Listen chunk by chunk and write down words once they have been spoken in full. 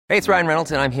Hey, it's Ryan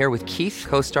Reynolds, and I'm here with Keith,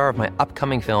 co-star of my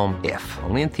upcoming film, If,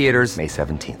 only in theaters May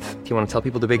 17th. Do you want to tell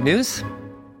people the big news?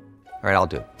 All right, I'll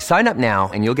do it. Sign up now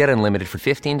and you'll get unlimited for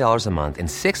 $15 a month and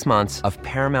 6 months of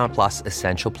Paramount Plus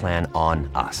Essential Plan on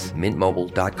us.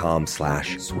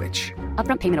 MintMobile.com/switch.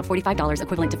 Upfront payment of $45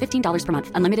 equivalent to $15 per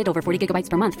month. Unlimited over 40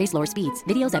 gigabytes per month. Face lower speeds.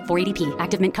 Videos at 480p.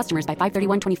 Active Mint customers by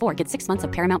 531.24 get 6 months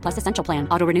of Paramount Plus Essential Plan.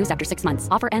 Auto renews after 6 months.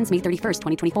 Offer ends May 31st,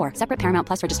 2024. Separate Paramount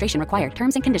Plus registration required.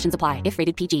 Terms and conditions apply if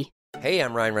rated PG. Hey,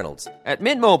 I'm Ryan Reynolds. At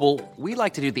Mint Mobile, we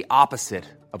like to do the opposite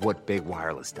of what Big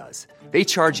Wireless does. They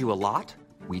charge you a lot.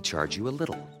 We charge you a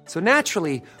little. So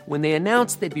naturally, when they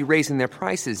announced they'd be raising their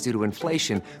prices due to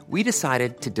inflation, we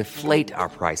decided to deflate our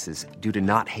prices due to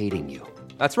not hating you.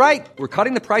 That's right. We're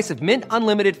cutting the price of Mint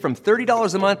Unlimited from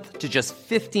 $30 a month to just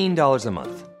 $15 a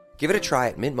month. Give it a try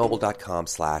at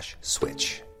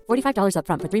mintmobile.com/switch. $45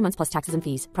 upfront for 3 months plus taxes and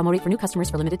fees. Promo rate for new customers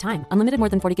for limited time. Unlimited more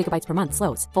than 40 gigabytes per month.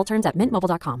 Slows full terms at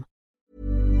mintmobile.com.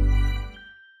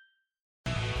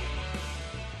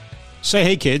 Say,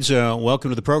 hey kids, welcome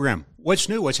to the program. What's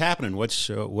new? What's happening? What's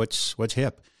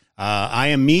hip? I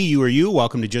am me, you are you.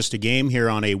 Welcome to Just a Game here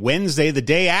on a Wednesday, the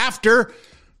day after.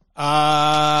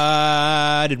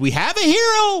 Did we have a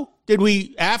hero?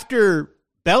 After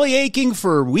belly aching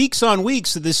for weeks on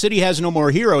weeks that the city has no more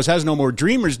heroes, has no more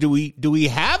dreamers, do we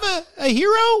have a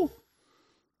hero?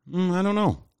 I don't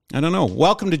know.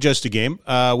 Welcome to Just a Game.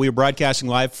 We are broadcasting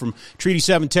live from Treaty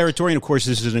 7 territory, and of course,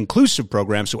 this is an inclusive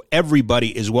program, so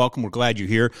everybody is welcome. We're glad you're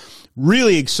here.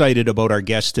 Really excited about our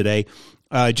guest today.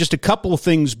 Just a couple of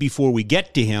things before we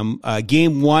get to him.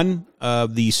 Game 1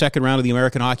 of the second round of the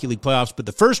American Hockey League playoffs, but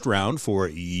the first round for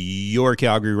your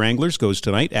Calgary Wranglers goes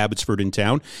tonight, Abbotsford in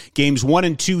town. Games 1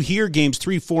 and 2 here. Games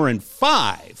 3, 4, and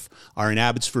 5 are in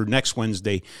Abbotsford next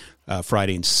Wednesday,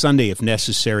 Friday, and Sunday if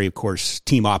necessary. Of course,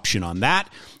 team option on that.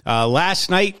 Last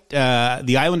night,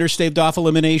 the Islanders staved off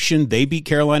elimination. They beat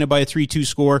Carolina by a 3-2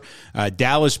 score.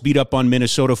 Dallas beat up on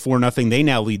Minnesota 4-0. They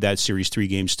now lead that series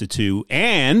 3-2.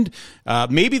 And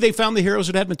maybe they found the heroes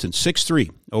at Edmonton,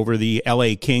 6-3 over the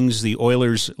LA Kings. The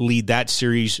Oilers lead that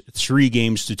series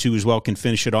 3-2 as well, can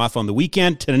finish it off on the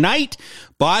weekend. Tonight,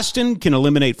 Boston can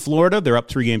eliminate Florida. They're up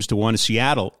 3-1.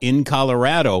 Seattle in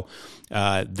Colorado.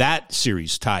 That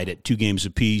series tied at 2 games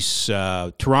apiece.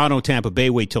 Toronto, Tampa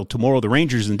Bay wait till tomorrow. The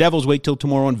Rangers and Devils wait till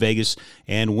tomorrow. And Vegas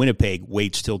and Winnipeg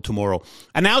waits till tomorrow.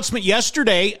 Announcement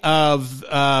yesterday of,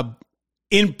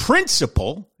 in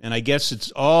principle, and I guess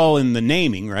it's all in the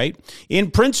naming, right?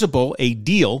 In principle, a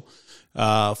deal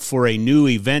for a new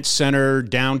event center,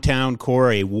 downtown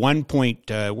core, a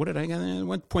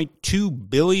 $1.2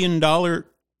 billion,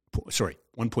 sorry,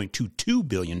 $1.22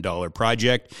 billion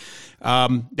project.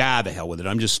 The hell with it.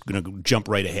 I'm just going to jump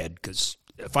right ahead because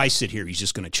if I sit here, he's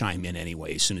just going to chime in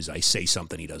anyway as soon as I say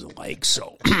something he doesn't like.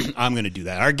 So I'm going to do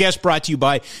that. Our guest brought to you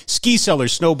by Ski Cellar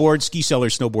Snowboard,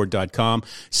 skicellarsnowboard.com.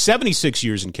 76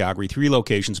 years in Calgary, 3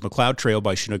 locations, McLeod Trail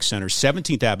by Chinook Center,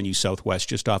 17th Avenue Southwest,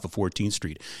 just off of 14th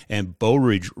Street, and Bow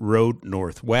Ridge Road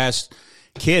Northwest.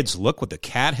 Kids, look what the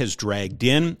cat has dragged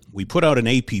in. We put out an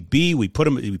APB. We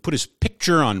put his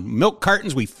picture on milk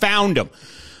cartons. We found him.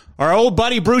 Our old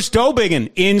buddy Bruce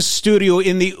Dowbiggen in studio,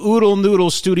 in the Oodle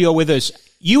Noodle studio with us.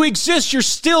 You exist. You're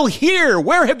still here.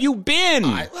 Where have you been?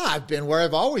 I've been where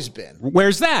I've always been.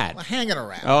 Where's that? Well, hanging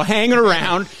around. Oh, hanging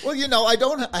around. Well,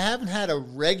 I haven't had a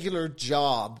regular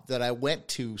job that I went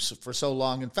to for so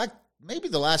long. In fact, maybe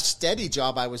the last steady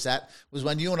job I was at was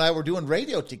when you and I were doing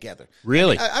radio together.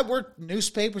 Really? I worked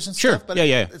newspapers and sure. stuff, but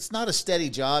it's not a steady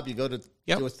job. You go to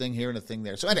do a thing here and a thing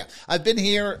there. So anyway, I've been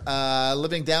here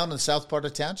living down in the south part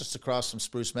of town, just across from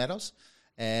Spruce Meadows.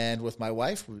 And with my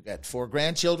wife, we've got 4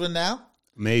 grandchildren now.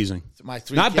 Amazing. My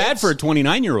 3 Not kids. bad for a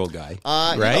 29-year-old guy,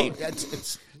 right?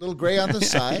 It's a little gray on the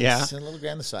side. Yeah. It's a little gray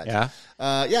on the side. Yeah.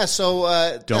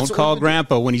 So don't call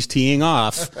Grandpa when he's teeing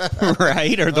off,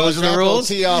 right? Or those are the rules?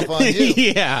 Tee off on you.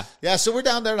 Yeah. Yeah, so we're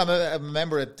down there, and I'm a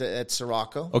member at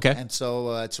Sirocco. Okay. And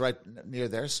so it's right near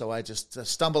there, so I just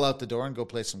stumble out the door and go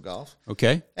play some golf.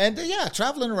 Okay. And,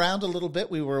 traveling around a little bit.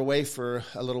 We were away for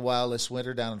a little while this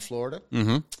winter down in Florida.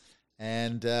 Mm-hmm.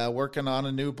 And working on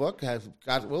a new book.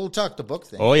 We'll talk the book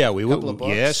thing. Oh, yeah, we will. Couple of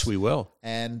books. Yes, we will.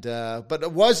 And but I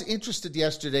was interested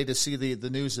yesterday to see the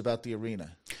news about the arena.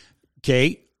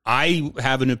 Okay, I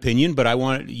have an opinion, but I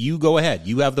want you go ahead.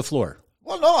 You have the floor.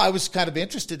 Well, no, I was kind of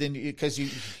interested in because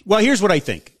you. Well, here's what I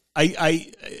think.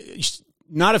 I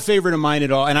not a favorite of mine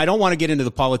at all, and I don't want to get into the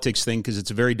politics thing because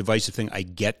it's a very divisive thing. I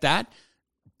get that,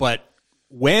 but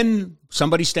when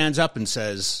somebody stands up and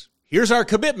says, here's our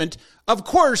commitment. Of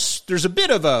course, there's a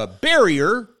bit of a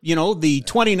barrier, the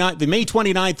May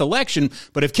 29th election,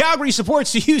 but if Calgary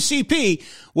supports the UCP,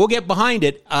 we'll get behind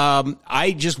it.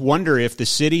 I just wonder if the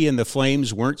city and the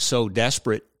Flames weren't so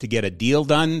desperate to get a deal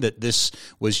done that this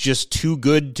was just too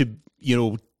good to,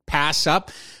 pass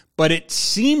up. But it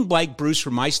seemed like, Bruce,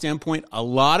 from my standpoint, a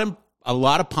lot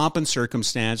of pomp and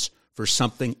circumstance for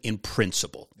something in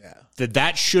principle. Yeah.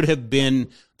 That should have been,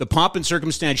 the pomp and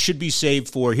circumstance should be saved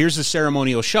for, here's the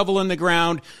ceremonial shovel in the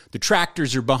ground, the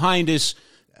tractors are behind us,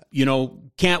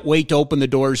 can't wait to open the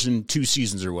doors in 2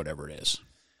 seasons or whatever it is.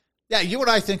 Yeah, you and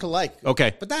I think alike.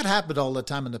 Okay. But that happened all the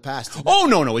time in the past. Oh,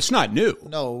 no, it's not new.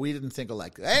 No, we didn't think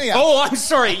alike. Anyhow. Oh, I'm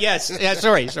sorry. Yes. Yeah,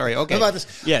 sorry. Okay. What about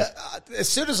this? Yes. As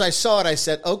soon as I saw it, I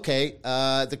said, okay,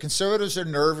 the Conservatives are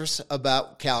nervous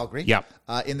about Calgary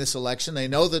in this election. They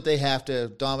know that they have to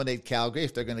dominate Calgary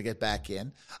if they're going to get back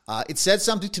in. It said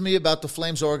something to me about the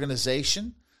Flames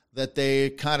organization, that they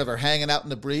kind of are hanging out in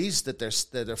the breeze, that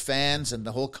their fans and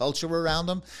the whole culture around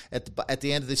them at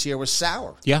the end of this year was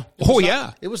sour. Yeah.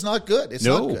 It was not good. It's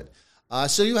not good.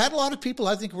 So you had a lot of people,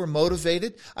 I think, who were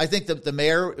motivated. I think that the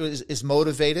mayor is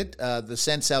motivated. The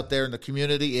sense out there in the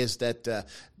community is that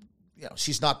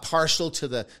she's not partial to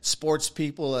the sports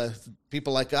people,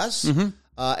 people like us. Mm-hmm.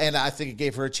 And I think it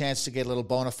gave her a chance to get a little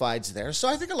bona fides there. So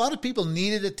I think a lot of people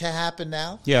needed it to happen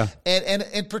now. Yeah. And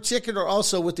in particular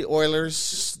also with the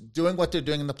Oilers doing what they're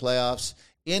doing in the playoffs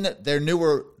in their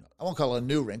newer, I won't call it a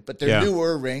new rink, but their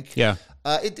newer rink. Yeah.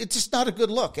 It's just not a good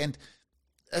look. And,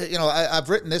 I've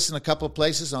written this in a couple of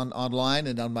places online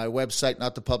and on my website,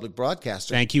 Not the Public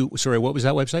Broadcaster. Thank you. Sorry, what was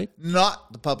that website?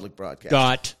 Not the Public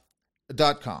Broadcaster.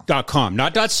 .com. .com,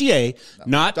 not .ca,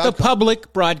 not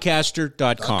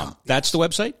thepublicbroadcaster.com. That's the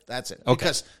website? That's it. Okay.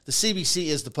 Because the CBC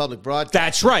is the public broadcaster.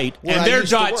 That's right. And they're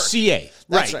 .ca.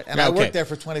 That's right. And I worked there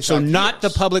for 25 years. So not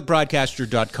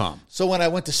thepublicbroadcaster.com. So when I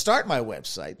went to start my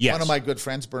website, one of my good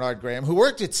friends, Bernard Graham, who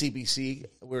worked at CBC,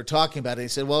 we were talking about it. He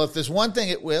said, well, if there's one thing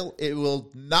it will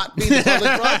not be the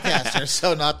public broadcaster,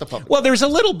 so not the public. Well, there's a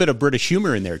little bit of British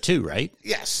humor in there too, right?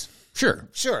 Yes. Sure.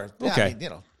 Yeah, okay.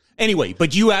 Anyway,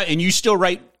 but you still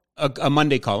write a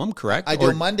Monday column, correct? I do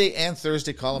a Monday and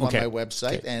Thursday column on my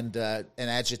website and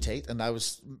agitate. And I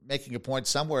was making a point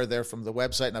somewhere there from the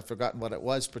website, and I've forgotten what it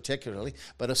was particularly,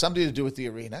 but it's something to do with the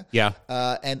arena. Yeah.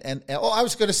 I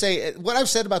was going to say what I've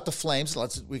said about the Flames.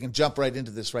 We can jump right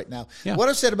into this right now. Yeah. What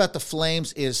I've said about the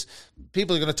Flames is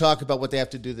people are going to talk about what they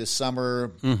have to do this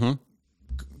summer,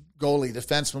 goalie,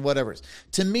 defenseman, whatever it is.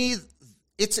 To me,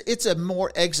 it's a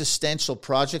more existential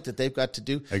project that they've got to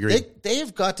do. I agree.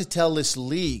 They've got to tell this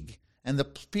league and the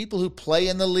people who play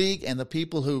in the league and the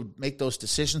people who make those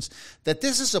decisions that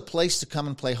this is a place to come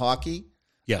and play hockey.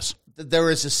 Yes. There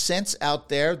is a sense out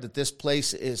there that this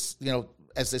place is,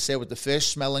 as they say with the fish,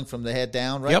 smelling from the head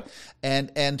down, right? Yep.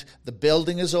 And the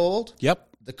building is old. Yep.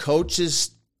 The coach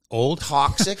is old,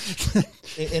 toxic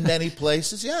in many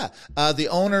places. Yeah. The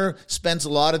owner spends a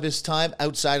lot of his time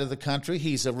outside of the country.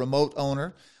 He's a remote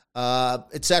owner,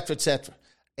 et cetera, et cetera.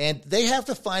 And they have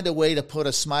to find a way to put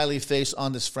a smiley face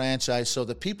on this franchise so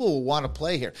that people will want to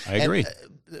play here. I agree.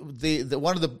 The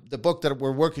one of the book that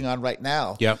we're working on right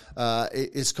now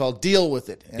is called Deal With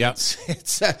It. And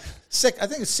it's I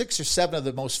think it's 6 or 7 of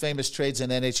the most famous trades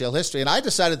in NHL history. And I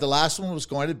decided the last one was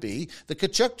going to be the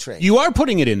Tkachuk trade. You are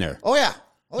putting it in there. Oh, yeah.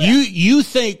 You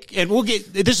think, and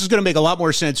this is going to make a lot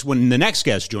more sense when the next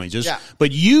guest joins us. Yeah.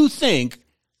 But you think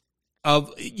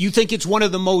it's one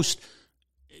of the most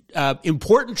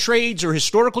important trades or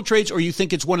historical trades, or you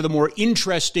think it's one of the more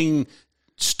interesting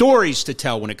stories to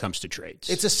tell when it comes to trades?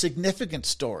 It's a significant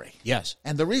story. Yes.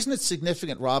 And the reason it's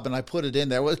significant, Rob, and I put it in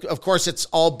there, of course, it's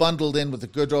all bundled in with the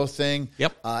Goodrow thing.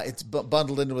 Yep. It's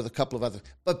bundled in with a couple of other.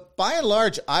 But by and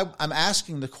large, I'm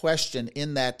asking the question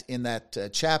in that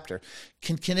chapter,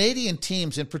 can Canadian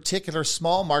teams, in particular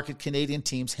small market Canadian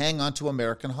teams, hang on to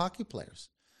American hockey players?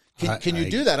 Can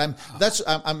you do that? I'm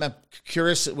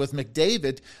curious with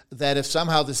McDavid that if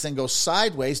somehow this thing goes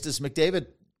sideways, does McDavid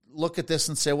look at this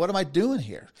and say, what am I doing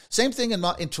here? Same thing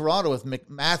in Toronto with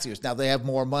Matthews. Now they have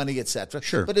more money, et cetera.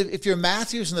 Sure. But if you're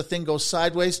Matthews and the thing goes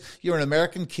sideways, you're an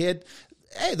American kid.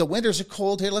 Hey, the winters are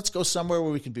cold here. Let's go somewhere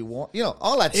where we can be warm.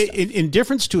 All that stuff. In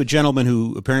difference to a gentleman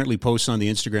who apparently posts on the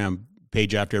Instagram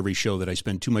page after every show that I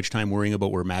spend too much time worrying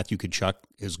about where Matthew Tkachuk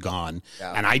is gone.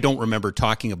 Yeah. And I don't remember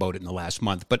talking about it in the last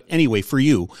month. But anyway, for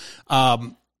you,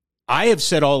 I have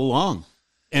said all along,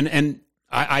 and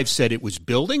I've said it was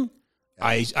building.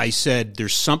 Yeah. I said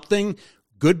there's something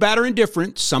good, bad, or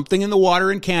indifferent, something in the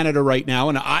water in Canada right now.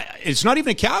 And it's not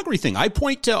even a Calgary thing. I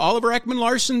point to Oliver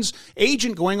Ekman-Larsson's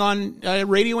agent going on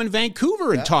radio in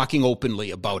Vancouver and talking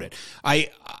openly about it.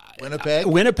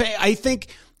 Winnipeg. I think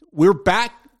we're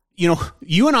back.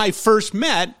 You and I first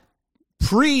met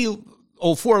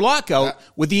pre-04 lockout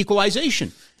with the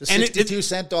equalization. The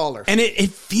 62-cent dollar. And it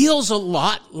feels a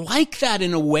lot like that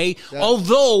in a way,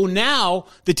 although now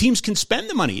the teams can spend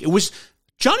the money. It was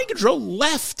Johnny Gaudreau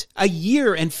left a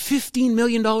year and $15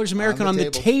 million American on the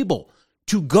table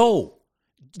to go.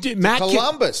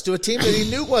 Columbus, to a team that he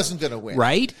knew wasn't going to win.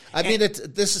 Right? I mean,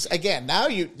 this is, again, now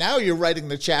you're writing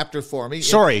the chapter for me.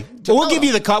 Sorry. We'll give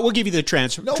you the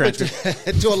transfer. No, but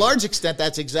to a large extent,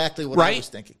 that's exactly what I was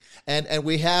thinking. And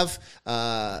we have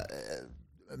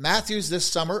Matthews this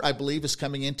summer, I believe, is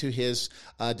coming into his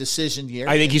decision year.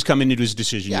 I think he's coming into his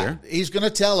decision year. He's going to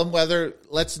tell him whether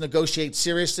let's negotiate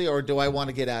seriously or do I want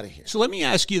to get out of here. So let me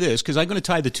ask you this, because I'm going to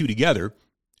tie the two together,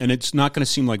 and it's not going to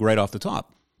seem like right off the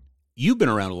top. You've been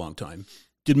around a long time.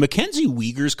 Did Mackenzie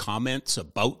Weegar's comments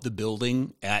about the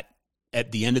building at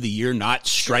the end of the year not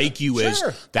strike you as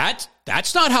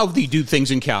that's not how they do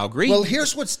things in Calgary? Well,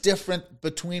 here's what's different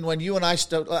between when you and I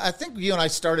started. I think you and I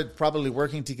started probably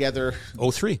working together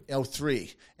 03.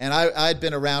 And I'd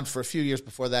been around for a few years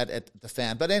before that at the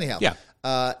Fan. But anyhow,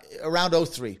 around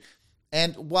 03.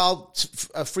 And while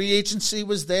a free agency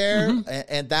was there,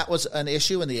 and that was an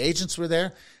issue, and the agents were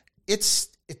there,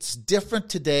 it's different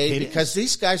today because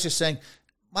these guys are saying,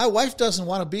 my wife doesn't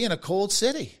want to be in a cold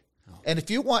city. And if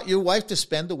you want your wife to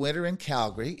spend the winter in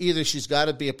Calgary, either she's got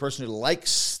to be a person who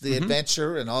likes the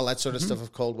adventure and all that sort of stuff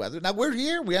of cold weather. Now, we're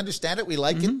here. We understand it. We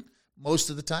like it most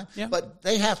of the time. Yeah. But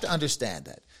they have to understand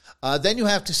that. Then you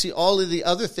have to see all of the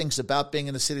other things about being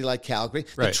in a city like Calgary.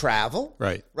 The travel.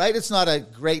 Right? It's not a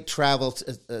great travel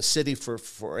city for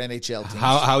NHL teams.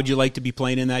 How would you like to be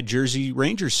playing in that Jersey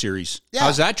Rangers series? Yeah.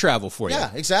 How's that travel for you? Yeah,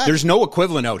 exactly. There's no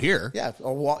equivalent out here. Yeah,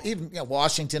 or even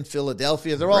Washington,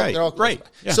 Philadelphia. They're all right.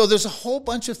 Yeah. So there's a whole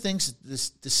bunch of things,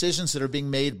 decisions that are being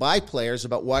made by players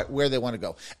about where they want to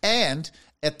go. And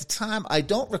at the time, I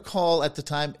don't recall at the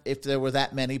time if there were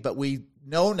that many, but we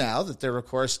know now that there are, of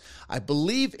course, I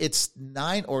believe it's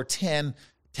 9 or 10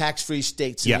 tax-free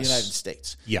states in the United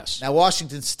States. Yes. Now,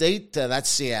 Washington State, that's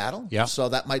Seattle. Yeah. So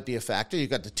that might be a factor. You've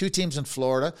got the 2 teams in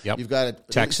Florida. Yep. You've got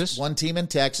Texas. 1 team in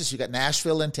Texas. You've got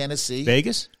Nashville and Tennessee.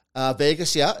 Vegas?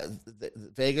 Vegas,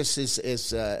 Vegas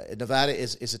is Nevada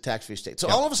is a tax-free state. So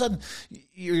all of a sudden,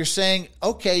 you're saying,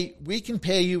 okay, we can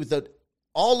pay you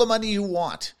all the money you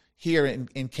want here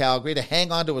in Calgary to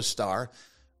hang on to a star.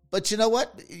 But you know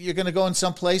what? You're going to go in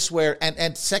some place where,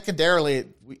 and secondarily,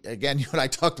 again, you and I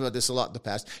talked about this a lot in the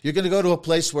past, you're going to go to a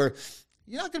place where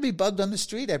you're not going to be bugged on the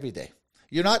street every day.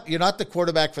 You're not the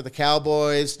quarterback for the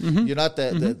Cowboys. You're not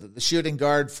the shooting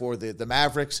guard for the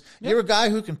Mavericks. Yep. You're a guy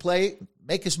who can play,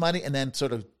 make his money, and then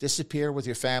sort of disappear with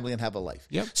your family and have a life.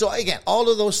 Yep. So again, all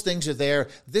of those things are there.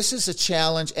 This is a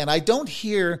challenge, and I don't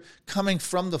hear coming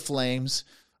from the Flames.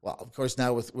 Well, of course,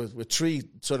 now with Tree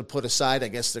sort of put aside, I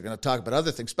guess they're going to talk about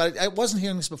other things. But I wasn't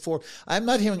hearing this before. I'm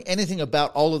not hearing anything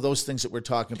about all of those things that we're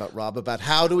talking about, Rob, about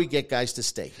how do we get guys to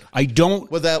stay here. I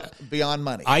don't. Without beyond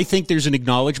money. I think there's an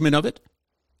acknowledgement of it,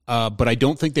 but I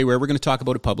don't think they were ever going to talk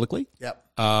about it publicly. Yep.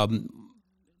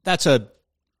 That's a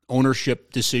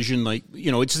ownership decision. Like,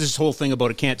 it's this whole thing about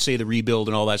it can't say the rebuild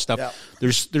and all that stuff.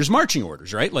 Yep. There's marching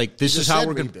orders, right? Like, this is how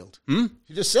we're going to rebuild.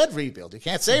 You just said rebuild. You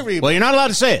can't say rebuild. Well, you're not allowed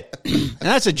to say it. And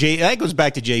that goes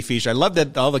back to Jay Feaster. I love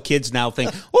that all the kids now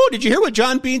think, oh, did you hear what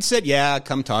John Bean said? Yeah,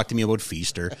 come talk to me about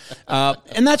Feaster.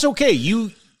 And that's okay.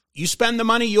 You spend the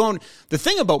money, you own. The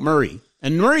thing about Murray,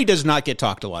 and Murray does not get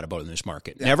talked a lot about in this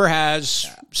market. Yeah. Never has,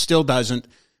 still doesn't.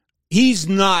 He's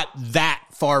not that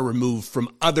far removed from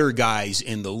other guys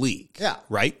in the league. Yeah.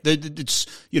 Right? It's,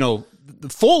 the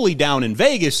Foley down in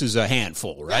Vegas is a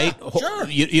handful, right? Yeah, sure.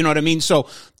 You know what I mean? So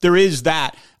there is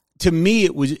that. To me,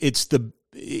 it's the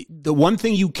one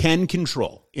thing you can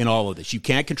control in all of this. You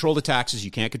can't control the taxes.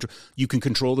 You can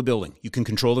control the building. You can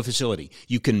control the facility.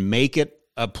 You can make it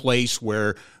a place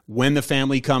where when the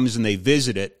family comes and they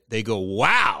visit it, they go,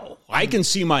 wow, I can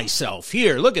see myself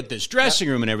here. Look at this dressing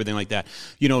room and everything like that.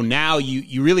 Now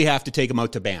you really have to take them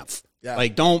out to Banff. Yeah.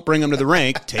 Like, don't bring them to the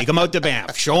rink. Take them out to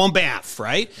Banff. Show them Banff,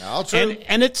 right? All true.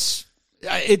 And it's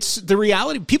the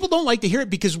reality. People don't like to hear it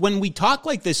because when we talk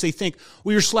like this, they think,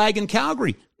 well, you're slagging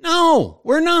Calgary. No,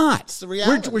 we're not. It's the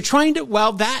reality. We're trying to,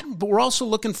 but we're also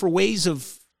looking for ways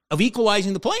of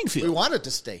equalizing the playing field. We wanted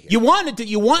to stay here. You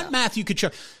want Matthew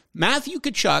Tkachuk. Matthew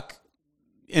Tkachuk,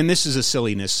 and this is a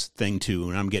silliness thing too,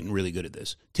 and I'm getting really good at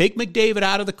this. Take McDavid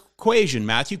out of the equation.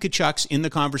 Matthew Tkachuk's in the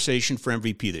conversation for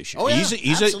MVP this year. Oh, yeah,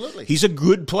 absolutely. He's a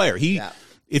good player.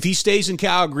 If he stays in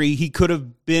Calgary, he could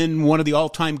have been one of the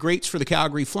all-time greats for the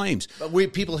Calgary Flames. But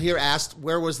people here asked,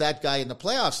 where was that guy in the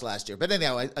playoffs last year? But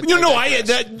anyhow,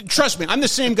 trust me, I'm the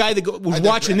same guy that was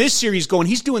watching this series going,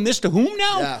 he's doing this to whom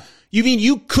now? Yeah. You mean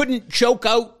you couldn't choke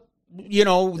out,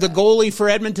 the goalie for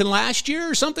Edmonton last year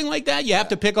or something like that? You have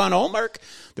to pick on Ullmark?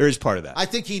 There is part of that. I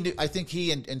think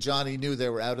he and Johnny knew they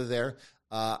were out of there.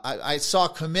 I saw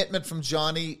commitment from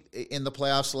Johnny in the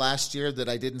playoffs last year that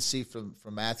I didn't see from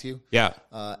Matthew. Yeah.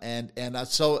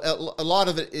 So a lot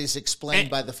of it is explained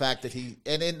by the fact that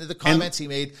and in the comments he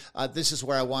made, this is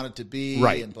where I wanted to be,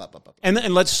 right. And blah, blah, blah.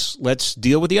 And let's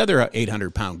deal with the other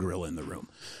 800-pound gorilla in the room.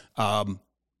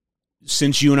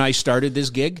 Since you and I started this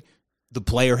gig, the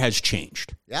player has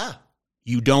changed. Yeah.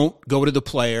 You don't go to the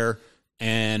player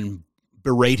and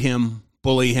berate him,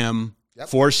 bully him,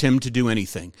 force him to do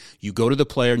anything. You go to the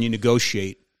player and you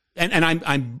negotiate. And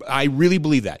I really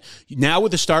believe that. Now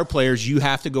with the star players, you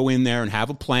have to go in there and have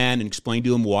a plan and explain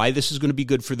to them why this is going to be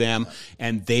good for them,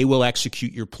 and they will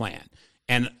execute your plan.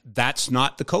 And that's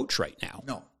not the coach right now.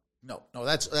 No,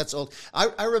 that's old.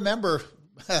 I remember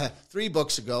 3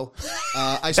 books ago.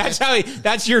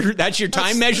 That's your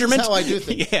time measurement. That's how I do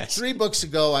things. Yes. 3 books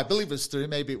ago, I believe it was 3,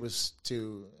 maybe it was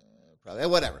 2. Probably,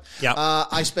 whatever. Yeah.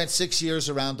 I spent 6 years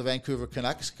around the Vancouver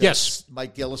Canucks. Yes.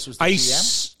 Mike Gillis was the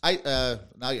GM.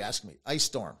 Now you ask me. Ice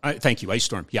Storm. Thank you. Ice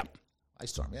Storm. Yeah. Ice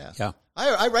Storm. Yeah. Yeah.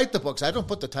 I write the books. I don't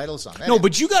put the titles on. No,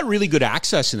 but you got really good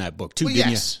access in that book too,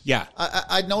 didn't yes. you? Yeah.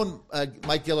 I'd known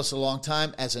Mike Gillis a long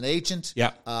time as an agent.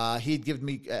 Yeah. He'd given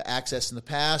me access in the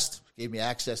past. Gave me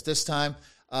access this time.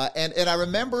 And I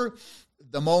remember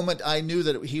the moment I knew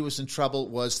that he was in trouble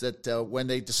was that when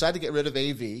they decided to get rid of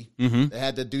AV, they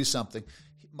had to do something.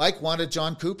 Mike wanted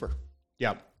John Cooper.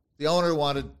 Yeah. The owner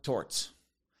wanted Torts.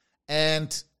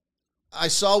 And I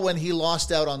saw when he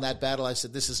lost out on that battle, I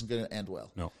said, this isn't going to end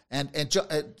well. No. And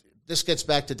this gets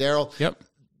back to Darryl. Yep.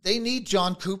 They need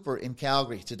John Cooper in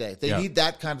Calgary today. They need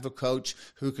that kind of a coach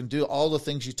who can do all the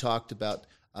things you talked about,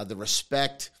 the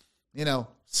respect,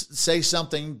 say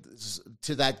something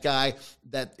to that guy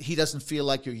that he doesn't feel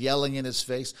like you're yelling in his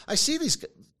face. I see these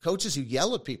coaches who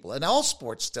yell at people in all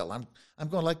sports still. I'm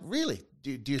going like, really?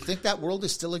 Do you think that world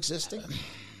is still existing?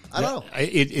 I don't know.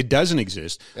 It doesn't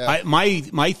exist. Yeah.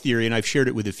 My theory, and I've shared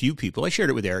it with a few people. I shared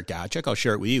it with Eric Gotchek. I'll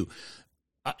share it with you.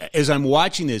 As I'm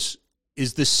watching this,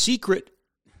 is the secret,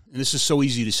 and this is so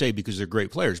easy to say because they're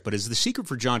great players, but is the secret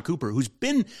for John Cooper, who's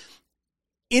been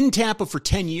in Tampa for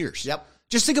 10 years. Yep.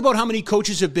 Just think about how many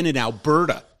coaches have been in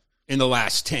Alberta in the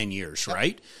last 10 years,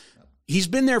 right? Yep. He's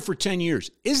been there for 10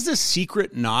 years. Is the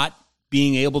secret not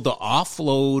being able to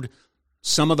offload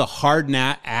some of the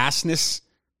hard-assness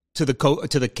to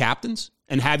the captains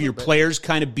and have your players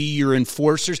kind of be your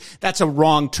enforcers? That's a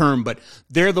wrong term, but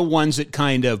they're the ones that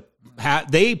kind of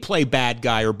they play bad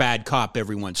guy or bad cop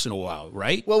every once in a while,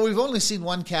 right? Well, we've only seen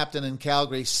one captain in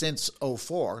Calgary since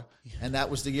 2004, and that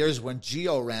was the years when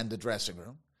Gio ran the dressing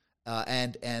room.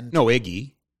 And no,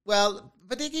 Iggy. Well,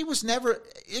 but Iggy was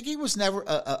never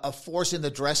a force in the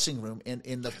dressing room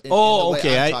in the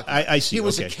okay. I see. He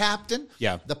was a captain.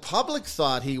 Yeah. The public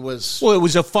thought he was. Well, it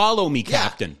was a follow me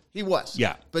captain. Yeah, he was.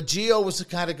 Yeah. But Gio was the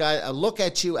kind of guy look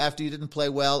at you after you didn't play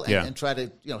well and try to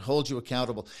hold you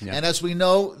accountable. Yeah. And as we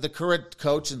know, the current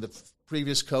coach and the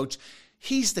previous coach,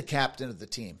 he's the captain of the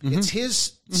team. Mm-hmm. It's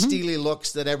his steely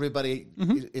looks that everybody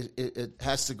it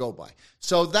has to go by.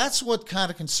 So that's what kind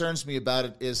of concerns me about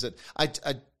it is that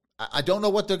I don't know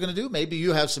what they're going to do. Maybe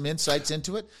you have some insights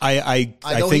into it. I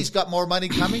know think, he's got more money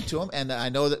coming to him, and I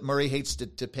know that Murray hates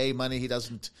to pay money he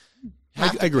doesn't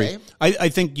have to agree. pay. I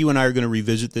think you and I are going to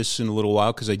revisit this in a little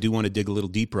while because I do want to dig a little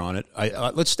deeper on it.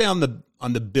 Let's stay on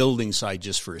the building side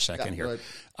just for a second here.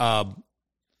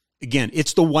 Again,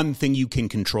 it's the one thing you can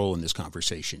control in this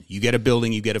conversation. You get a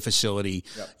building, you get a facility,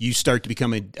 you start to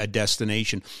become a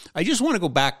destination. I just want to go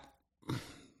back.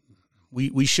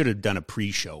 We should have done a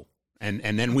pre-show.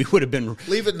 And then we would have been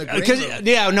leave it in the green room.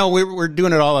 Yeah, no, we're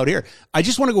doing it all out here. I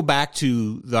just want to go back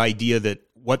to the idea that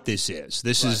what this is.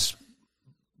 This is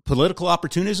political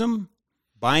opportunism,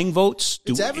 buying votes.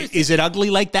 Is it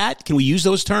ugly like that? Can we use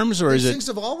those terms, or is it? Things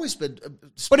have always been.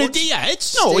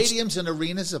 Stadiums and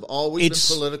arenas have always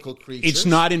been political creatures. It's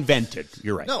not invented.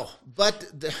 You're right. No,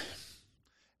 but.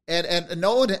 And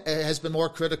no one has been more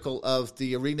critical of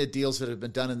the arena deals that have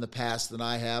been done in the past than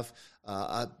I have.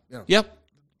 Yep.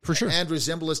 For sure. Andrew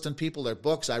Zimbalist and people, their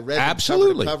books, I read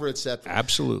Absolutely. them cover, etc.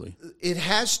 Absolutely. It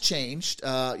has changed.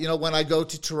 When I go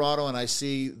to Toronto and I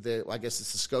see I guess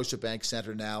it's the Scotiabank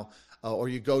Centre now, or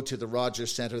you go to the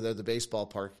Rogers Centre there, the baseball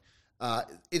park,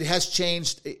 it has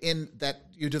changed in that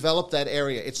you develop that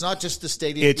area. It's not just the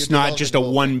stadium. It's not just a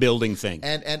one-building thing.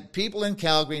 And people in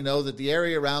Calgary know that the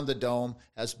area around the Dome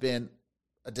has been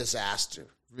a disaster,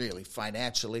 really,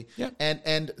 financially. Yeah.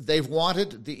 And they've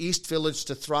wanted the East Village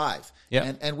to thrive.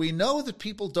 Yeah. And we know that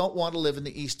people don't want to live in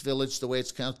the East Village the way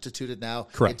it's constituted now.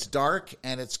 Correct. It's dark,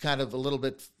 and it's kind of a little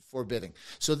bit forbidding.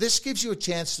 So this gives you a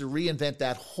chance to reinvent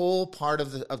that whole part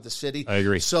of the city. I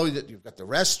agree. So that you've got the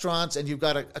restaurants and you've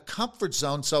got a comfort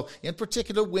zone. So in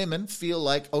particular, women feel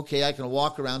like, okay, I can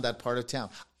walk around that part of town.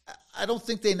 I don't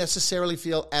think they necessarily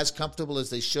feel as comfortable as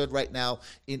they should right now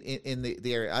in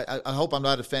the area. I hope I'm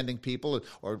not offending people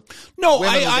or no.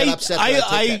 Women get upset.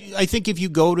 I think if you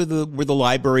go to where the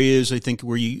library is, I think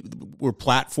where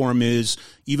Platform is,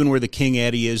 even where the King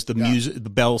Eddie is, the music, the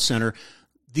Bell Center.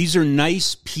 These are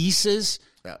nice pieces,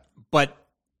 but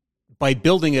by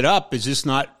building it up, is this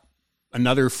not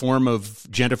another form of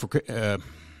gentrification?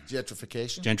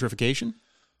 Gentrification?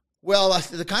 Well,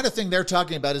 the kind of thing they're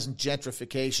talking about isn't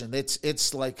gentrification.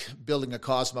 It's like building a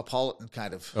cosmopolitan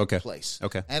kind of place.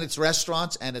 Okay. And it's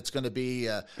restaurants, and it's going to be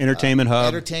entertainment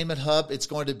hub. It's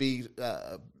going to be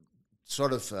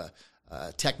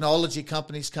technology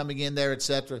companies coming in there,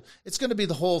 etc. It's going to be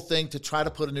the whole thing to try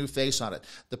to put a new face on it.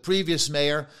 The previous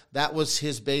mayor, that was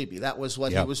his baby. That was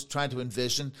what he was trying to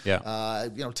envision. Yeah.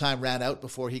 Time ran out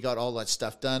before he got all that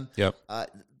stuff done. Yep.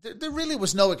 There really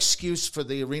was no excuse for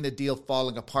the arena deal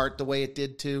falling apart the way it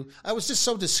did too. I was just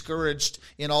so discouraged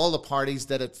in all the parties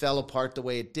that it fell apart the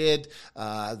way it did.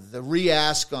 The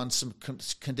re-ask on some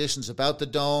conditions about the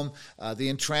Dome,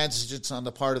 the intransigence on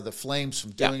the part of the Flames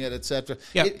from doing it, etc.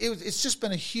 Yeah. It's just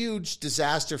been a huge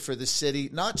disaster for the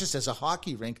city, not just as a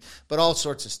hockey rink, but all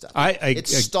sorts of stuff. It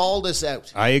stalled us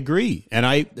out. I agree.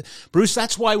 And Bruce,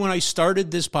 that's why when I started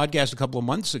this podcast a couple of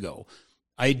months ago,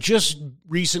 I just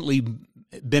recently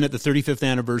been at the 35th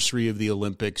anniversary of the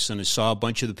Olympics, and I saw a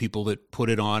bunch of the people that put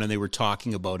it on, and they were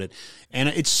talking about it. And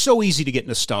it's so easy to get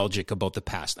nostalgic about the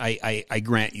past. I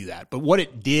grant you that. But what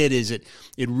it did is it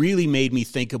really made me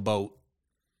think about,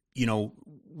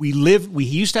 we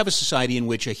used to have a society in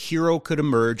which a hero could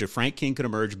emerge, a Frank King could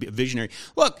emerge, be a visionary.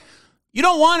 Look, you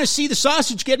don't want to see the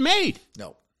sausage get made.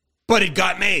 No. But it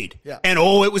got made. Yeah. And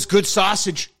it was good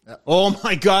sausage. Yeah. Oh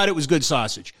my God, it was good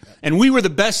sausage. Yeah. And we were the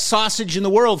best sausage in the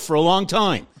world for a long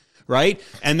time, right?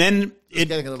 And then it's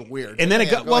getting a little weird. And then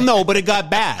but it got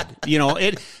bad.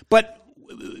 To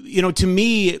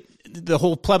me, the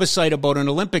whole plebiscite about an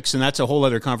Olympics, and that's a whole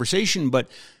other conversation, but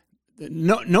there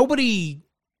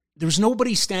was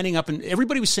nobody standing up, and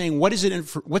everybody was saying, what's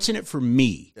in it for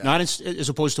me? Yeah. Not as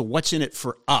opposed to what's in it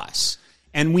for us.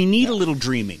 And we need a little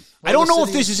dreaming. Well, I don't know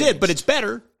if this is it, but it's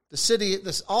better. The city,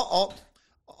 all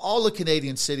the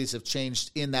Canadian cities have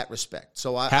changed in that respect.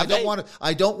 So I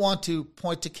don't want to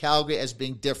point to Calgary as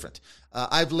being different.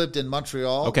 I've lived in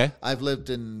Montreal. Okay. I've lived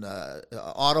in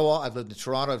Ottawa. I've lived in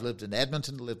Toronto. I've lived in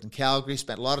Edmonton. Lived in Calgary.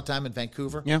 Spent a lot of time in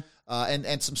Vancouver. Yeah.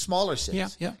 And some smaller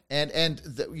cities. Yeah. And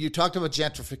you talked about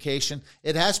gentrification.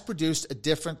 It has produced a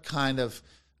different kind of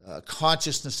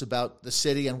consciousness about the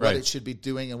city and what it should be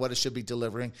doing and what it should be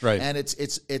delivering. Right. And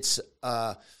it's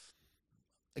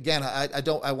again,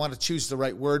 I want to choose the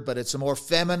right word, but it's a more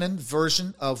feminine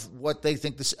version of what they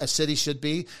think a city should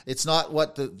be. It's not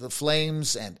what the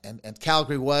Flames and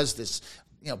Calgary was, this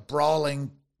brawling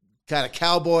kind of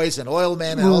cowboys and oil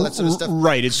men and all that sort of stuff.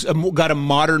 Right. It's got a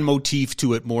modern motif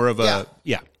to it, more of a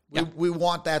We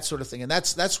want that sort of thing, and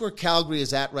that's where Calgary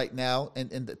is at right now,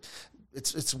 and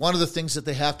it's one of the things that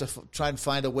they have to try and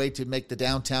find a way to make the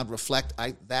downtown reflect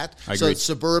that. So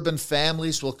suburban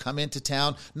families will come into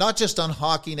town, not just on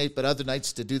hockey night, but other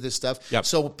nights to do this stuff. Yep.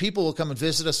 So people will come and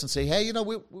visit us and say, hey,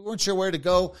 we weren't sure where to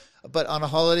go but on a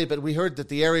holiday, but we heard that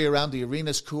the area around the arena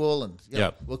is cool, and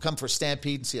we'll come for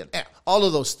Stampede and see it. All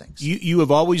of those things. You have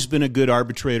always been a good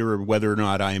arbitrator of whether or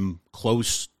not I'm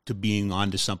close to being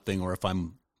onto something or if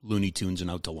I'm Looney Tunes and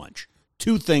out to lunch.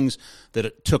 Two things that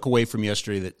it took away from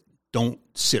yesterday that don't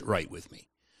sit right with me.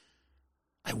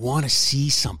 I want to see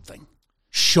something.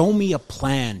 Show me a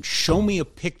plan. Show me a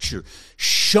picture.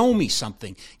 Show me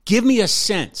something. Give me a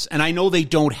sense. And I know they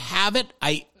don't have it.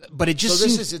 But it just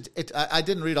seems... I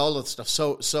didn't read all of the stuff.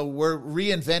 So we're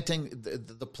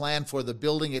reinventing the plan for the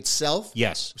building itself?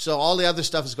 Yes. So all the other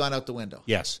stuff has gone out the window?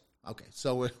 Yes. Okay,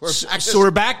 so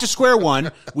we're back to square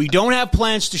one. We don't have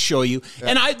plans to show you. Yeah.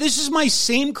 And this is my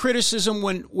same criticism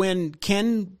when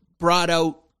Ken brought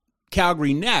out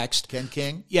Calgary Next. Ken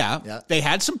King? Yeah. They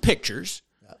had some pictures,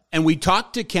 and we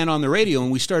talked to Ken on the radio,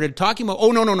 and we started talking about,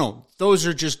 no. Those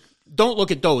are just, don't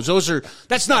look at those.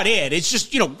 That's not it. It's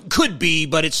just, could be,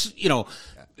 but it's,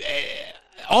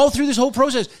 all through this whole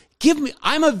process,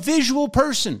 I'm a visual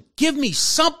person. Give me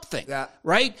something,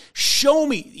 right? Show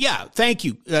me. Yeah, thank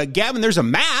you. Gavin, there's a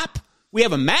map. We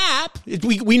have a map.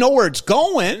 We know where it's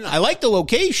going. I like the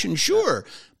location, sure.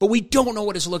 But we don't know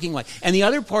what it's looking like. And the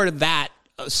other part of that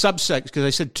subsection, because I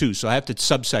said 2, so I have to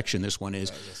subsection this one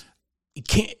is, it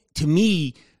can't, to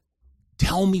me,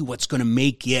 tell me what's going to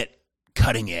make it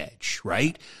cutting edge,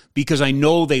 right? Because I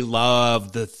know they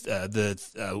love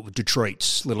the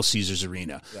Detroit's Little Caesars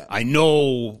Arena. Yeah. I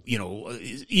know,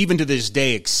 even to this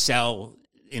day, Excel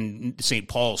in St.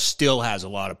 Paul still has a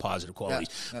lot of positive qualities.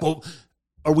 Yeah. But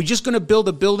are we just going to build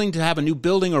a building to have a new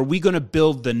building? Or are we going to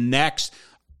build the next?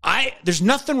 There's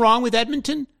nothing wrong with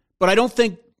Edmonton, but I don't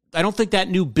think that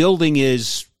new building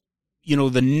is,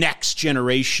 the next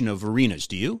generation of arenas.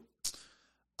 Do you?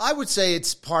 I would say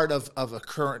it's part of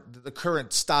the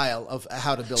current style of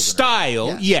how to build an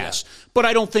style, yes. But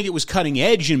I don't think it was cutting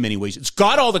edge in many ways. It's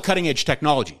got all the cutting edge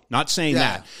technology. Not saying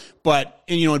that, but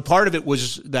and part of it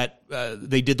was that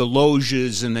they did the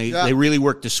loges and they really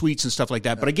worked the suites and stuff like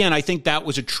that. But again, I think that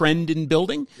was a trend in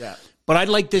building. Yeah. But I'd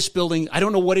like this building. I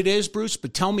don't know what it is, Bruce,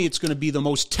 but tell me it's going to be the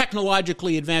most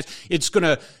technologically advanced. It's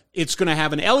going to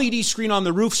have an LED screen on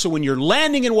the roof, so when you're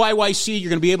landing in YYC, you're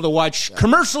going to be able to watch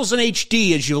commercials in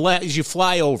HD as you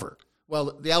fly over.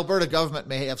 Well, the Alberta government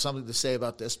may have something to say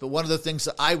about this, but one of the things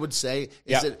that I would say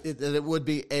is that it would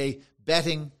be a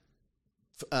betting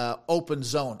open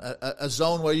zone, a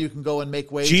zone where you can go and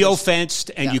make wagers.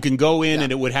 Geo-fenced, and you can go in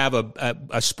and it would have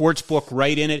a sports book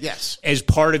right in it as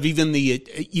part of even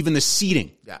the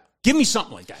seating. Yeah. Give me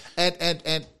something like that.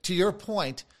 And to your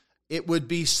point, it would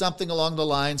be something along the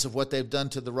lines of what they've done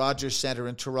to the Rogers Centre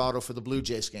in Toronto for the Blue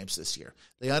Jays games this year.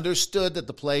 They understood that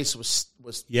the place was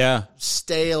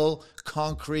stale,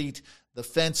 concrete. The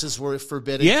fences were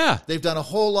forbidden. Yeah. They've done a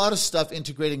whole lot of stuff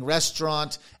integrating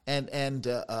restaurant and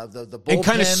the bullpens. And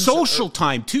kind of social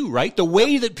time, too, right? The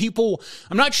way that people,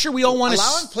 I'm not sure we all want to...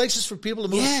 Allowing places for people to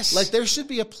move. Yes. Like, there should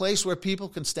be a place where people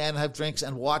can stand and have drinks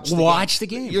and watch the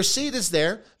game. Your seat is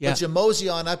there, but you mosey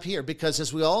on up here because,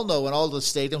 as we all know, in all the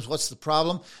stadiums, what's the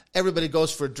problem? Everybody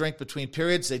goes for a drink between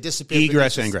periods. They disappear.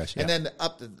 Egress, ingress. And then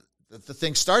the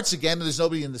thing starts again, and there's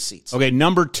nobody in the seats. Okay,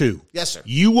 number 2. Yes, sir.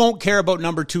 You won't care about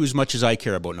number 2 as much as I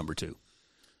care about number 2.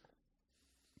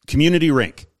 Community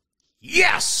rink.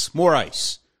 Yes! More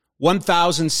ice.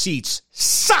 1,000 seats.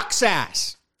 Sucks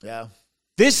ass. Yeah.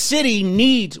 This city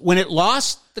needs, when it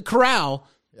lost the corral,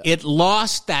 it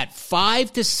lost that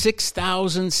 5,000 to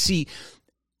 6,000 seat.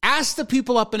 Ask the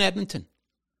people up in Edmonton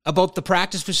about the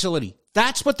practice facility.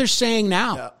 That's what they're saying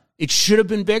now. Yeah. It should have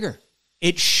been bigger.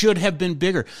 It should have been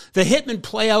bigger. The Hitman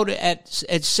play out at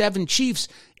 7 Chiefs,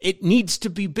 it needs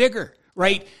to be bigger,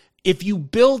 right? If you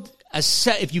built a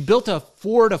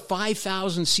 4,000 to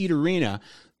 5,000 seat arena,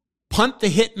 punt the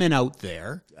Hitman out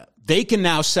there. They can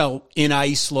now sell in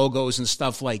ice logos and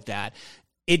stuff like that.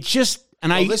 It just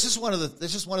this is one of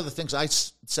the things I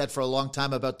said for a long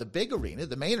time about the big arena,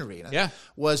 the main arena. Yeah.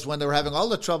 Was when they were having all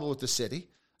the trouble with the city.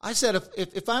 I said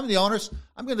if I'm the owners,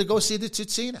 I'm going to go see the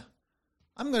Tsutsina.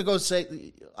 I'm going to go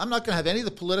say, I'm not going to have any of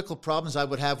the political problems I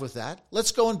would have with that.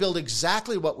 Let's go and build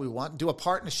exactly what we want, do a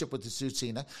partnership with the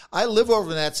Tsutsina. I live over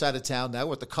on that side of town now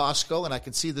with the Costco, and I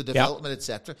can see the development, et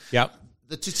cetera. Yep.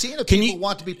 The Tsutsina people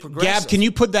want to be progressive. Gab, can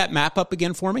you put that map up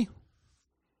again for me?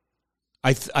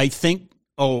 I think,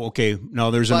 okay.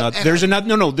 No, there's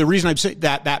another. No, the reason I'm saying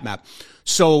that map.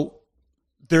 So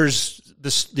there's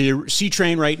the C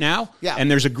train right now,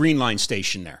 and there's a Green Line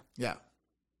station there. Yeah.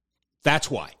 That's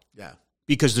why. Yeah.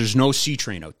 Because there's no C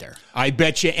train out there. I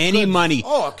bet you any money.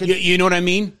 You know what I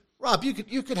mean? Rob,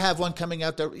 you could have one coming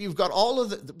out there. You've got all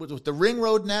of with the ring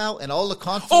road now and all the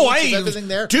confluence of everything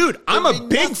there. Dude, I'm a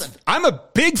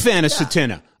big fan of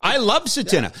Tsutsina. I love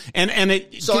Tsutsina.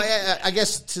 Yeah. I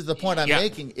guess to the point I'm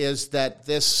making is that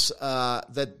this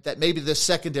that maybe this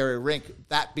secondary rink,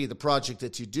 that be the project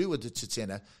that you do with the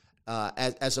Tsutsina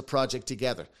as a project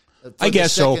together. I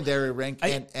guess secondary rink.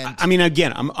 I mean,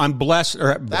 again, I'm blessed.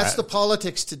 That's the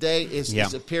politics today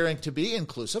is appearing to be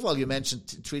inclusive. Well, you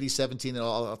mentioned Treaty 17 and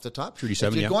all off the top. Treaty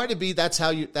 17. If you're going to be, that's how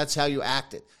you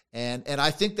act it. And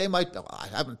I think they might. Well, I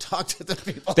haven't talked to the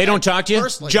people. They don't talk to you?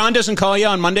 Personally. John doesn't call you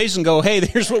on Mondays and go, hey,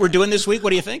 here's what we're doing this week.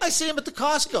 What do you think? I see him at the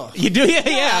Costco. You do?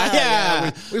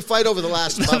 Yeah. We fight over the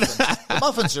last muffins. The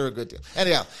muffins are a good deal.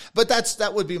 Anyhow, but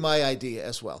that would be my idea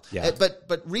as well. Yeah.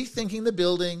 But rethinking the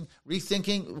building,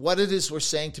 rethinking what it is we're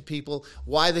saying to people,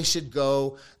 why they should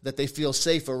go, that they feel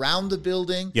safe around the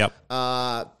building. Yep.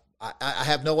 I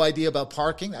have no idea about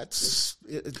parking. There's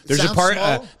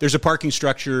a parking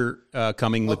structure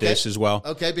coming with this as well.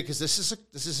 Okay, because this is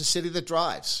a city that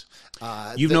drives.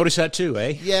 You've noticed that too,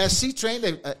 eh? Yeah, C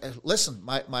train. Listen,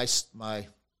 my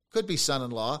could be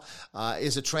son-in-law,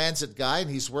 is a transit guy, and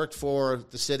he's worked for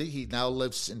the city. He now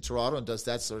lives in Toronto and does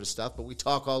that sort of stuff. But we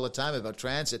talk all the time about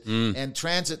transit, and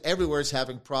transit everywhere is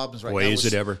having problems right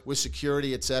now with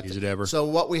security, etc. Is it ever? So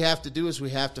what we have to do is we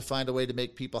have to find a way to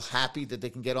make people happy that they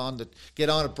can get on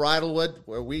at Bridlewood,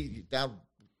 where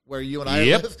you and I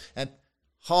live, and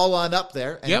haul on up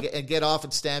there and get off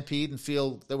at Stampede and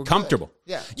feel that we're comfortable.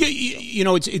 Good. Yeah. You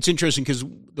know, it's interesting because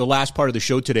the last part of the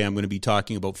show today, I'm going to be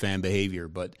talking about fan behavior,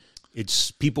 but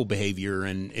it's people behavior,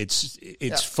 and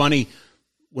it's funny.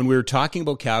 When we were talking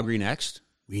about Calgary Next,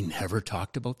 we never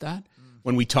talked about that.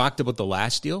 When we talked about the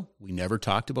last deal, we never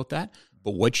talked about that.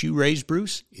 But what you raised,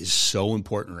 Bruce, is so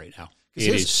important right now. It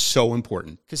is so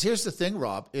important. Because here's the thing,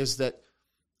 Rob, is that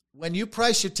when you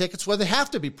price your tickets, well, they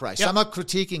have to be priced. Yep. I'm not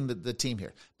critiquing the team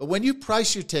here. But when you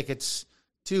price your tickets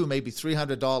to maybe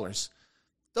 $300,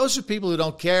 those are people who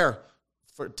don't care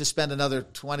to spend another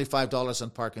 $25 on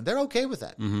parking. They're okay with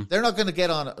that. Mm-hmm. They're not going to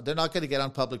get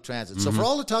on public transit. Mm-hmm. So for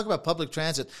all the talk about public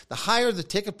transit, the higher the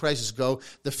ticket prices go,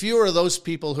 the fewer of those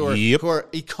people who are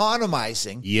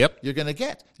economizing you're going to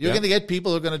get. You're going to get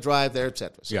people who are going to drive there, et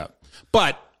cetera. So. Yeah.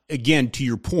 But again, to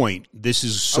your point, this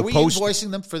is supposed. Are we invoicing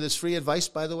them for this free advice,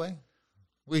 by the way?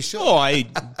 We should. Oh,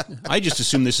 I just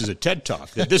assume this is a TED Talk,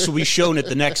 that this will be shown at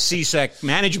the next CSEC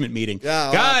management meeting. Yeah,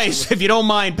 guys, if you don't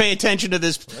mind, pay attention to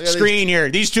this screen here.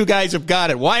 These two guys have got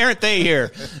it. Why aren't they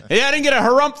here? Hey, I didn't get a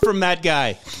harump from that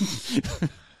guy.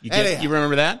 You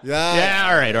remember that? Yeah.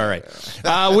 All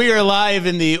right. We are live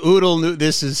in the Oodle.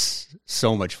 This is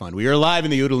so much fun. We are live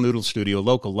in the Oodle Noodle studio.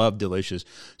 Local, love, delicious.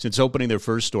 Since opening their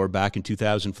first store back in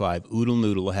 2005, Oodle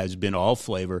Noodle has been all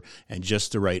flavor and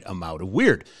just the right amount of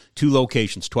weird. 2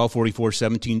 locations, 1244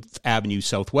 17th Avenue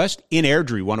Southwest, in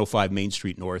Airdrie, 105 Main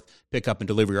Street North. Pick up and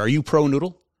delivery. Are you pro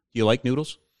noodle? Do you like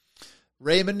noodles?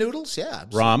 Ramen noodles? Yeah.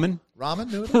 Ramen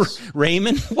noodles?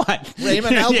 Raymond? What?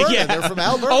 Ramen, Alberta. Yeah. They're from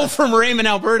Alberta. Oh, from Raymond,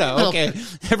 Alberta. Okay.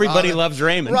 Everybody loves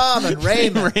ramen.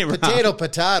 Ramen.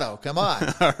 Potato. Come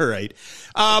on. All right.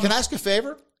 Can I ask a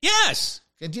favor? Yes.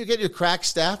 Can you get your crack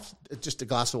staff just a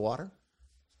glass of water?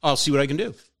 I'll see what I can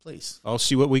do. Please. I'll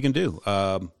see what we can do.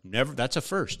 That's a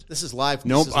first. This is live.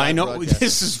 Nope, I know.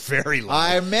 This is very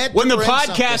live. I meant when the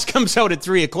podcast comes out at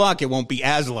 3:00, it won't be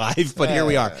as live, but here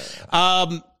we are.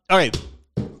 All right.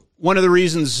 One of the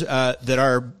reasons that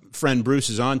our friend Bruce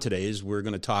is on today is we're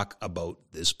going to talk about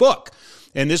this book.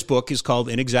 And this book is called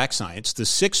Inexact Science, the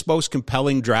 6 most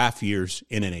compelling draft years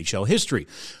in NHL history.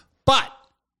 But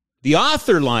the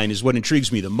author line is what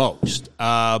intrigues me the most.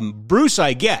 Bruce,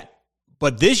 I get.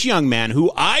 But this young man,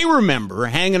 who I remember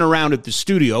hanging around at the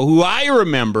studio, who I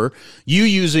remember you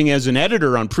using as an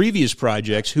editor on previous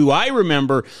projects, who I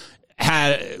remember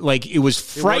had, it was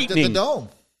frightening. He worked at the Dome.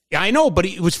 Yeah, I know, but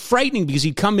it was frightening because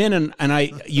he'd come in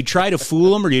and you try to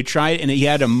fool him, or you try, and he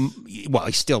had he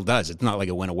still does. It's not like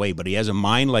it went away, but he has a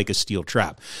mind like a steel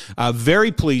trap.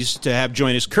 Very pleased to have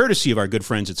join us, courtesy of our good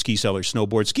friends at Ski Cellar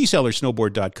Snowboard,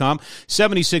 skicellarsnowboard.com,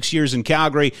 76 years in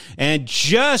Calgary, and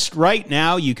just right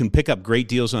now you can pick up great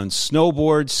deals on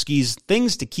snowboards, skis,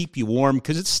 things to keep you warm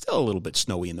because it's still a little bit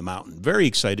snowy in the mountain. Very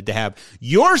excited to have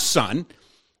your son.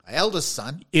 My eldest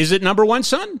son. Is it number one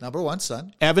son? Number one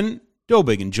son. Evan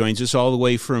Dowbiggen joins us all the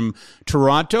way from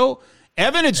Toronto.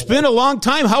 Evan, it's been a long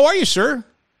time. How are you, sir?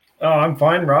 Oh, I'm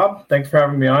fine, Rob. Thanks for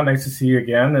having me on. Nice to see you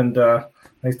again, and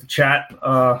nice to chat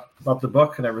about the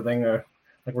book and everything like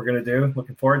we're going to do.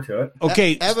 Looking forward to it.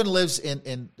 Okay. Evan lives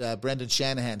in Brendan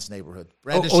Shanahan's neighborhood.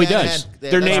 He does.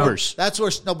 They're neighbors. That's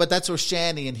where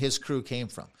Shanny and his crew came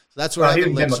from. So that's where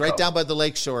Evan lives, right down by the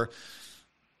lakeshore.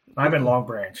 I'm in Long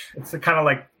Branch. It's kind of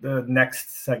like the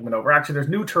next segment over. Actually, there's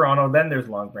New Toronto, then there's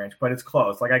Long Branch, but it's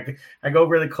close. Like I go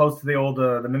really close to the old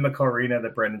the Mimico Arena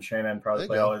that Brendan Shanahan probably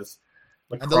play all his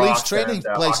lacrosse. And the Leafs training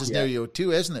place is near you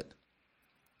too, isn't it?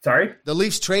 Sorry? The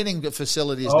Leafs training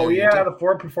facility is near you. Oh, yeah, the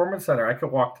Ford Performance Center. I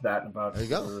could walk to that in about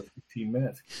 15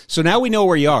 minutes. So now we know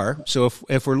where you are. So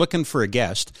if we're looking for a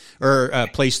guest or a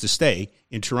place to stay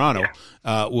in Toronto,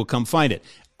 we'll come find it.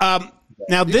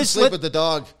 Now sleep with the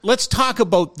dog. Let's talk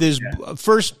about this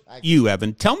first. You,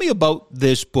 Evan, tell me about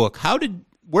this book.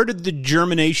 Where did the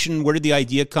germination? Where did the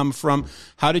idea come from?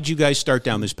 How did you guys start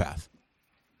down this path?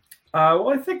 Well,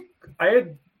 I think I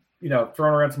had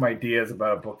thrown around some ideas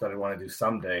about a book that I want to do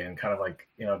someday, and kind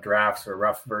of drafts or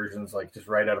rough versions, like just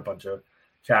write out a bunch of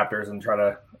chapters and try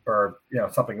to, or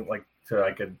something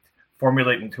I could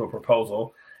formulate into a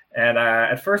proposal. And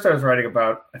at first, I was writing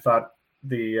about. I thought.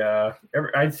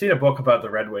 I'd seen a book about the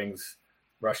Red Wings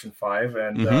Russian 5,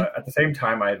 and at the same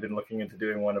time I had been looking into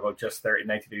doing one about just their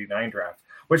 1989 draft,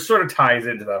 which sort of ties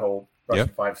into that whole Russian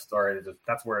 5 story.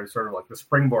 That's where it's sort of like the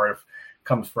springboard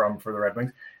comes from for the Red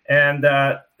Wings. And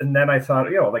then I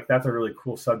thought, like that's a really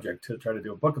cool subject to try to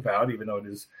do a book about, even though it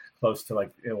is close to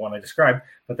like one I described.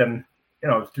 But then,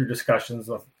 through discussions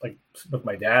with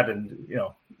my dad and,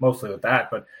 mostly with that,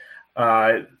 but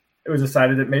it was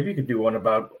decided that maybe you could do one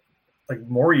about like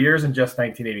more years than just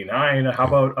 1989. How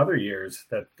about other years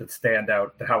that stand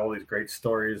out, that have all these great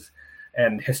stories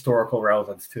and historical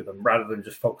relevance to them, rather than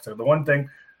just focus on the one thing,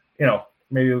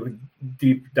 maybe we could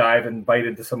deep dive and bite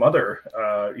into some other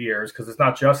years, because it's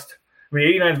not just,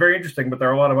 89 is very interesting, but there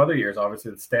are a lot of other years,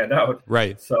 obviously, that stand out.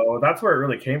 Right. So that's where it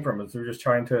really came from, is we were just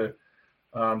trying to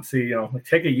see,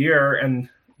 take a year and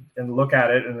look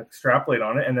at it and extrapolate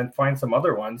on it, and then find some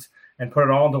other ones and put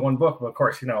it all into one book. But of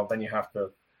course, then you have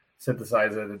to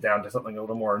synthesize it down to something a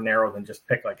little more narrow than just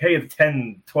pick like, hey, the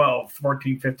 10, 12,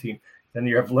 14, 15. Then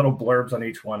you have little blurbs on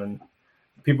each one, and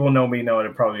people who know me know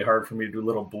it'd probably be hard for me to do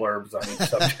little blurbs on each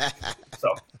subject.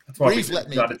 So that's why we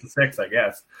got it to 6, I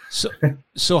guess.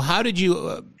 So how did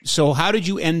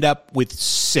you end up with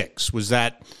 6? Was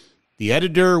that the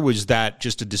editor? Was that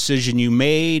just a decision you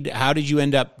made? How did you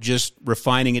end up just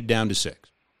refining it down to 6?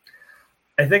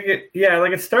 I think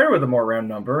it started with a more round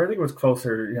number. I think it was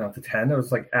closer, to 10. It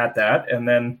was like at that. And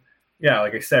then,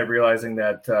 like I said, realizing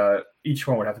that each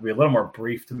one would have to be a little more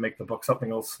brief to make the book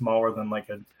something a little smaller than like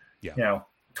a,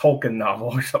 Tolkien novel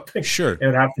or something. Sure. It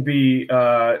would have to be,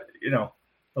 a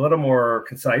little more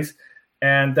concise.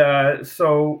 And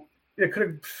so it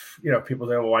could have, people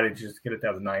say, well, why did you just get it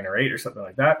down to 9 or 8 or something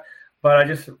like that? But I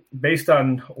just, based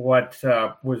on what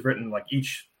was written, like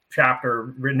each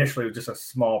chapter initially was just a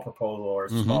small proposal or a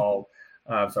small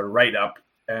sort of write-up,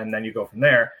 and then you go from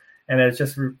there. And it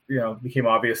just, became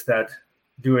obvious that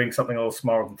doing something a little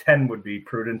smaller than 10 would be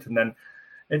prudent. And then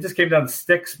it just came down to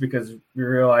 6, because we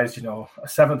realized, a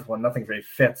 7th one, nothing really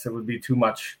fits. It would be too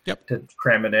much to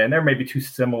cram it in. They're maybe too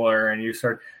similar, and you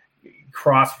start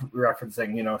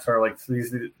cross-referencing, sort of like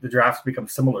the drafts become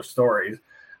similar stories.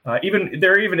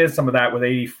 There is some of that with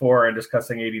 84 and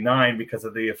discussing 89 because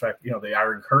of the effect, the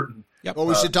Iron Curtain. Yep. Well,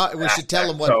 we should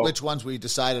tell them which ones we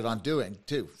decided on doing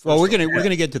too. Well, we're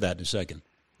gonna get to that in a second.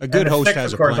 A good host 6,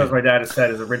 has of course, a plan. as my dad has said,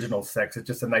 is original 6. It's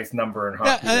just a nice number in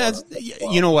hockey.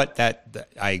 You know what?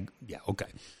 Okay.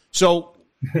 So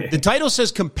the title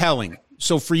says compelling.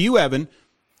 So for you, Evan,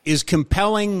 is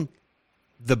compelling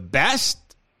the best,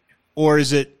 or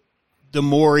is it the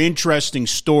more interesting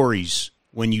stories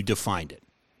when you defined it?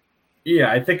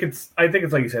 Yeah, I think it's like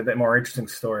you said, that more interesting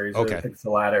stories. Okay. I think it's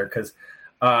the latter, because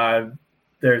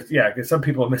because some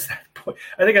people miss that point.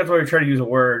 I think that's why we try to use a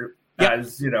word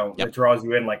as that draws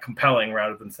you in, like compelling,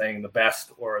 rather than saying the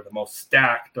best or the most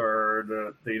stacked or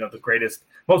the greatest,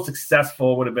 most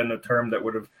successful would have been a term that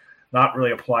would have not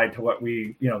really applied to what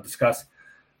we discuss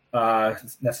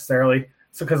necessarily.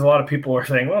 So because a lot of people are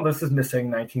saying, well, this is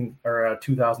missing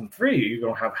 2003. You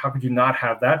don't have. How could you not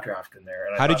have that draft in there?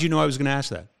 And how did you know I was going to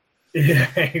ask that? Yeah,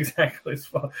 exactly.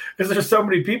 Because there's so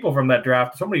many people from that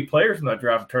draft, so many players from that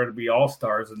draft turned to be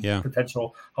all-stars and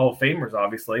potential Hall of Famers,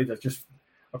 obviously. That's just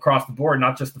across the board,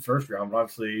 not just the first round, but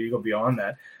obviously you go beyond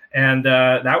that. And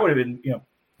that would have been,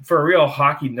 for real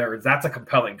hockey nerds, that's a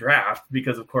compelling draft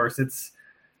because, of course, it's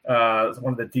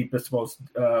one of the deepest, most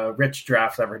rich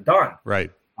drafts ever done.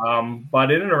 Right.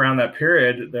 But in and around that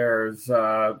period, there's,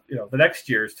 the next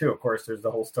years too. Of course, there's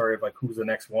the whole story of like who's the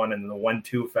next one and the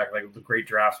 1-2 effect, like the great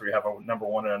drafts where you have a number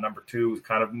 1 and a number 2 is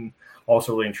kind of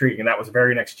also really intriguing. And that was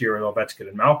very next year with Ovechkin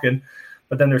and Malkin.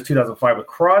 But then there's 2005 with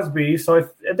Crosby. So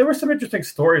there were some interesting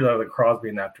stories out of the Crosby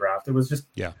in that draft. It was just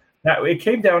that it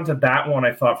came down to that one.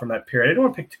 I thought from that period, I didn't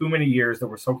want to pick too many years that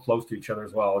were so close to each other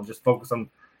as well, and just focus on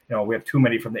we have too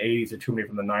many from the 80s or too many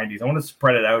from the 90s. I want to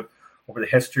spread it out over the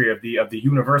history of the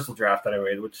universal draft that I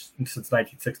made, which since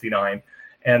 1969.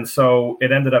 And so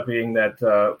it ended up being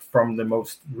that from the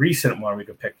most recent one we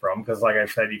could pick from, because like I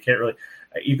said,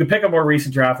 you could pick a more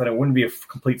recent draft and it wouldn't be a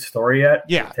complete story yet.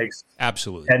 Yeah, it takes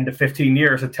absolutely 10 to 15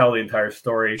 years to tell the entire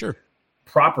story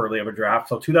properly of a draft.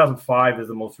 So 2005 is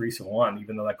the most recent one,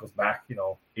 even though that goes back,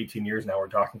 18 years now we're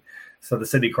talking. So the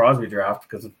Sidney Crosby draft,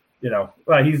 because,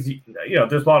 he's,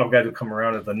 there's a lot of guys who come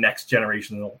around as the next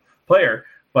generational player.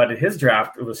 But in his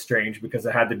draft, it was strange because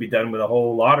it had to be done with a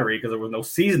whole lottery because there was no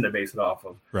season to base it off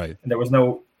of. Right. And there was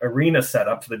no arena set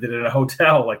up, so they did it in a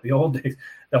hotel like the old days.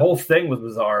 The whole thing was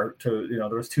bizarre. There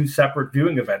was 2 separate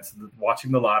viewing events,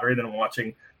 watching the lottery, then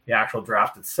watching the actual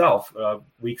draft itself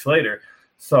weeks later.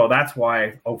 So that's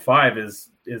why 05 is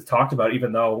talked about,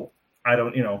 even though I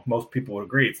don't, most people would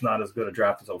agree it's not as good a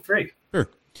draft as 03. Sure.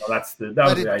 So that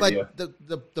was the idea.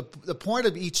 But the point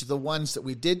of each of the ones that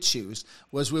we did choose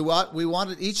was we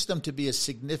wanted each of them to be a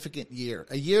significant year,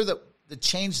 a year that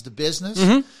changed the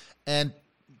business, and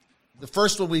the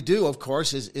first one we do, of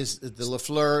course, is the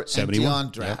Lafleur and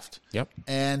Dion draft. Yep.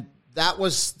 And that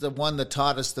was the one that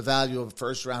taught us the value of a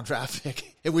first-round draft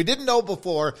pick. If we didn't know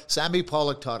before, Sammy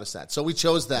Pollock taught us that. So we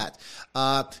chose that.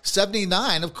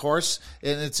 79, of course,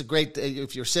 and it's a great,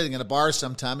 if you're sitting in a bar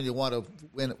sometime and you want to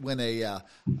win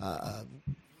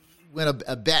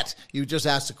a bet, you just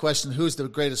ask the question, who's the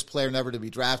greatest player never to be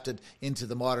drafted into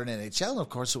the modern NHL? And of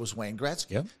course, it was Wayne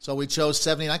Gretzky. Yep. So we chose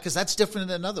 79 because that's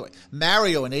different in another way.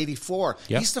 Mario in 84.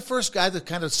 Yep. He's the first guy that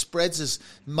kind of spreads his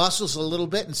muscles a little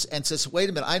bit and says, wait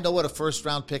a minute, I know what a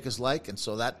first-round pick is like. And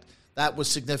so that was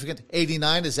significant.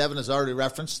 89, as Evan has already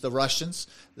referenced, the Russians,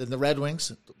 then the Red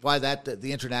Wings, why that,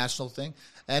 the international thing.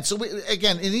 And so,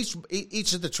 again, in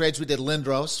each of the trades, we did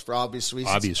Lindros for obvious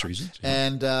reasons. Yeah.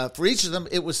 And for each of them,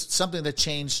 it was something that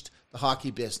changed the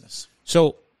hockey business.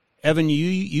 So, Evan,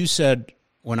 you said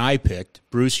when I picked.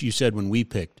 Bruce, you said when we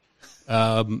picked.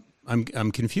 I'm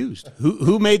confused.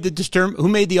 Who made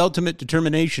the ultimate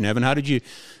determination, Evan? How did you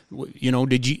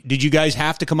did you guys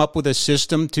have to come up with a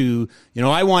system to,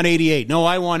 I want 88. No,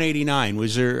 I want 89.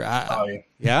 Was there?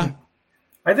 Yeah.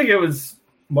 I think it was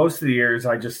most of the years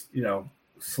I just,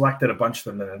 selected a bunch of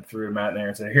them and then threw them out in there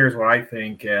and said, here's what I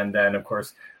think. And then, of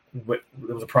course, there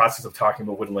was a process of talking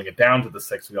about whittling it down to the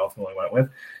 6 we ultimately went with.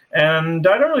 And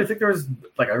I don't really think there was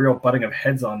like a real butting of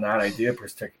heads on that idea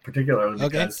particularly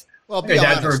because my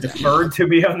dad sort of deferred to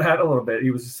me on that a little bit.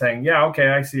 He was just saying, yeah, okay,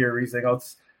 I see your reasoning.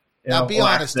 Now, be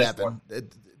honest, Evan.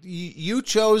 You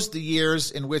chose the years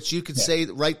in which you could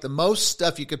write the most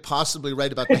stuff you could possibly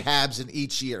write about the Habs in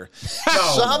each year.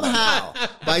 Somehow,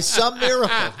 by some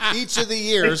miracle, each of the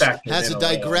years has a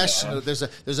digression.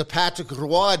 There's a Patrick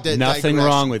Roy digression. Nothing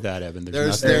wrong with that, Evan.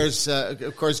 There's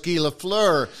of course, Guy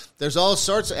Lafleur. There's all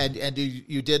sorts, and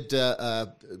you did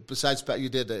besides you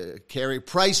did a Carey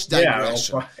Price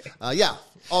digression.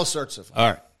 All sorts of. All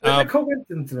right. There's a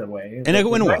coincidence in a way. And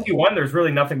in 91, there's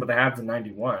really nothing but the Habs in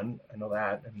 91. I know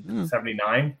that. And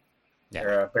 79,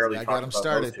 they're barely talking about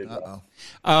started.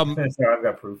 Those two. I've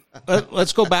got proof.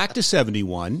 Let's go back to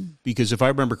 71, because if I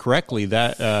remember correctly,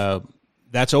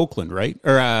 that's Oakland, right?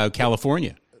 Or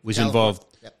California was involved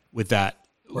with that.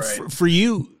 Right. For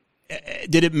you,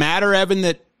 did it matter,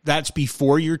 Evan, that's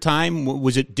before your time?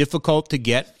 Was it difficult to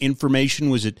get information?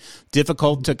 Was it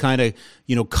difficult to kind of,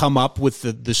 come up with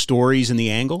the stories and the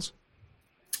angles?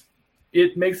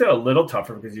 It makes it a little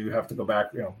tougher because you have to go back,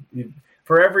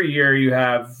 for every year you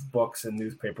have books and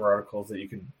newspaper articles that you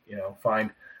can,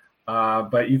 find.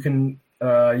 But you can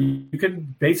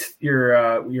base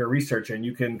your research and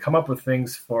you can come up with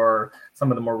things for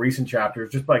some of the more recent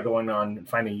chapters just by going on and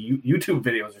finding YouTube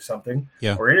videos or something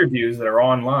or interviews that are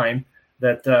online.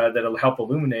 That'll help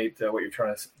illuminate what you're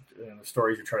trying to, the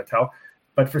stories you're trying to tell.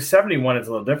 But for 71, it's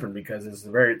a little different because there's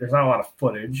not a lot of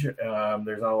footage.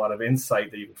 There's not a lot of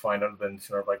insight that you can find other than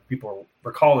sort of like people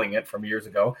recalling it from years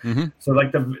ago. Mm-hmm. So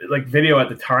like the video at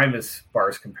the time is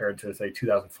sparse compared to say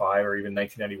 2005 or even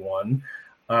 1991.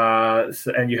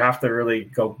 And you have to really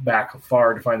go back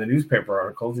far to find the newspaper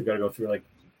articles. You got to go through like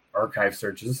archive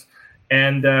searches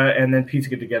and then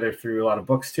piecing it together through a lot of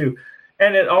books too.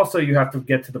 And it also you have to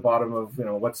get to the bottom of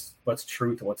what's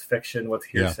truth and what's fiction, what's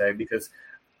hearsay, because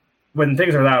when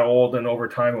things are that old and over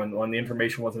time when the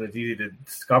information wasn't as easy to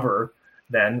discover,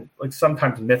 then like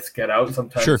sometimes myths get out,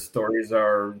 sometimes stories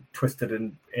are twisted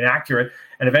and inaccurate,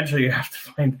 and eventually you have to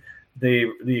find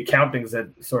the accountings that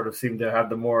sort of seem to have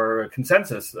the more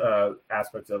consensus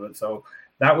aspects of it. So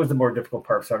that was the more difficult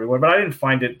part for everyone. But I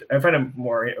find it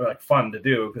more like fun to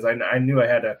do because I knew I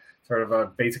had a sort of a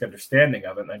basic understanding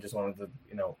of it, and I just wanted to,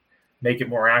 make it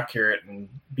more accurate and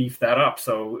beef that up.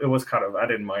 So it was kind of, I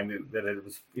didn't mind that it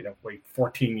was, wait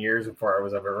 14 years before I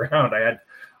was ever around. I had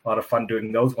a lot of fun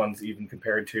doing those ones, even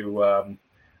compared to,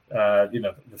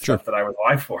 the stuff that I was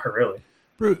alive for, really.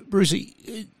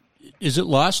 Brucey, is it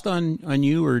lost on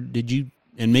you, or did you,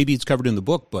 and maybe it's covered in the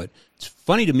book, but it's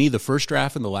funny to me, the first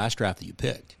draft and the last draft that you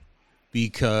picked,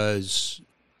 because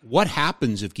what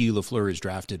happens if Guy Lafleur is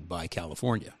drafted by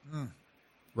California?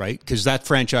 Right? Because that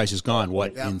franchise is gone,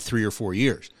 in 3 or 4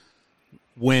 years.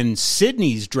 When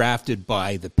Sydney's drafted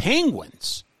by the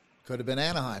Penguins. Could have been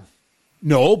Anaheim.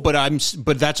 No, but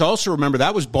that's also, remember,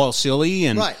 that was Balsillie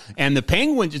and the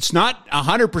Penguins, it's not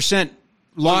 100%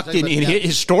 locked in.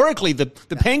 Historically, the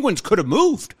Penguins could have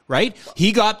moved, right?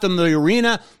 He got them the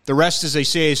arena. The rest, as they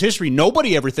say, is history.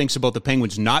 Nobody ever thinks about the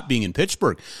Penguins not being in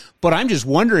Pittsburgh. But I'm just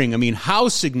wondering, how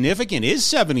significant is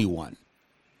 71?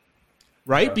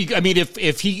 Right? Yeah.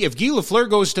 If Guy Lafleur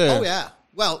goes to... Oh, yeah.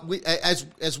 Well,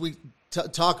 as we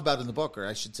talk about in the book, or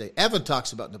I should say Evan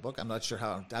talks about in the book, I'm not sure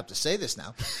how I have to say this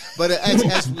now, but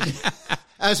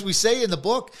as we say in the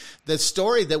book, the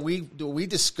story that we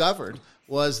discovered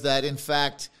was that, in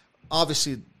fact,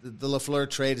 obviously the LaFleur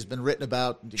trade has been written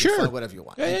about. You can find whatever you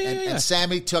want. And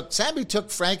Sammy took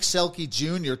Frank Selke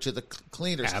Jr. to the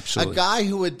cleaners. Absolutely. A guy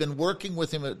who had been working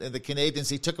with him at the Canadians.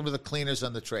 He took him to the cleaners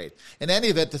on the trade. In any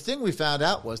event, the thing we found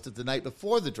out was that the night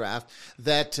before the draft,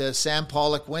 that Sam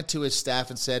Pollock went to his staff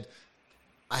and said,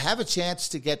 I have a chance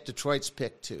to get Detroit's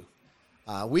pick too.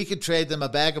 We could trade them a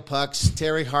bag of pucks,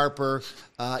 Terry Harper,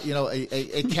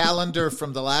 a calendar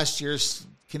from the last year's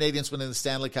Canadians winning the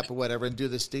Stanley Cup or whatever, and do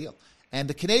this deal. And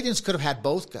the Canadians could have had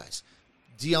both guys,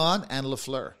 Dion and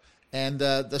LaFleur. And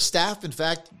the staff, in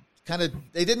fact,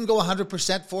 they didn't go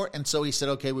 100% for it, and so he said,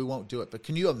 okay, we won't do it. But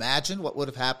can you imagine what would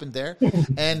have happened there?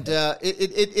 And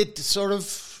it sort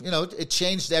of, it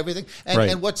changed everything.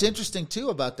 And what's interesting, too,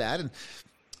 about that, and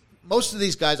most of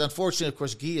these guys, unfortunately, of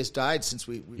course, Guy has died since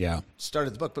we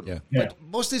started the book. But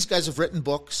most of these guys have written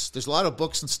books. There's a lot of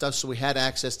books and stuff, so we had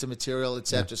access to material, et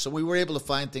cetera. So we were able to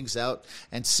find things out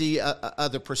and see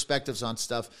other perspectives on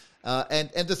stuff.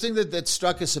 And the thing that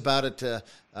struck us about it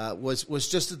was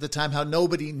just at the time how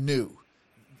nobody knew.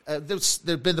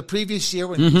 There'd been the previous year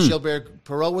when Gilbert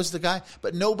Perreault was the guy,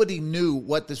 but nobody knew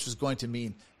what this was going to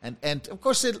mean. And of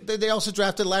course, they also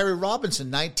drafted Larry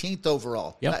Robinson, 19th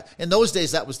overall. Yep. In those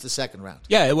days, that was the second round.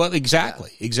 Yeah, well,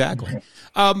 exactly.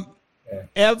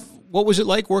 Ev, what was it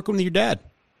like working with your dad?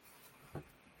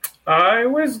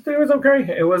 It was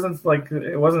okay. It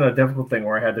wasn't a difficult thing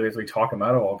where I had to basically talk him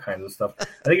out of all kinds of stuff. I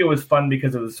think it was fun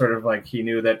because it was sort of like he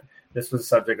knew that this was a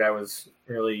subject I was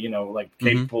really,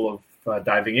 capable of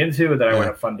diving into, that I would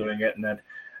have fun doing it, and that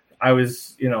I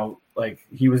was,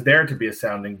 he was there to be a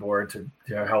sounding board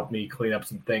to help me clean up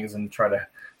some things and try to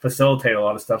facilitate a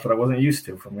lot of stuff that I wasn't used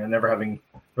to from me. Never having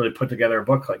really put together a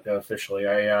book like that officially.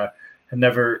 I had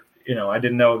never, I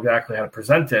didn't know exactly how to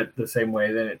present it the same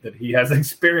way that he has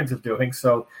experience of doing.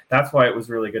 So that's why it was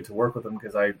really good to work with him,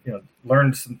 because I,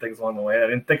 learned some things along the way I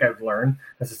didn't think I'd learn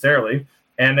necessarily.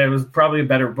 And it was probably a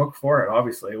better book for it,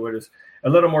 obviously. It was a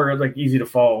little more easy to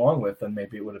follow along with than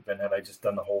maybe it would have been had I just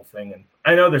done the whole thing. And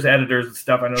I know there's editors and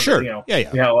stuff. I know sure. that,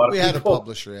 we had a lot of people a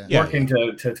publisher, working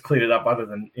to clean it up other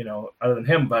than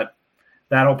him. But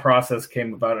that whole process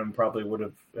came about and probably would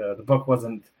have, the book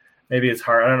wasn't maybe as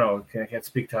hard. I don't know. I can't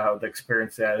speak to how the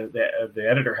experience that the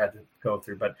editor had to go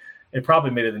through, but it probably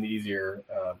made it an easier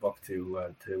book to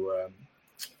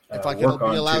if I can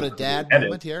be allowed a dad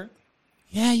moment here.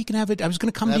 Yeah, you can have it. I was going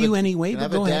to come to you anyway.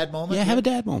 Have a dad moment. Yeah, have a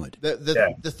dad moment.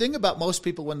 The thing about most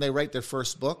people when they write their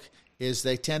first book is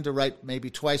they tend to write maybe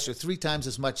twice or three times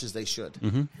as much as they should.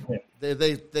 Mm-hmm.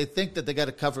 They think that they got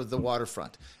to cover the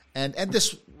waterfront, and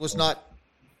this was not.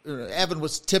 Evan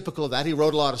was typical of that. He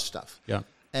wrote a lot of stuff. Yeah.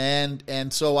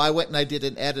 And so I went and I did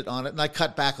an edit on it, and I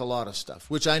cut back a lot of stuff,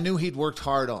 which I knew he'd worked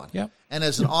hard on. Yep. And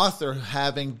as an author,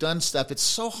 having done stuff, it's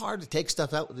so hard to take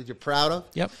stuff out that you're proud of.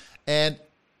 Yep. And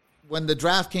when the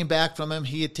draft came back from him,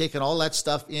 he had taken all that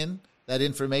stuff in, that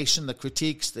information, the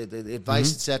critiques, the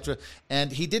advice, etc.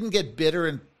 And he didn't get bitter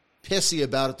and pissy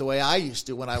about it the way I used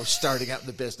to when I was starting out in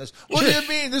the business. What do you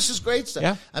mean? This is great stuff.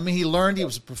 Yeah. I mean, he learned, he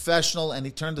was a professional, and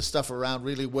he turned the stuff around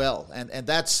really well. And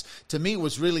that's, to me,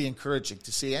 was really encouraging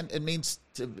to see. And it means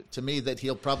to me that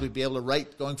he'll probably be able to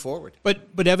write going forward.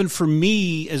 But Evan, for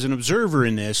me as an observer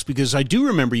in this, because I do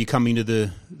remember you coming to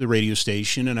the radio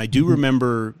station, and I do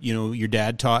remember, your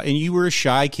dad taught, and you were a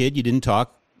shy kid, you didn't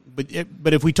talk. But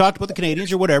if we talked about the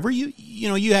Canadians or whatever,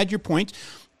 you had your points.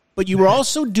 But you were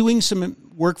also doing some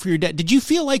work for your dad. Did you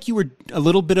feel like you were a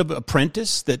little bit of an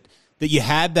apprentice, that you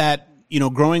had that,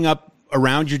 growing up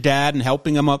around your dad and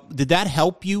helping him up? Did that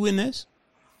help you in this?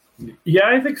 Yeah,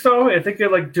 I think so. I think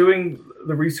that doing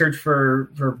the research for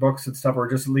books and stuff, or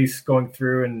just at least going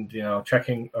through and,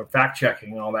 checking or fact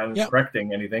checking and all that and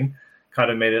correcting anything kind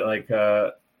of made it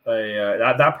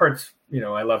that part's,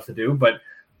 I love to do. But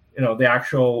the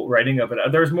actual writing of it,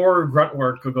 there's more grunt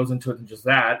work that goes into it than just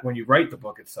that when you write the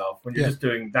book itself. When you're just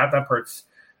doing that part's,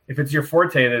 if it's your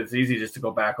forte, then it's easy just to go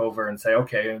back over and say,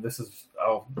 okay, this is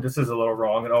a little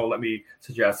wrong, and let me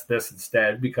suggest this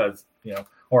instead because,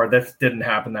 or this didn't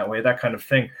happen that way, that kind of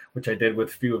thing, which I did with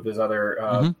a few of his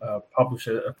other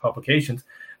publications.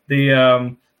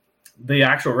 The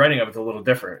actual writing of it's a little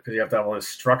different because you have to have all this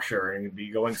structure and be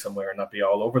going somewhere and not be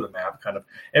all over the map. Kind of,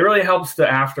 it really helps to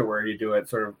afterward you do it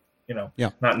sort of,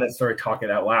 not necessarily talk it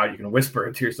out loud. You can whisper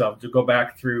it to yourself to go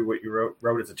back through what you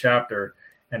wrote as a chapter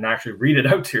and actually read it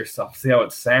out to yourself, see how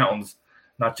it sounds,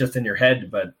 not just in your head,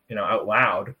 but, out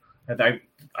loud. And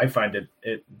I find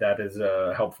that is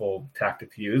a helpful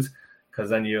tactic to use because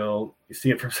then you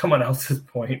see it from someone else's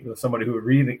point, somebody who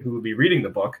would be reading the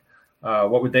book.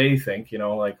 What would they think?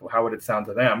 How would it sound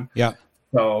to them? Yeah.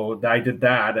 So I did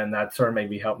that, and that sort of made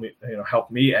me help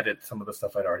me edit some of the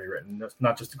stuff I'd already written.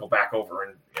 Not just to go back over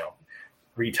and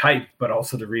retype, but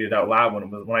also to read it out loud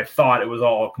when I thought it was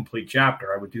all a complete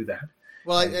chapter. I would do that.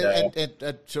 Well,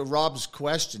 and to Rob's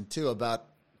question too about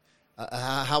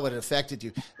how it affected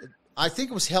you, I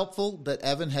think it was helpful that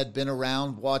Evan had been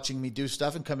around watching me do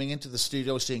stuff and coming into the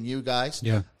studio, seeing you guys,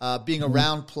 being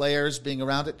around players, being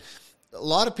around it. A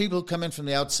lot of people who come in from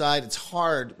the outside, it's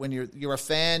hard when you're a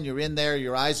fan, you're in there,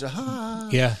 your eyes are,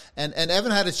 Yeah. And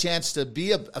Evan had a chance to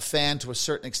be a fan to a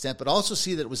certain extent, but also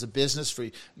see that it was a business for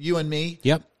you and me.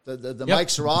 Yep. The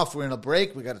mics are off. We're in a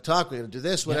break. We got to talk. We got to do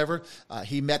this, whatever.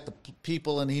 He met the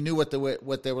people, and he knew what they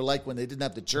were like when they didn't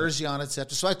have the jersey on,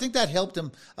 etc. So I think that helped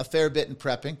him a fair bit in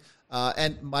prepping.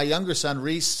 And my younger son,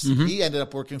 Reese, he ended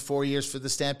up working 4 years for the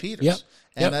Stampeders. Yep.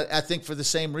 And I think for the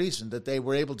same reason, that they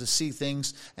were able to see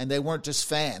things, and they weren't just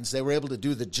fans. They were able to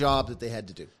do the job that they had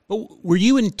to do. But were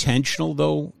you intentional,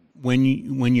 though, when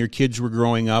your kids were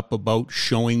growing up, about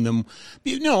showing them?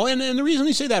 No, and the reason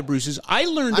I say that, Bruce, is I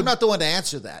learned... I'm not the one to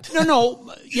answer that.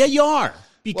 No. Yeah, you are.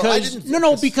 Because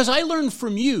because I learned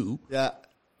from you... Yeah.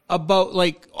 About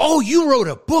you wrote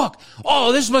a book.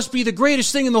 Oh, this must be the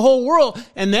greatest thing in the whole world.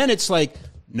 And then it's like,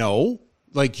 no,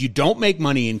 you don't make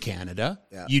money in Canada.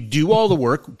 Yeah. You do all the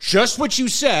work. Just what you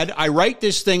said. I write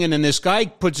this thing, and then this guy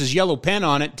puts his yellow pen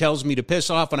on it, tells me to piss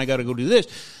off, and I got to go do this.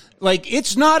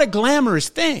 It's not a glamorous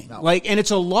thing. No. And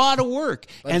it's a lot of work.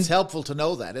 But it's helpful to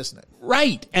know that, isn't it?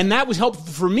 Right. And that was helpful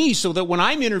for me, so that when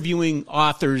I'm interviewing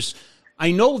authors,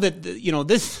 I know that,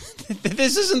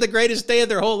 this isn't the greatest day of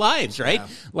their whole lives, right?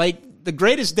 Yeah. The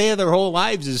greatest day of their whole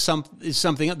lives is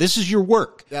something else. This is your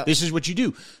work. Yeah. This is what you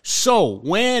do. So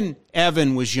when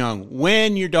Evan was young,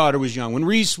 when your daughter was young, when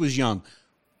Reese was young,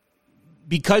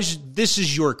 because this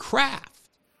is your craft,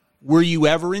 were you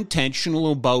ever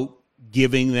intentional about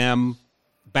giving them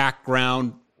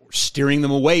background or steering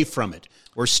them away from it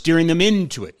or steering them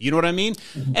into it? You know what I mean?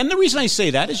 Mm-hmm. And the reason I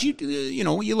say that is you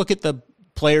look at the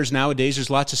players nowadays, there's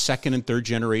lots of second and third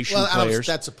generation players.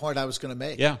 That's the point I was going to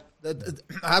make. Yeah.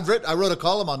 I wrote a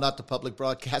column on Not the Public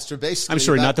Broadcaster, basically. I'm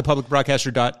sorry,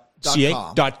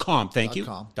 notthepublicbroadcaster.com. Thank you.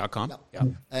 .com. No. Yeah.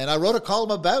 And I wrote a column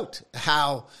about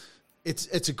how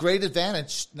it's a great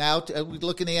advantage now. We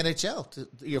look in the NHL.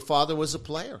 Your father was a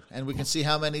player, and we can see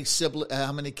how many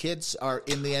kids are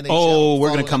in the NHL. Oh, we're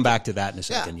going to come back to that in a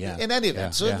second. Yeah. In any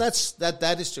event,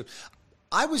 that is true.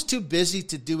 I was too busy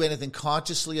to do anything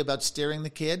consciously about steering the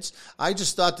kids. I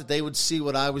just thought that they would see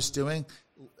what I was doing,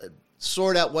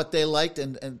 sort out what they liked,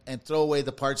 and throw away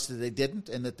the parts that they didn't,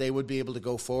 and that they would be able to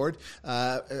go forward.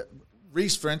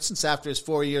 Reese, for instance, after his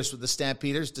 4 years with the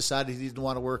Stampeders, decided he didn't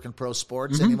want to work in pro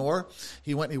sports anymore.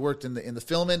 He worked in the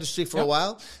film industry for a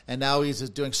while, and now he's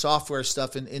doing software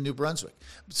stuff in New Brunswick.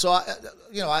 So,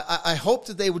 I hope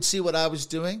that they would see what I was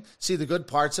doing, see the good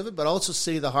parts of it, but also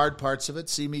see the hard parts of it,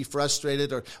 see me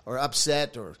frustrated or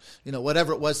upset or,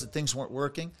 whatever it was that things weren't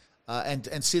working,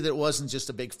 and see that it wasn't just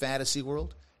a big fantasy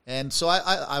world. And so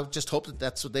I just hope that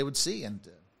that's what they would see. And,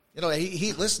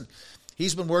 listen,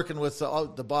 he's been working with all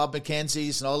the Bob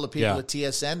McKenzies and all the people at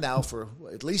TSN now for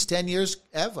at least 10 years,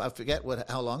 Ev. I forget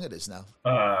how long it is now.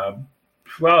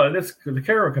 Well, the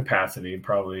carrier capacity,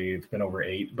 probably it's been over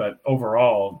 8, but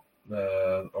overall,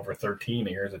 over 13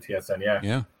 years at TSN,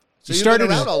 Yeah. So you started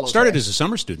as a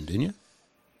summer student, didn't you?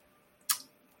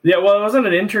 Yeah, well, it wasn't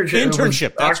an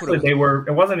internship. That's what it was.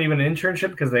 It wasn't even an internship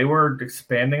because they were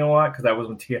expanding a lot. Because that was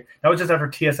just after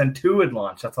TSN 2 had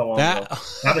launched. That's how long ago.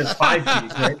 Now there's 5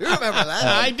 Ps, right? You remember that?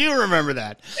 I do remember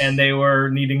that. And they were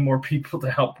needing more people to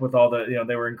help with all the.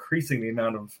 They were increasing the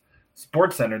amount of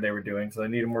sports center they were doing, so they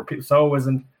needed more people. So it was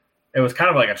kind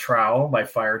of like a trial by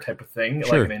fire type of thing,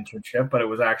 like an internship, but it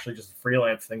was actually just a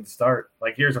freelance thing to start.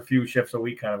 Like, here's a few shifts a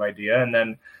week kind of idea, and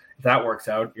then. That works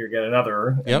out, you get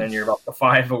another, and then you're about to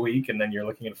 5 a week, and then you're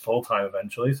looking at full time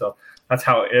eventually. So that's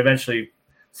how it eventually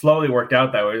slowly worked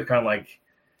out that way. It was kind of like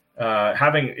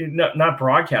having not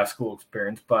broadcast school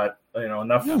experience, but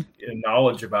enough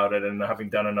knowledge about it, and having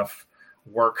done enough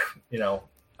work,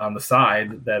 on the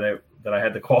side that I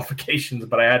had the qualifications.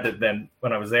 But I had to then,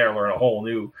 when I was there, learn a whole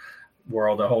new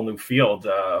world, a whole new field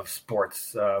of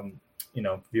sports.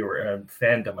 Viewer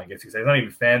fandom, I guess you say. It's not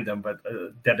even fandom, but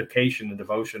dedication and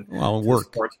devotion to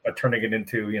sports, but turning it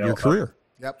into your career.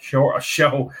 A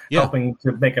show, helping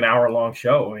to make an hour-long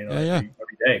show, every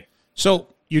day. So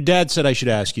your dad said I should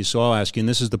ask you, so I'll ask you, and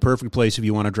this is the perfect place if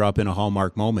you want to drop in a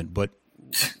Hallmark moment. But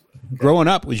growing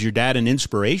up, was your dad an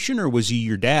inspiration, or was he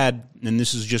your dad, and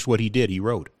this is just what he did? He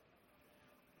wrote.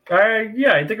 I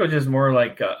think it was just more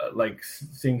like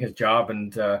seeing his job,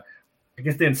 and I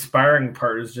guess the inspiring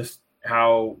part is just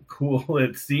how cool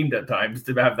it seemed at times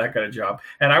to have that kind of job.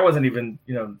 And I wasn't even,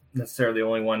 necessarily the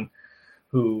only one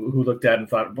who looked at it and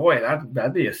thought, boy,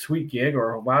 that'd be a sweet gig,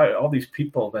 or wow, all these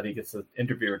people that he gets to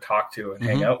interview or talk to and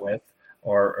hang out with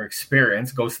or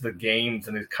experience, goes to the games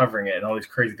and he's covering it and all these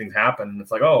crazy things happen. And it's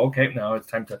like, oh, okay, now it's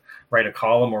time to write a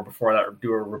column, or before that,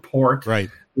 do a report, right?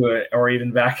 Or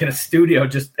even back in a studio,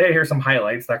 just, hey, here's some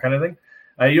highlights, that kind of thing.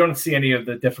 You don't see any of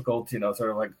the difficult, sort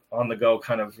of like on the go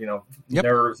kind of,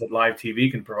 nerves that live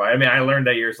TV can provide. I mean, I learned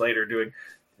that years later doing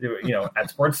at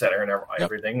Sports Center and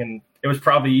everything. And it was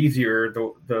probably easier,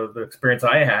 the experience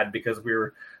I had, because we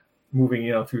were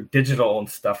moving, through digital and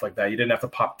stuff like that. You didn't have to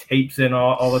pop tapes in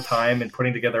all the time, and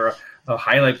putting together a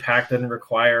highlight pack didn't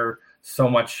require so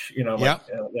much,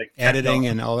 like editing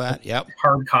and all that. Yep.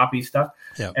 Hard copy stuff.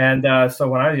 Yep. And so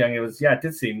when I was young, it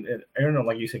did seem, I don't know,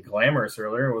 like you said, glamorous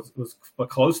earlier, it was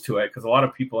close to it, because a lot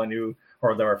of people I knew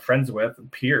or that were friends with,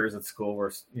 peers at school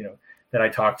were, that I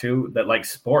talked to that like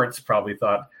sports, probably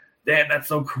thought, "Damn, that's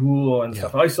so cool," and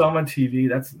stuff. I saw him on TV.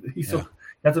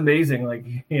 That's amazing. Like,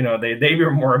 they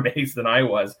were more amazed than I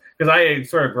was, because I had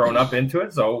sort of grown up into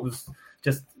it. So it was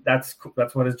just, that's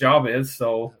what his job is.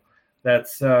 So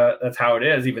that's how it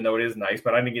is, even though it is nice,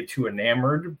 but I didn't get too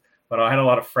enamored. But I had a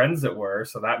lot of friends that were,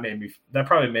 so that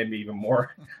probably made me even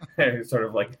more sort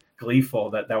of like gleeful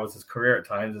that was his career at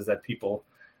times, is that people,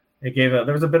 there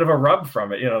was a bit of a rub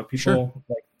from it. People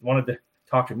like wanted to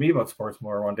talk to me about sports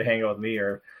more, wanted to hang out with me,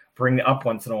 or bring up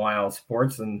once in a while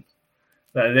sports, and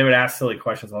they would ask silly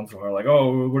questions once in a while, like,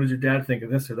 "Oh, what did your dad think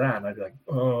of this or that?" And I'd be like,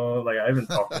 "Oh, like I haven't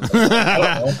talked to him. I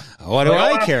don't know. What do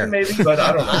I care? Maybe, but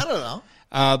I don't know. I don't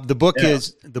know." The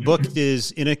book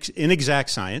is Inexact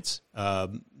Science.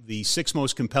 The 6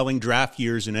 most compelling draft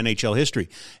years in NHL history.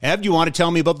 Ev, do you want to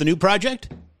tell me about the new project?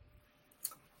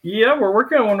 Yeah, we're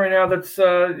working on one right now. That's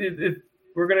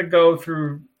we're going to go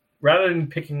through, rather than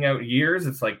picking out years.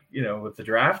 It's like, with the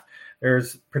draft,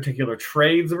 there's particular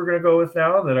trades that we're going to go with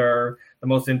now that are the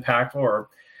most impactful, or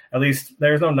at least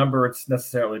there's no number it's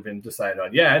necessarily been decided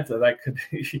on yet. So that could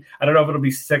be, I don't know if it'll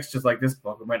be 6, just like this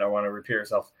book. We might not want to repeat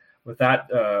ourselves with that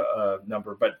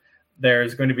number, but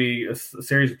there's going to be a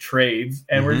series of trades,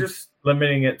 and we're just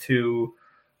limiting it to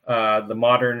the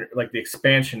modern, like the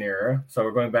expansion era. So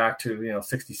we're going back to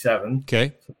 67.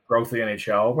 Okay. So growth of the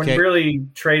NHL. When really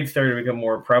trades started to become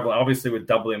more prevalent, obviously with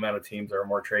double the amount of teams, there are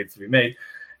more trades to be made,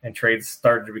 and trades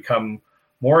started to become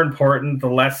more important. The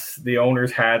less the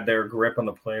owners had their grip on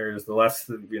the players, the less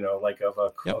of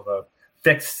a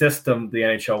fixed system the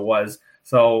NHL was.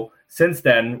 So since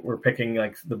then, we're picking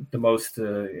like the most.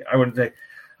 I would say,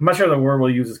 I'm not sure the word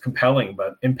we'll use is compelling,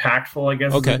 but impactful, I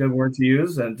guess, is a good word to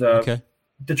use. And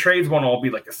the trades won't all be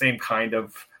like the same kind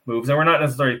of moves. And we're not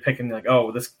necessarily picking like,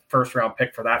 oh, this first round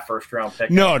pick for that first round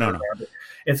pick. No.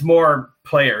 It's more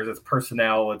players, it's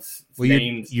personnel, it's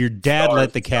names. Your dad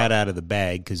let the cat out of the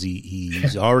bag, because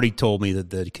he's already told me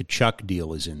that the Kachuk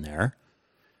deal is in there.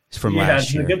 It's from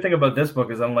last year. The good thing about this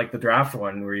book is, unlike the draft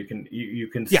one, where you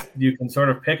can sort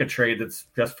of pick a trade that's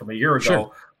just from a year ago.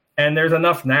 Sure. And there's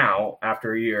enough now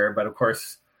after a year, but of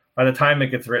course, by the time it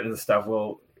gets written and stuff,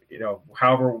 we'll,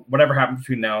 whatever happens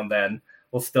between now and then,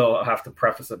 we'll still have to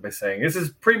preface it by saying this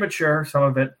is premature. Some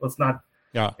of it, let's not.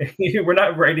 Yeah, we're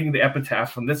not writing the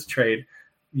epitaph from this trade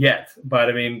yet. But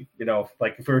I mean,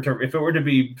 like if it were to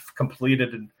be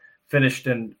completed and finished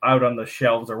and out on the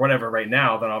shelves or whatever right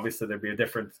now, then obviously there'd be a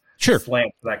different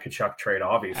slant to that Kachuk trade,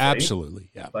 obviously. Absolutely,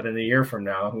 yeah. But in a year from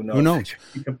now, who knows? It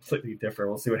could be completely different.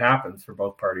 We'll see what happens for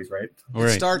both parties, right?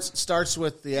 It starts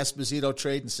with the Esposito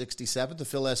trade in 67 to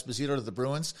Phil Esposito to the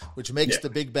Bruins, which makes the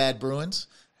big bad Bruins.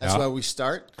 That's where we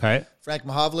start. Okay. Frank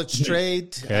Mahovlich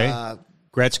trade. Okay.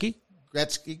 Gretzky.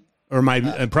 Or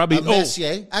probably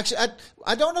Messier. Actually,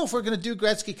 I don't know if we're going to do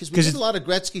Gretzky, because we did a lot of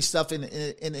Gretzky stuff in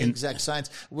Exact Science.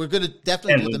 We're going to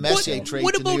definitely do the Messier trade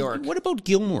to New York. What about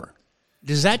Gilmore?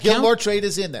 Does that Gilmore count? trade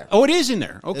is in there. Oh, it is in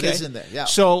there. Okay, it is in there. Yeah.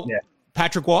 So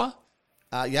Patrick Waugh.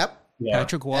 Yep. Yeah.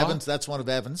 Patrick Waugh. Evans. That's one of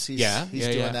Evans. He's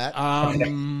doing that.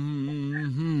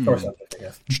 Of course,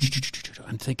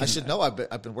 I'm thinking. I should know.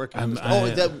 I've been working on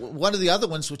this. One of the other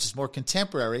ones, which is more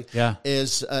contemporary,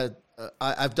 is.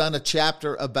 I've done a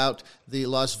chapter about the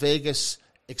Las Vegas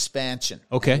expansion.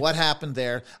 Okay. What happened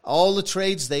there? All the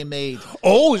trades they made.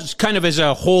 Oh, it's kind of as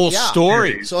a whole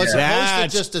story. So as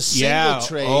opposed to just a single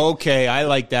trade. Okay, I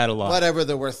like that a lot. Whatever,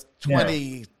 there were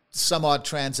 20 some odd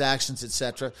transactions,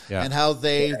 etc. And how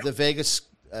the Vegas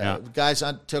guys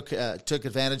took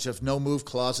advantage of no move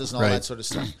clauses and all that sort of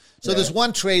stuff. So there's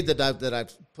one trade that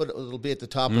I've put. It'll be at the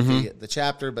top of the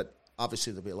chapter, but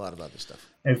obviously there'll be a lot of other stuff.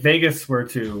 If Vegas were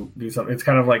to do something, it's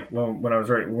kind of like when we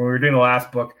were doing the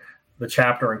last book, the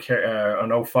chapter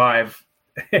on 05,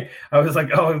 I was like,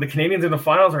 oh, the Canadians in the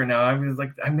finals right now. I was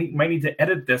like, I might need to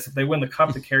edit this if they win the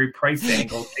cup. The Carey Price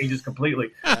angle changes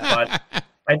completely. But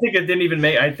I think it didn't even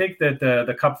make. I think that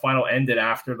the cup final ended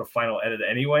after the final edit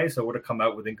anyway, so it would have come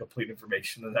out with incomplete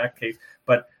information in that case.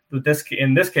 But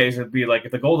in this case, it'd be like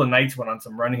if the Golden Knights went on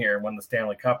some run here and won the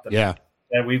Stanley Cup.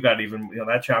 Then we've got even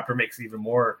that chapter makes even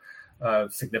more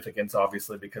significance,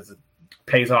 obviously, because it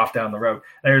pays off down the road.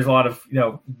 There's a lot of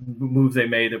moves they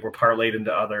made that were parlayed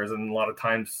into others, and a lot of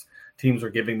times teams were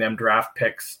giving them draft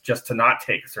picks just to not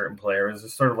take certain players.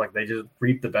 It's sort of like they just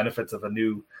reaped the benefits of a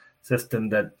new system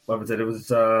that one of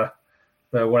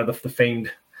the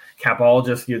famed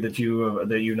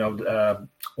capologists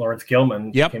Lawrence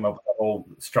Gilman came up with a whole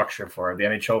structure for it. The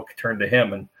NHL turned to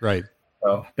him, and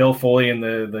Bill Foley and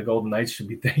the Golden Knights should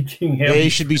be thanking him. They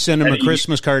should be sending him a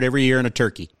Christmas card every year and a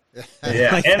turkey.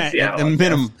 Yeah, and Seattle. The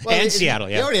minimum. Well, and Seattle,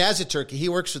 He already has a turkey. He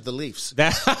works with the Leafs.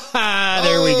 There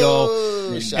we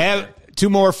go. Two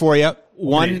more for you.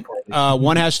 One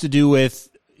has to do with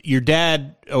your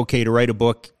dad, to write a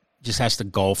book, just has to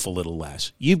golf a little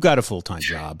less. You've got a full-time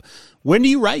job. When do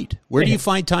you write? Where do you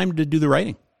find time to do the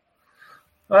writing?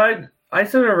 I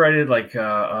sort of write it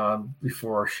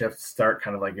before shifts start,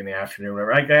 kind of like in the afternoon.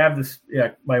 Whatever. I have this.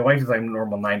 Yeah, my wife is like a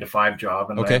normal 9-to-5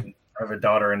 job, and I have a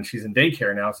daughter, and she's in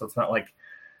daycare now, so it's not like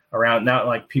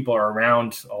people are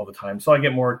around all the time. So I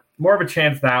get more of a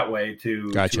chance that way to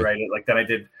write it, like that I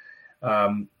did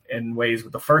in ways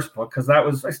with the first book, because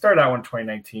I started out in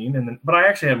 2019, but I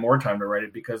actually had more time to write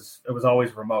it because it was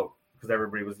always remote, because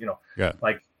everybody was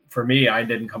like. For me, I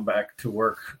didn't come back to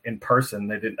work in person.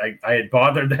 They didn't. I had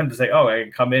bothered them to say, "Oh, I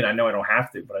can come in. I know I don't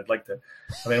have to, but I'd like to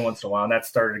come in once in a while." And that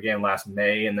started again last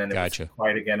May, and then it was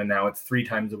quiet again. And now it's 3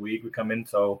 times a week we come in.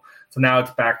 So now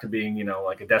it's back to being,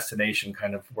 like a destination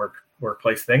kind of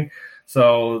workplace thing.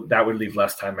 So that would leave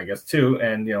less time, I guess, too.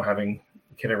 And having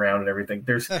a kid around and everything.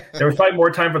 There was probably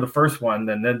more time for the first one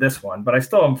than this one, but I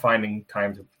still am finding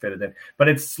time to fit it in. But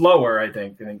it's slower, I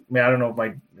think. I don't know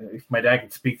if my dad can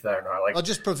speak to that or not. I'll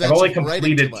just prevent you from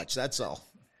writing too much. That's all.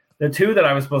 The 2 that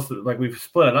I was supposed to, we've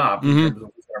split it up in terms of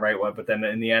who's going to write what, but then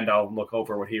in the end, I'll look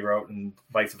over what he wrote and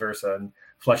vice versa and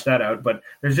flesh that out. But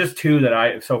there's just 2 that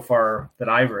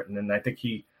I've written, and I think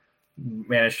he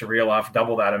managed to reel off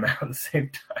double that amount at the same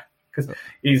time, because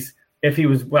he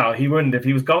was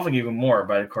golfing even more,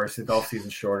 but of course the golf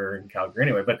season's shorter in Calgary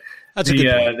anyway. But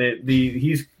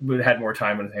he's had more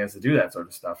time in his hands to do that sort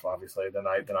of stuff, obviously, than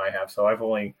I have. So I've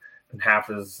only been half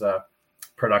as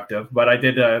productive. But I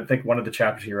did think one of the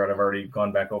chapters he wrote, I've already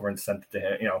gone back over and sent it to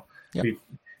him. We've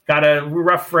got a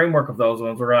rough framework of those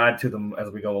ones. We'll add to them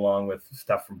as we go along with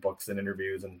stuff from books and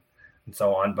interviews and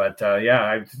so on. But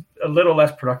I'm a little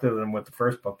less productive than with the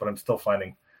first book, but I'm still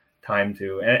finding time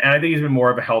to. And I think he's been more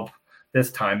of a help this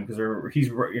time, because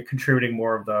he's contributing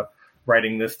more of the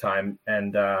writing this time,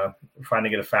 and trying to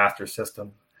get a faster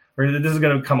system. Or this is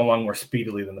going to come along more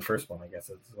speedily than the first one, I guess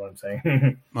is what I'm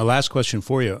saying. My last question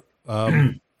for you.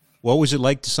 What was it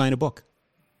like to sign a book?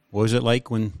 What was it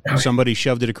like when somebody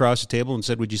shoved it across the table and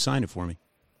said, "Would you sign it for me?"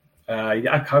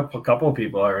 A couple of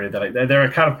people already there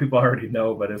are kind of people I already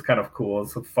know, but it's kind of cool.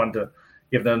 It's fun to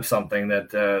give them something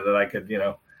that I could,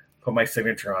 put my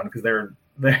signature on, because they're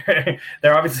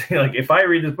obviously like, if I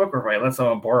read this book or if I let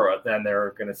someone borrow it, then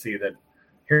they're going to see that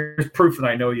here's proof that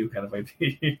I know you, kind of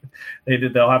idea.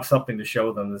 They'll have something to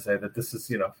show them to say that this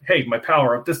is, hey, my pal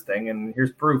wrote this thing and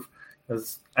here's proof.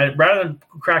 Because rather than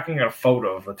cracking a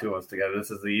photo of the 2 of us together,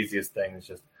 this is the easiest thing. It's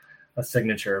just a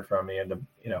signature from me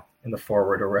in the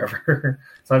forward or wherever.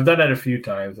 So I've done that a few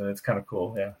times, and it's kind of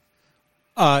cool.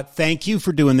 Yeah. Thank you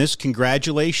for doing this.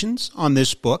 Congratulations on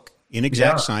this book, In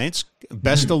Exact Science.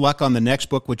 Best of luck on the next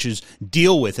book, which is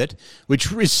Deal With It,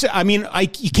 which is,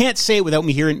 you can't say it without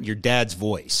me hearing your dad's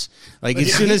voice. Like,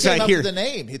 as soon as I hear the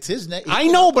name, it's his name. I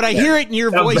know, but I hear it in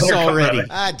your voice already.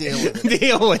 Deal with it.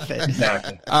 Deal with it.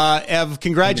 Exactly. Ev,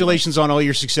 congratulations on all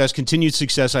your success, continued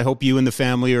success. I hope you and the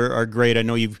family are great. I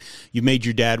know you've made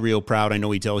your dad real proud. I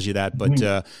know he tells you that, but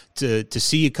to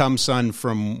see you come, son,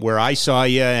 from where I saw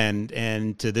you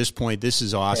and to this point, this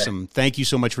is awesome. Thank you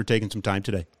so much for taking some time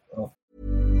today.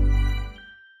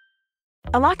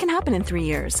 A lot can happen in 3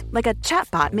 years, like a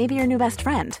chatbot may be your new best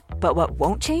friend. But what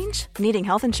won't change? Needing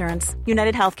health insurance.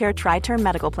 United Healthcare Tri-Term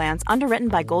Medical Plans, underwritten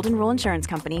by Golden Rule Insurance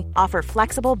Company, offer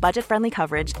flexible, budget-friendly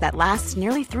coverage that lasts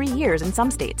nearly 3 years in some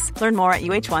states. Learn more at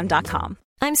uh1.com.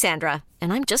 I'm Sandra,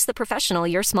 and I'm just the professional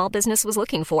your small business was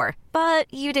looking for.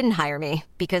 But you didn't hire me,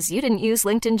 because you didn't use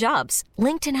LinkedIn Jobs.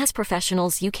 LinkedIn has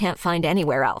professionals you can't find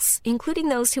anywhere else, including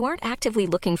those who aren't actively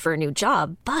looking for a new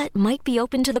job, but might be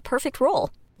open to the perfect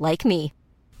role, like me.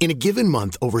 In a given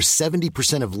month, over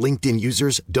 70% of LinkedIn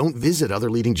users don't visit other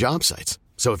leading job sites.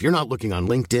 So if you're not looking on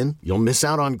LinkedIn, you'll miss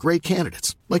out on great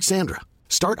candidates like Sandra.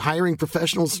 Start hiring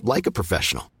professionals like a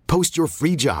professional. Post your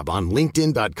free job on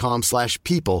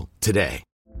linkedin.com/people today.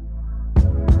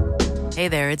 Hey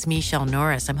there, it's Michelle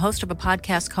Norris. I'm host of a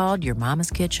podcast called Your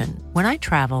Mama's Kitchen. When I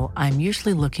travel, I'm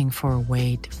usually looking for a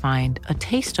way to find a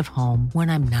taste of home when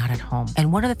I'm not at home.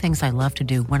 And one of the things I love to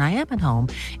do when I am at home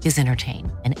is entertain.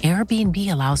 And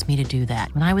Airbnb allows me to do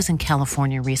that. When I was in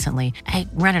California recently, I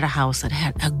rented a house that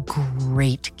had a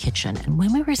great kitchen. And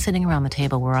when we were sitting around the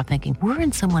table, we were all thinking, we're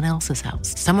in someone else's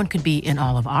house. Someone could be in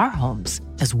all of our homes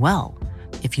as well.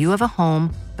 If you have a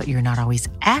home, but you're not always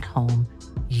at home,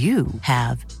 you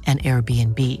have an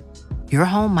Airbnb. Your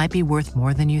home might be worth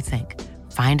more than you think.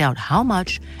 Find out how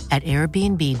much at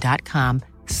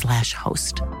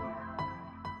airbnb.com/host.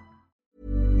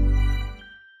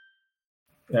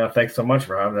 Yeah, thanks so much,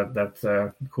 Rob. That's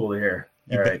cool to hear.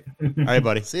 All right. All right,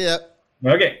 buddy. See ya.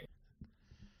 Okay.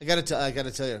 I got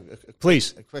to tell you,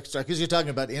 Please, a quick story, because you're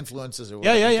talking about influences or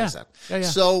whatever. Yeah.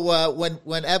 So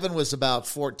when Evan was about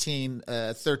 13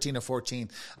 or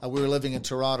 14, we were living in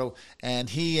Toronto, and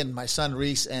he and my son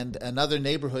Reese and another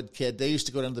neighborhood kid, they used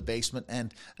to go down to the basement,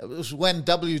 and it was when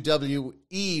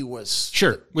WWE was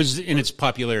in its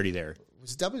popularity there.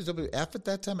 Was it WWF at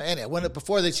that time? Anyway,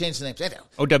 before they changed the names. Anyhow.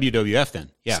 Oh, WWF then.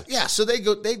 Yeah. So they'd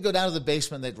go down to the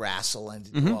basement, they'd wrestle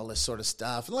and do all this sort of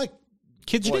stuff, and like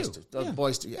kids boys do.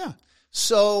 Boys do. Yeah.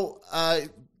 So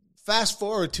fast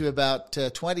forward to about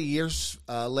 20 years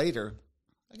later.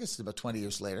 I guess it's about 20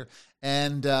 years later,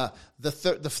 and the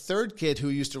third kid who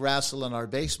used to wrestle in our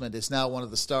basement is now one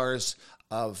of the stars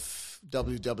of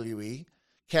WWE,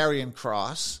 Karrion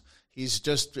Kross. He's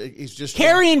just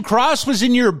Karrion Kross was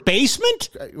in your basement?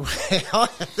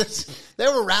 They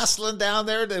were wrestling down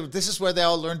there. This is where they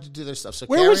all learned to do their stuff. So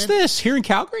where was this? Here in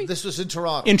Calgary? This was in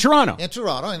Toronto. In Toronto,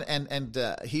 and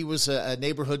he was a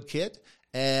neighborhood kid,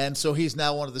 and so he's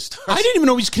now one of the stars. I didn't even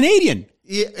know he was Canadian.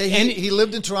 He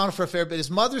lived in Toronto for a fair bit. His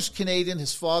mother's Canadian.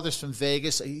 His father's from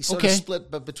Vegas. He sort of split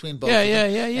between both. Yeah.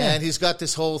 And he's got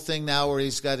this whole thing now where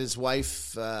he's got his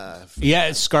wife.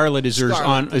 Scarlett is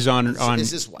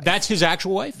his wife. That's his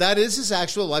actual wife. That is his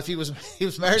actual wife. He was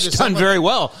married. He's done very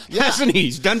well, hasn't he?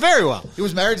 He's done very well. He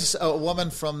was married to a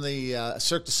woman from the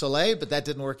Cirque du Soleil, but that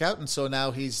didn't work out, and so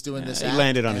now he's doing this. He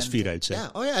landed on his feet, I'd say. Yeah.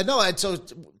 Oh yeah. No. And so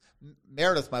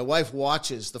Meredith, my wife,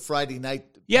 watches the Friday night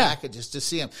packages to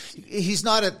see him. He's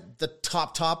not at the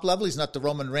top level. He's not the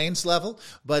Roman Reigns level,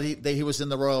 but he was in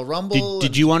the Royal Rumble.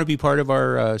 Did you want to be part of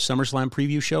our SummerSlam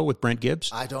preview show with Brent Gibbs?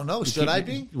 I don't know. Should I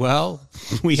be? Well,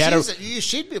 we had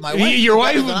she'd be my wife. Your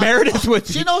wife,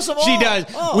 Meredith, she knows them all. She does.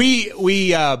 Oh.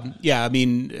 I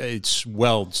mean,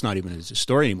 it's not even a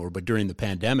story anymore, but during the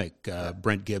pandemic,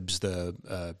 Brent Gibbs,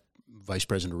 the vice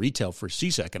president of retail for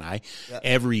CSEC, and I,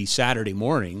 every Saturday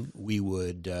morning, we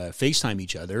would FaceTime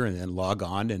each other and then log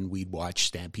on, and we'd watch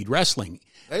Stampede Wrestling.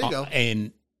 There you go.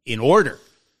 And in order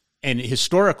and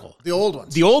historical. The old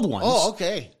ones. Oh,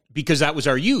 okay. Because that was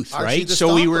our youth, right?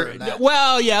 So we were, a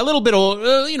little bit old,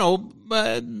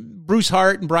 Bruce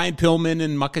Hart and Brian Pillman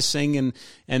and Mucka Singh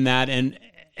and that,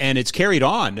 and it's carried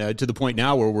on to the point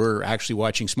now where we're actually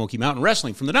watching Smoky Mountain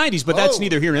Wrestling from the 90s, but that's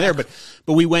neither here nor there. But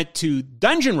we went to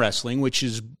Dungeon Wrestling, which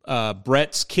is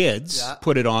Brett's kids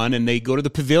put it on, and they go to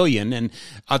the pavilion. And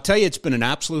I'll tell you, it's been an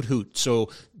absolute hoot. So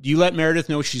you let Meredith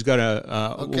know she's got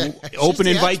an open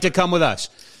invite to come with us.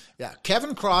 Yeah,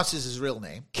 Kevin Kross is his real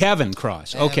name. Kevin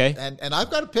Kross, okay. And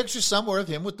I've got a picture somewhere of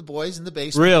him with the boys in the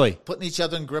basement. Really? Putting each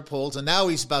other in grip holds, and now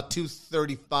he's about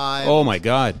 235. Oh, my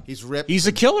God. He's ripped. He's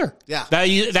a killer. Yeah.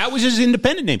 That was his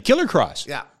independent name, Killer Kross.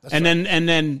 Yeah. And then they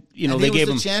gave him... he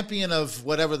was the champion of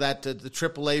whatever the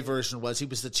AAA version was. He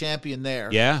was the champion there.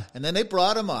 Yeah. And then they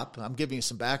brought him up. I'm giving you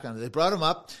some background. They brought him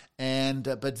up,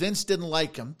 but Vince didn't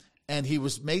like him. And he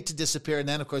was made to disappear. And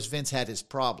then, of course, Vince had his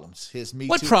problems.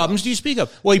 What problems do you speak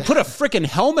of? Well, he put a freaking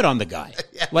helmet on the guy.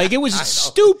 It was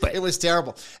stupid. It was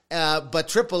terrible. But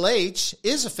Triple H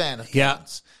is a fan of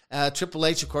Kevin's. Triple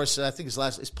H, of course, I think his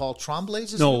last is Paul Tremblay.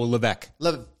 No, Levesque.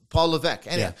 Paul Levesque.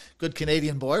 Anyway, good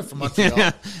Canadian boy from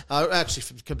Montreal. Actually,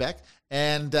 from Quebec.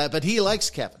 But he likes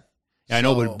Kevin. Yeah, I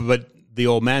know, but the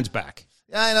old man's back.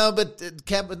 I know, but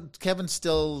Kevin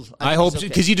still... I hope,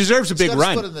 because he deserves a big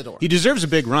run. Foot in the door. He deserves a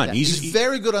big run. Yeah, he's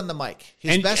very good on the mic.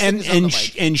 His best and, thing is on the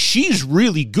mic. And she's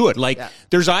really good.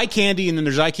 There's eye candy, and then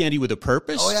there's eye candy with a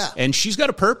purpose. Oh, yeah. And she's got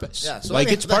a purpose. Yeah, so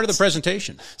it's part of the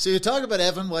presentation. So you're talking about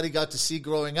Evan, what he got to see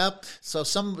growing up. So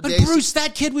But Bruce,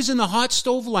 that kid was in the hot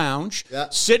stove lounge,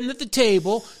 sitting at the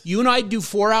table. You and I'd do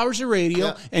 4 hours of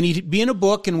radio, and he'd be in a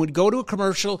book and would go to a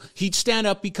commercial. He'd stand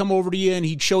up, he'd come over to you, and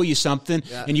he'd show you something.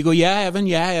 And you go, yeah, Evan,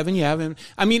 Evan.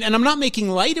 I mean, and I'm not making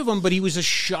light of him, but he was a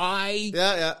shy.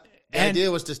 Yeah. The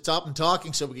idea was to stop him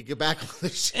talking so we could get back on the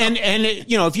show. And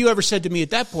if you ever said to me at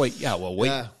that point,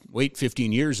 wait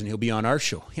 15 years and he'll be on our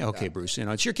show. Yeah, okay, Bruce.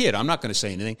 It's your kid. I'm not going to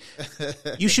say anything.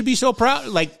 You should be so proud.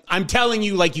 Like, I'm telling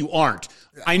you, like you aren't.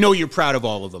 I know you're proud of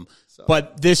all of them.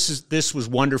 But this was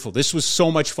wonderful. This was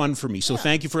so much fun for me. So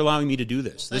thank you for allowing me to do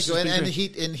this. Thank you.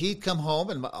 And he'd come home,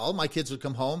 and all my kids would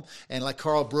come home, and like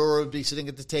Carl Brewer would be sitting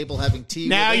at the table having tea.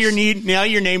 Now you're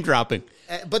name dropping.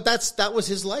 But that was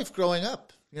his life growing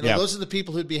up. Those are the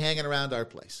people who'd be hanging around our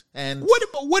place. And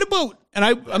what about?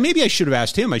 And maybe I should have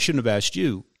asked him. I shouldn't have asked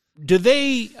you. Do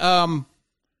they ever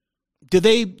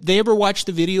watch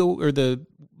the video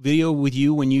with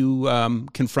you when you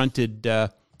confronted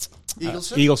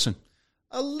Eagleson?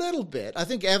 A little bit. I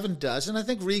think Evan does, and I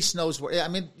think Reese knows where. I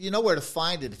mean, you know where to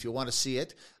find it if you want to see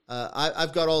it.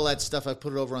 I've got all that stuff. I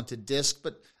put it over onto disc,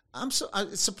 but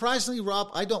surprisingly, Rob,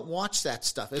 I don't watch that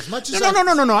stuff as much as No.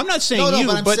 I'm not saying you,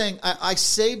 but I'm saying I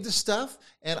save the stuff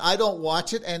and I don't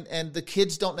watch it, and the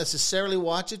kids don't necessarily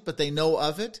watch it, but they know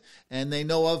of it and they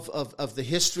know of the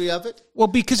history of it. Well,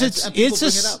 because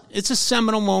it's a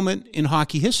seminal moment in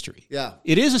hockey history. Yeah,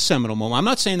 it is a seminal moment. I'm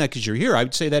not saying that because you're here. I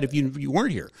would say that if you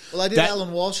weren't here. Well, I did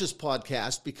Alan Walsh's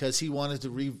podcast because he wanted to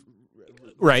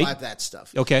revive that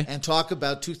stuff. Okay. And talk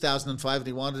about 2005, and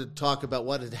he wanted to talk about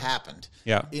what had happened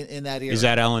in that era. Is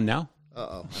that Alan now?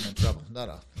 Uh-oh, I'm in trouble.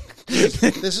 No.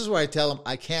 This is where I tell him,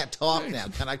 I can't talk now.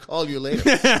 Can I call you later?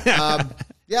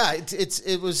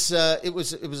 It was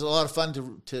a lot of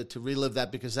fun to relive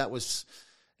that because that was...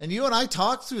 And you and I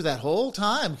talked through that whole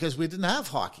time because we didn't have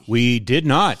hockey. We did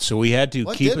not, so we had to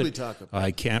keep it... What did we talk about?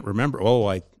 I can't remember.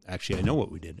 I know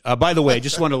what we did. By the way, I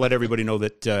just want to let everybody know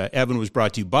that Evan was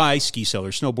brought to you by Ski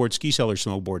Cellar Snowboard,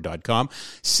 skicellarsnowboard.com.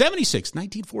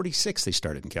 1946 they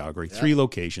started in Calgary. 3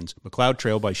 locations. McLeod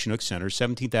Trail by Chinook Center,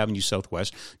 17th Avenue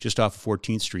Southwest, just off of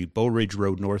 14th Street, Bow Ridge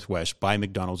Road Northwest, by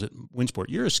McDonald's at Winsport.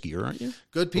 You're a skier, aren't you?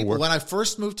 Good people. When I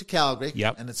first moved to Calgary,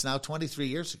 and it's now 23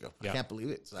 years ago. I can't believe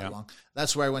it's that long.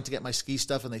 That's where I went to get my ski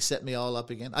stuff, and they set me all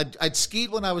up again. I'd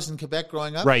skied when I was in Quebec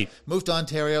growing up. Right. Moved to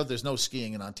Ontario. There's no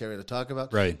skiing in Ontario to talk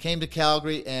about. Right. Came to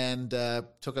Calgary and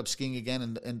took up skiing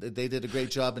again, and they did a great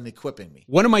job in equipping me.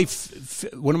 One of my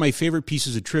favorite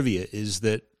pieces of trivia is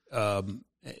that, and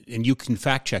you can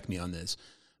fact check me on this,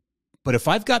 but if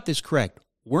I've got this correct,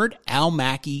 weren't Al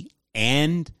Mackey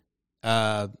and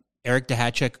Eric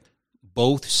Dahacek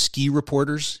both ski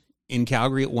reporters in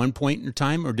Calgary at one point in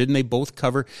time, or didn't they both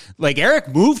cover? Like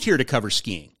Eric moved here to cover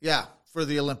skiing. Yeah. For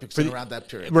the Olympics around that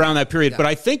period. Yeah. But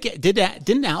I think,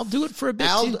 didn't Al do it for a bit?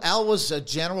 Al was a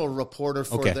general reporter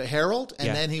for the Herald, and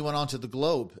then he went on to the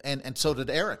Globe, and so did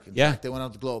Eric. In fact, they went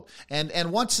on to the Globe.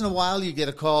 And once in a while, you get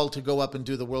a call to go up and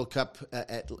do the World Cup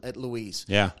at Louise.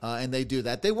 Yeah. And they do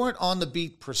that. They weren't on the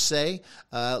beat per se.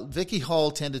 Vicky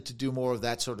Hall tended to do more of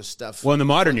that sort of stuff. Well, in the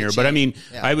modern era. But I mean,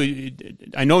 I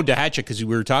know Dahacek because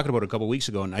we were talking about it a couple of weeks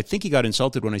ago, and I think he got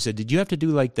insulted when I said, did you have to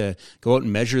do go out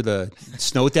and measure the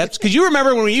snow depths? Because you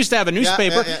remember when we used to have a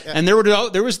newspaper and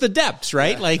there was the depths,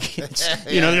 right? Like, it's,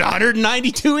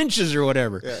 192 inches or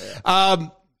whatever.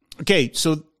 Okay,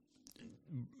 so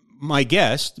my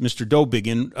guest, Mr.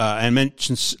 Dowbiggen, I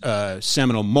mentioned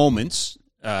seminal moments.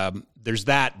 There's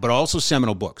that, but also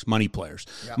seminal books, Money Players.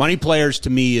 Yeah. Money Players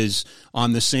to me is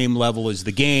on the same level as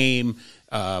The Game.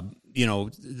 When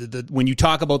you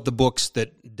talk about the books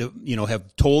that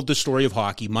have told the story of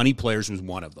hockey, Money Players was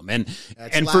one of them,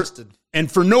 and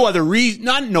for no other reason,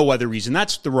 not no other reason.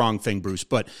 That's the wrong thing, Bruce.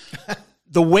 But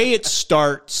the way it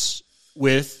starts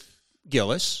with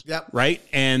Gillis, right,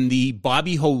 and the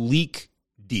Bobby Holik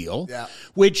deal,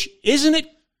 which isn't it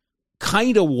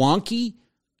kind of wonky?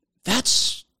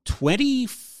 That's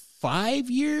 25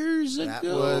 years ago. That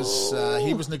was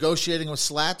he was negotiating with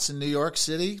Slats in New York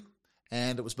City.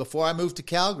 And it was before I moved to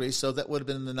Calgary, so that would have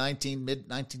been in the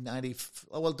mid-1990.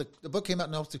 Well, the book came out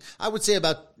in, I would say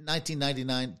about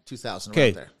 1999, 2000,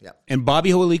 around there. Yeah. And Bobby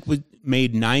Holik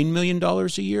made $9 million a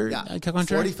year contract?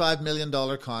 $45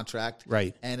 million contract.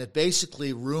 Right. And it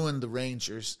basically ruined the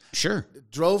Rangers. Sure.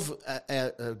 It drove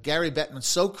Gary Bettman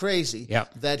so crazy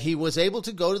that he was able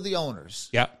to go to the owners.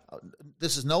 Yeah.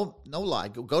 This is no lie.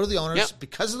 Go to the owners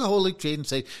because of the whole league trade and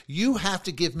say, you have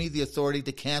to give me the authority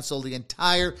to cancel the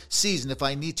entire season if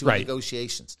I need to in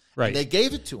negotiations. Right. And they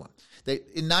gave it to him.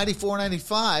 In 94,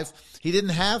 95, he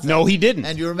didn't have that. No, he didn't.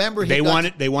 And you remember they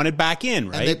wanted back in,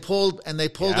 right? And they pulled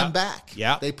him back.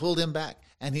 Yeah. They pulled him back.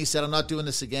 And he said, I'm not doing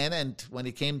this again. And when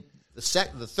he came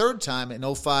the third time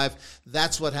in 05,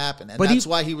 that's what happened. And that's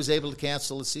why he was able to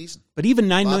cancel the season. But even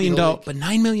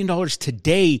 $9 million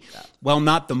today, while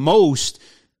not the most,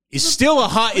 is still a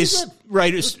hot is good.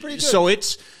 right. It was pretty good. So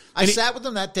it's. I sat with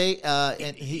him that day,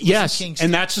 and he was yes, in Kingston.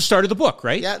 and that's the start of the book,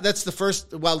 right? Yeah, that's the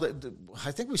first. Well,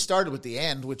 I think we started with the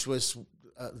end, which was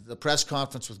the press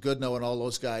conference with Goodnow and all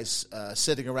those guys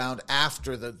sitting around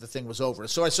after the thing was over.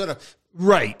 So I sort of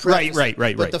right.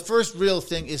 But the first real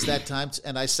thing is that time,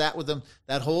 and I sat with him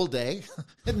that whole day.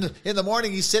 In the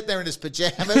morning, he's sitting there in his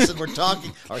pajamas, and we're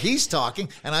talking, or he's talking,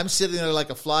 and I'm sitting there like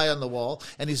a fly on the wall.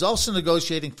 And he's also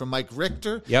negotiating for Mike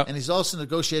Richter, and he's also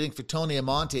negotiating for Tony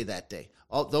Amonte that day.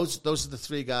 All those are the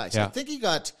three guys. Yeah. I think he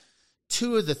got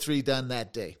 2 of the 3 done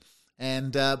that day.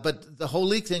 And but the whole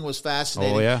league thing was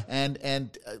fascinating. Oh, yeah.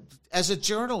 And as a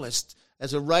journalist,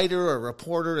 as a writer or a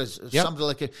reporter, as something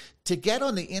like it, to get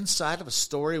on the inside of a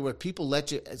story where people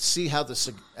let you see how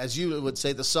as you would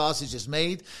say, the sausage is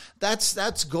made,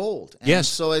 that's gold. And yes.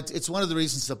 So it's one of the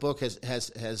reasons the book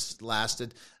has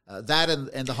lasted. That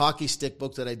and the hockey stick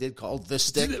book that I did called The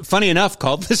Stick. Funny enough,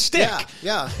 called The Stick.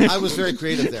 Yeah. I was very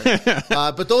creative there.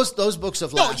 But those books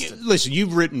have lasted. Listen,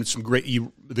 you've written some great,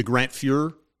 the Grant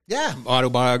Fuhrer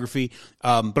autobiography.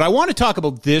 But I want to talk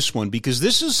about this one because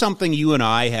this is something you and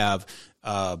I have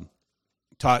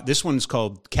taught. This one's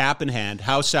called Cap in Hand,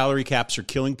 How Salary Caps Are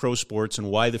Killing Pro Sports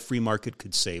and Why the Free Market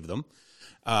Could Save Them.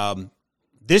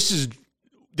 This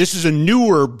is a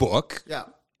newer book. Yeah.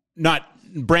 Not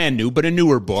brand new, but a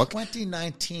newer book.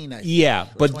 2019, I think. Yeah,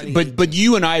 but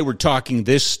you and I were talking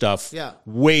this stuff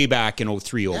way back in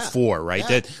 03, 04,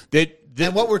 right? Yeah.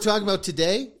 And what we're talking about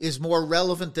today is more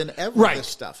relevant than ever. This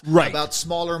stuff, about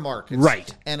smaller markets,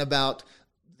 right? And about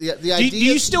the idea. Do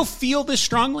you still feel this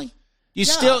strongly?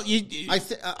 I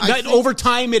think over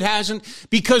time it hasn't,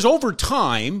 because over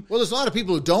time. Well, there's a lot of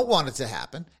people who don't want it to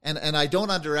happen, and I don't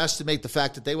underestimate the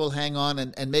fact that they will hang on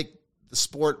and make the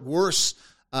sport worse.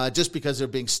 Just because they're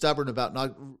being stubborn about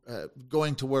not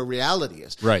going to where reality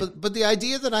is. Right. But the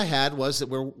idea that I had was that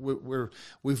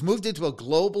we've moved into a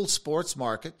global sports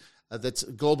market that's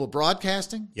global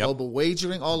broadcasting, global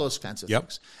wagering, all those kinds of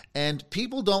things. And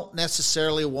people don't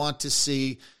necessarily want to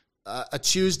see a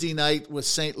Tuesday night with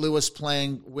St. Louis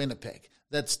playing Winnipeg.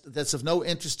 That's of no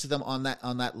interest to them on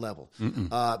that level.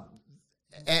 And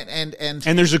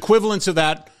there's equivalents of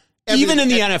that. Even in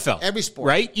the NFL. Every sport.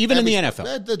 Right? Even in the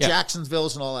NFL. The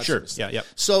Jacksonvilles and all that sort of stuff. Yeah.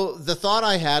 So the thought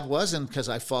I had was, and because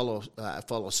I follow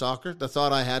soccer, the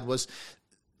thought I had was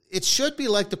it should be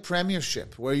like the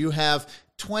Premiership, where you have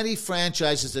 20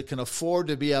 franchises that can afford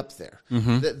to be up there.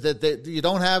 That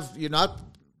you're not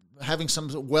having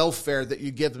some welfare that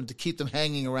you give them to keep them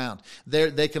hanging around.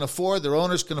 They can afford, their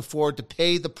owners can afford to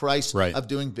pay the price of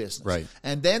doing business. Right.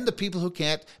 And then the people who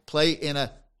can't play in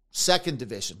a second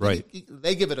division. Right.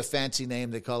 They give it a fancy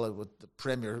name. They call it with the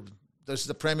Premier. There's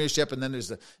the Premiership, and then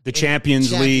there's the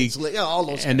Champions League. Yeah, all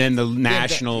those. And then the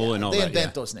National and all that. They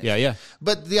invent those names. Yeah.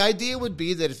 But the idea would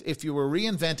be that if you were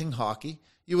reinventing hockey,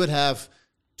 you would have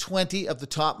 20 of the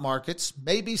top markets,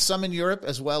 maybe some in Europe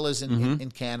as well as in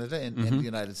Canada and the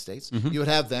United States. You would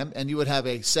have them, and you would have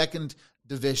a second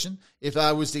division. If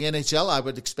I was the NHL, I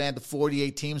would expand to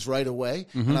 48 teams right away,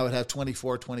 and I would have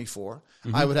 24.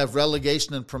 I would have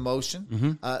relegation and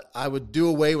promotion. I would do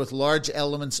away with large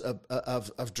elements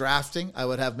of drafting. I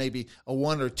would have maybe a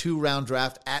 1 or 2 round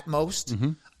draft at most.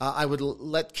 I would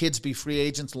let kids be free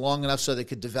agents long enough so they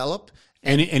could develop.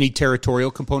 Any territorial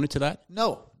component to that?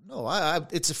 No.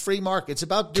 It's a free market. It's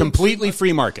about completely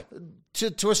free market.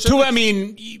 To a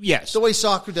certain yes. The way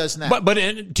soccer does now. But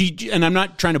and I'm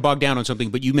not trying to bog down on something,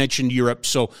 but you mentioned Europe.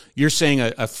 So you're saying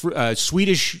an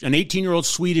 18-year-old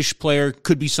Swedish player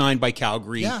could be signed by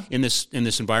Calgary in this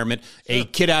environment. Sure. A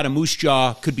kid out of Moose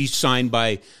Jaw could be signed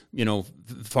by,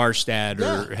 Farstad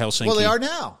or Helsinki. Well, they are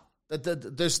now.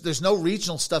 There's no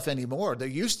regional stuff anymore. There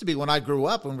used to be when I grew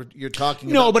up. When you're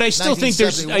talking about but I still think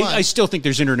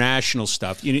there's international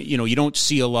stuff. You don't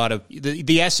see a lot of the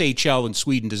SHL in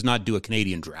Sweden does not do a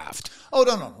Canadian draft. Oh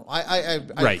no. I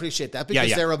appreciate that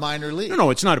because they're a minor league. No,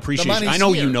 it's not appreciation. I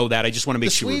know here. You know that. I just want to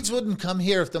make sure the Swedes wouldn't come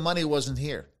here if the money wasn't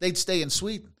here. They'd stay in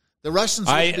Sweden. The Russians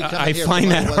wouldn't be coming here. I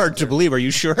find that hard to believe. Are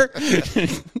you sure?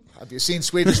 Have you seen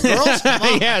Swedish girls?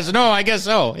 Yes. No. I guess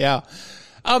so. Yeah.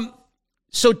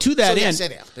 So to that end,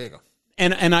 there you go.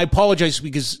 And I apologize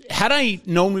because had I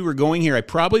known we were going here, I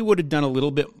probably would have done a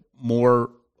little bit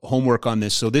more homework on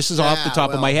this. So this is off the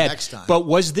top of my head. Next time. But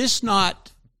was this not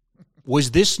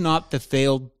the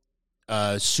failed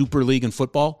Super League in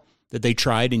football that they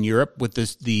tried in Europe with the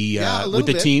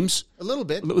teams? A little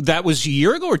bit. That was a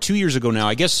year ago or 2 years ago now.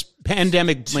 I guess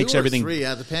pandemic makes everything. 3,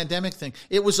 the pandemic thing.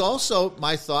 It was also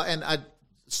my thought, and I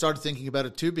started thinking about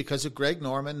it too because of Greg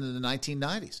Norman in the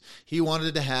 1990s. He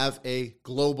wanted to have a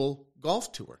global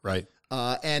golf tour. Right.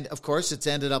 And, of course, it's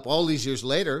ended up all these years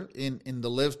later in the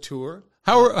Live Tour.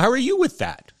 How are you with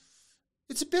that?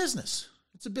 It's a business.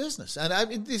 It's a business.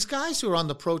 And these guys who are on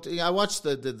the pro, I watch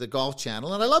the Golf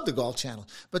Channel, and I love the Golf Channel.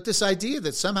 But this idea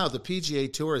that somehow the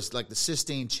PGA Tour is like the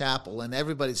Sistine Chapel and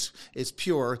everybody's is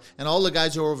pure, and all the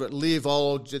guys who are over at Live,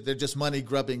 they're just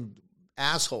money-grubbing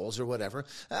assholes or whatever.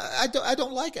 I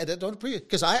don't like it. I don't appreciate it.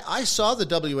 Because I saw the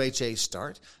WHA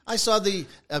start. I saw the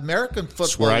American Football League.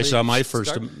 That's where I saw my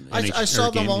first I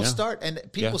saw them all start. And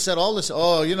people said all this,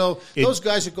 those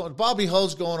guys are going, Bobby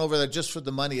Hull's going over there just for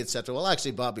the money, etc. Well,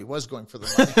 actually, Bobby was going for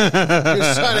the money. He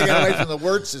was trying to get away from the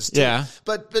Wurtzes, too. Yeah.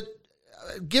 But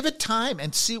give it time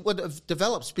and see what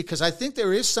develops, because I think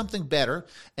there is something better.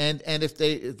 And if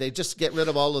they just get rid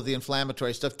of all of the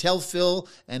inflammatory stuff, tell Phil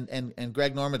and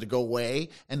Greg Norman to go away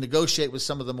and negotiate with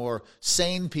some of the more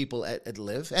sane people at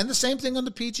Live. And the same thing on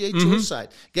the PGA Tour side.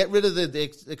 Get rid of the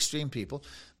extreme people,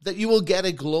 that you will get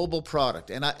a global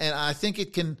product. And I think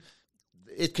it can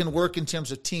work in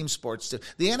terms of team sports too.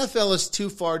 The NFL is too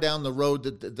far down the road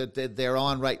that they're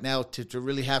on right now to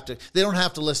really have to. They don't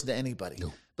have to listen to anybody.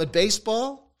 No. But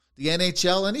baseball, the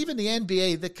NHL, and even the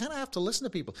NBA, they kind of have to listen to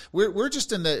people. We're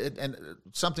just in and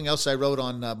something else I wrote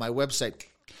on my website.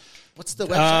 What's the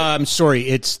website? I'm sorry,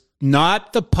 it's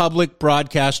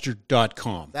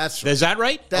notthepublicbroadcaster.com. That's right. Is that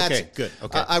right? That's okay, good.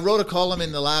 Okay. I wrote a column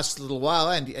in the last little while,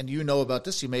 and you know about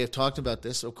this. You may have talked about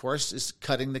this. Of course, is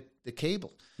cutting the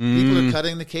cable. People are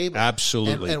cutting the cable.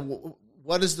 Absolutely. And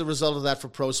what is the result of that for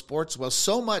pro sports? Well,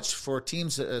 so much for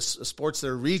teams, sports that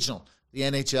are regional. The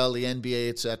NHL, the NBA,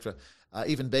 etc.,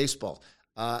 even baseball.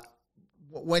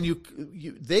 When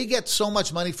they get so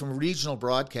much money from regional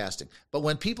broadcasting, but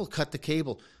when people cut the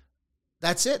cable,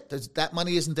 that's it. That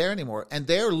money isn't there anymore, and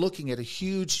they're looking at a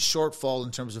huge shortfall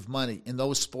in terms of money in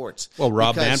those sports. Well,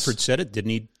 Rob Manfred said it,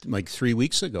 didn't he? Like 3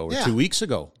 weeks ago or 2 weeks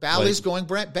ago. Bally's going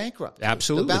bankrupt.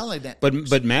 Absolutely. The Bally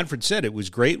but Manfred said it was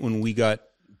great when we got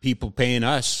people paying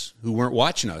us who weren't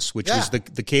watching us, which was the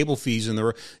cable fees and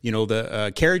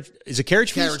the carriage. Is it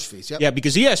carriage fees? Carriage fees, yep. Yeah,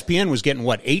 because ESPN was getting,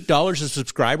 $8 a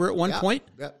subscriber at one point?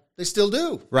 Yeah, they still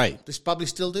do. Right. They probably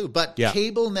still do. But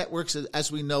cable networks,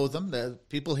 as we know them, the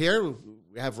people here,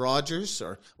 we have Rogers,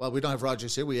 we don't have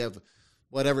Rogers here. We have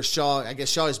whatever Shaw. I guess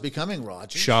Shaw is becoming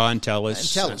Rogers. Shaw and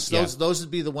Telus. Those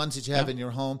would be the ones that you have in your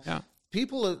home. Yeah.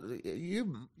 People,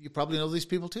 you probably know these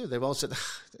people too. They've all said,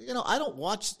 I don't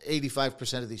watch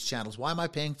 85% of these channels. Why am I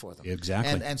paying for them?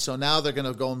 Exactly. And so now they're going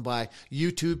to go and buy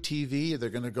YouTube TV. They're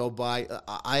going to go buy.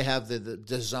 I have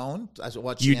the Zone. I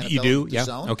watch the NFL. You do, the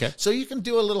Zone. Okay. So you can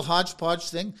do a little hodgepodge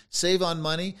thing, save on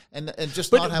money, and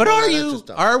just but, not have. But all that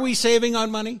stuff. Are we saving on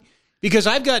money? Because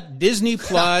I've got Disney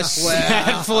Plus,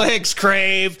 Netflix,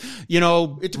 Crave,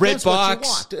 BritBox.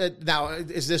 What you want. Now,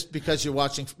 is this because you're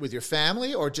watching with your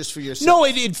family or just for yourself? No,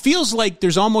 it feels like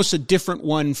there's almost a different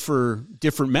one for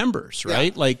different members,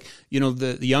 right? Yeah. Like,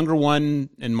 the younger one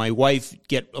and my wife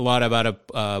get a lot out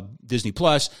of Disney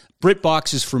Plus.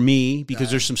 BritBox is for me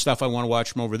because there's some stuff I want to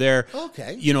watch from over there.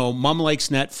 Okay. Mom likes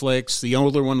Netflix. The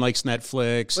older one likes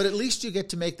Netflix. But at least you get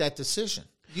to make that decision.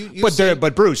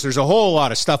 But Bruce, there's a whole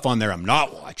lot of stuff on there I'm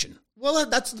not watching. Well,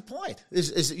 that's the point.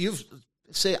 Is you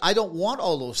say I don't want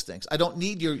all those things. I don't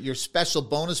need your special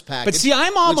bonus package. But see,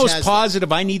 I'm almost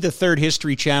positive I need the third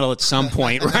History Channel at some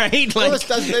point, right?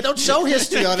 They don't show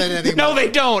history on it anymore. No, they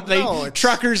don't.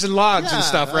 Truckers and logs and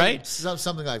stuff, right?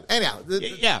 Something like that. Anyhow,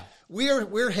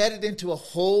 we're headed into a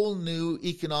whole new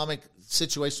economic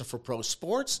situation for pro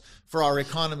sports, for our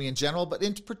economy in general, but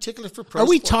in particular for pro sports. Are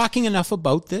we talking enough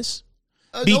about this?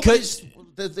 Because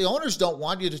the owners don't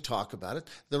want you to talk about it.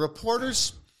 The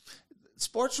reporters,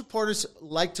 sports reporters,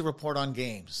 like to report on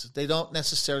games. They don't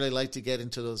necessarily like to get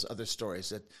into those other stories.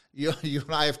 That you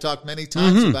and I have talked many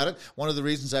times about it. One of the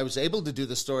reasons I was able to do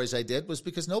the stories I did was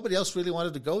because nobody else really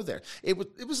wanted to go there. It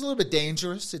was a little bit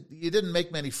dangerous. You didn't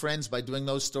make many friends by doing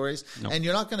those stories, and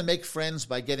you're not going to make friends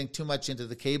by getting too much into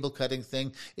the cable cutting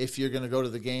thing if you're going to go to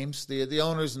the games. The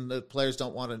owners and the players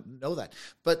don't want to know that,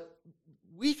 but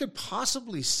we could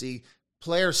possibly see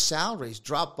player salaries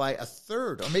drop by a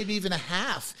third or maybe even a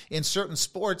half in certain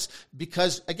sports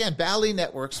because, again, Bally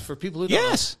Networks, for people who don't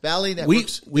know, Bally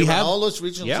Networks, we have all those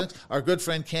regional things. Our good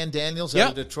friend Ken Daniels out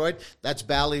of Detroit, that's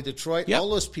Bally Detroit, all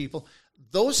those people.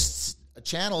 Those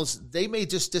channels, they may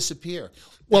just disappear.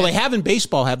 Well, they have in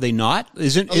baseball, have they not?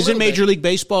 Isn't Major League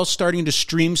Baseball starting to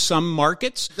stream some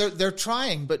markets? They're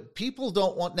trying, but people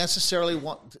don't necessarily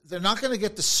want. They're not going to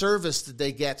get the service that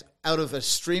they get out of a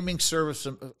streaming service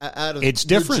out of New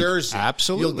Jersey.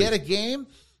 Absolutely, you'll get a game,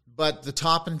 but the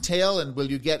top and tail. And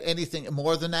will you get anything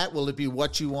more than that? Will it be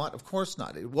what you want? Of course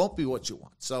not. It won't be what you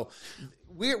want. So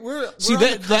we're on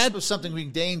the cusp of something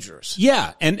being dangerous.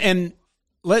 Yeah, and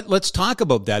let's talk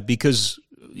about that because,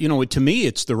 to me,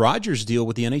 it's the Rogers deal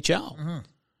with the NHL.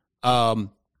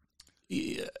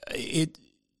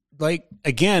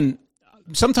 Again,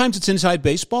 sometimes it's inside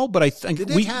baseball, but I think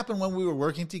did it happen when we were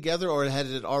working together, or had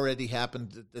it already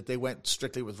happened that they went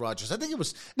strictly with Rogers? I think it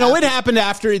was. No, it happened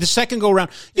after the second go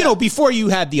round. Before you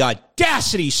had the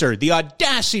audacity, sir,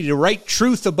 to write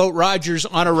truth about Rogers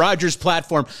on a Rogers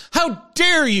platform. How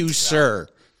dare you, sir?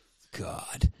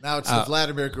 God. Now it's the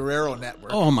Vladimir Guerrero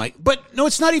network. Oh my! But no,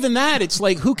 it's not even that. It's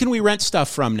like, who can we rent stuff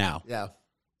from now? Yeah.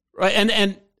 Right,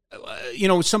 and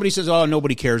somebody says, "Oh,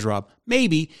 nobody cares, Rob."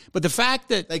 Maybe, but the fact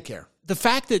that they care. The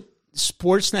fact that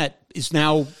Sportsnet is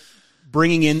now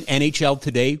bringing in NHL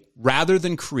Today rather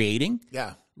than creating,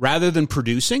 rather than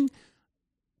producing,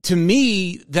 to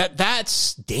me,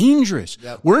 that's dangerous.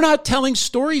 Yep. We're not telling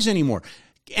stories anymore.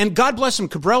 And God bless him,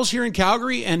 Cabral's here in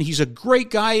Calgary, and he's a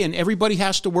great guy, and everybody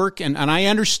has to work, and I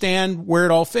understand where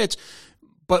it all fits.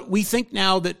 But we think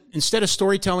now that instead of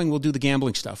storytelling, we'll do the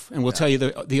gambling stuff, and we'll tell you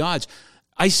the odds.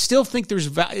 I still think there's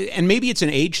value, and maybe it's an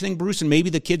age thing, Bruce, and maybe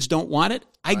the kids don't want it.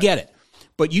 I get it.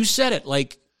 But you said it,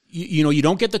 like, you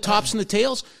don't get the tops and the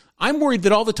tails. I'm worried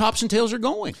that all the tops and tails are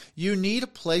going. You need a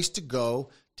place to go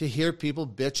to hear people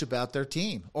bitch about their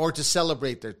team or to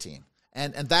celebrate their team.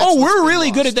 And that's we're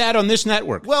really good at that on this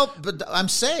network. Well, but I'm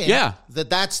saying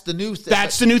that's the new thing.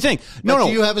 That's the new thing. No.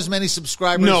 Do you have as many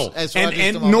subscribers as Rogers?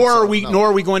 And nor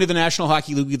are we going to the National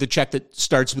Hockey League with a check that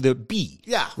starts with a B.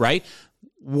 Yeah. Right?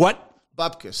 What?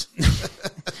 Bupkis.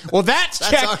 Well, that's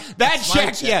check. Yes,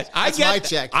 my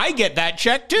check. I get that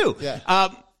check too. Yeah.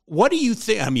 What do you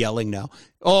think? I'm yelling now.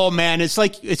 Oh man, it's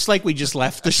like we just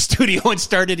left the studio and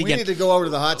started again. We need to go over to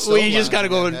the hot stove. We just got to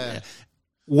go.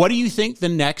 What do you think the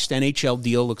next NHL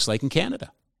deal looks like in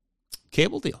Canada?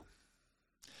 Cable deal.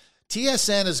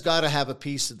 TSN has got to have a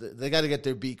piece of they got to get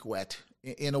their beak wet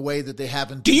in a way that they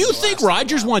haven't. Do you think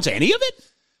Rogers wants any of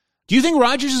it? Do you think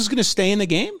Rogers is going to stay in the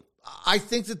game? I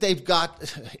think that they've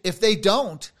got. If they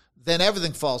don't, then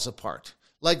everything falls apart.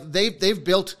 Like they've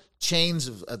built chains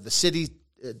of the city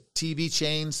TV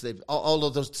chains. They've all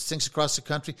of those things across the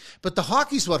country. But the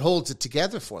hockey's what holds it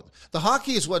together for them. The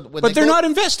hockey is what. But they're not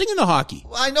investing in the hockey.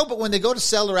 Well, I know, but when they go to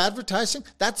sell their advertising,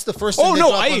 that's the first thing they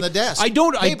drop on the desk.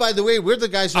 Hey, by the way, we're the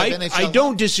guys who have NHL. I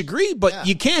don't disagree, but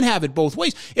you can't have it both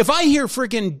ways. If I hear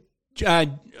freaking.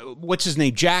 What's his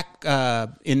name? Jack Billy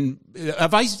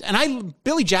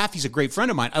Jaffe's a great friend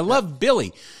of mine. I love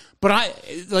Billy, but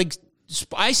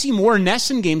I see more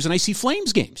Nesson games than I see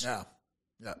Flames games. Yeah.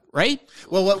 Right?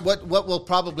 Well, what will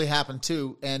probably happen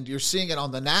too, and you're seeing it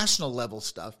on the national level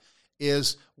stuff,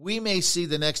 is we may see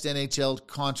the next NHL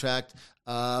contract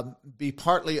be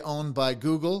partly owned by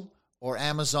Google or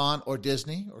Amazon or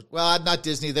Disney. Not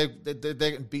Disney. They're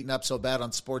getting beaten up so bad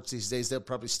on sports these days, they'll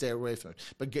probably stay away from it.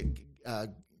 But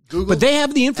Google. But they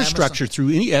have the infrastructure through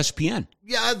ESPN.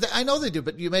 Yeah, I know they do,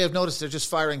 but you may have noticed they're just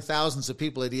firing thousands of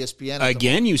people at ESPN.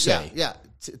 Again, you say? Yeah.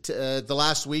 The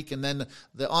last week, and then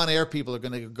the on-air people are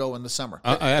going to go in the summer.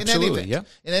 Absolutely, in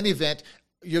any event,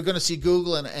 you're going to see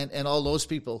Google and all those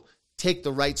people take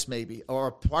the rights maybe,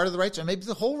 or part of the rights, or maybe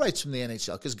the whole rights from the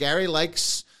NHL, because Gary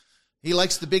likes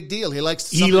the big deal. He likes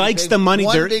the money.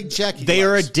 One big check. They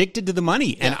are addicted to the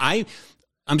money, and I'm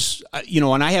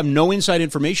and I have no inside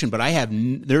information, but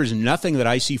there's nothing that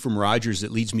I see from Rogers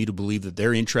that leads me to believe that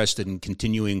they're interested in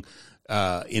continuing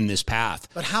in this path.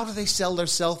 But how do they sell their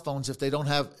cell phones if they don't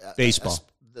have baseball?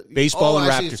 Baseball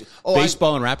and Raptors.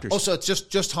 Baseball and Raptors. Oh, so it's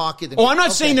just hockey. I'm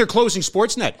not saying they're closing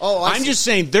Sportsnet. I'm just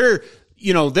saying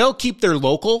they'll keep their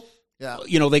local. Yeah.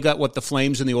 They got the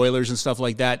Flames and the Oilers and stuff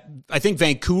like that. I think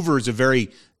Vancouver is a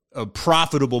very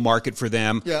profitable market for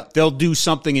them. Yeah. They'll do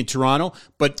something in Toronto,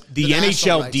 but the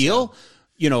NHL rights, deal,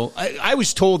 I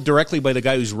was told directly by the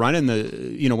guy who's running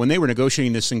when they were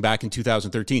negotiating this thing back in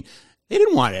 2013, they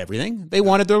didn't want everything. They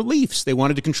wanted their Leafs. They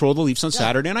wanted to control the Leafs on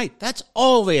Saturday night. That's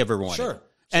all they ever wanted. Sure.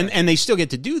 And they still get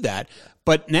to do that.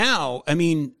 But now,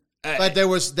 but there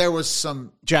was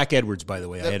some Jack Edwards, by the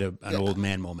way. I had an old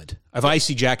man moment. If I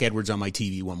see Jack Edwards on my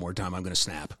TV one more time, I'm going to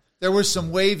snap. There was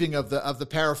some waving of the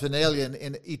paraphernalia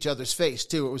in each other's face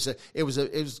too. It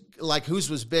was like whose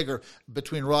was bigger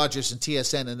between Rogers and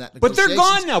TSN in that negotiation. But they're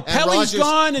gone now. Pelly's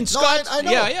gone and Scott. I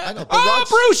know. I know.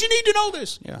 Bruce, you need to know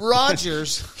this. Yeah.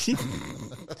 Rogers. You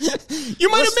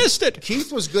might have missed it.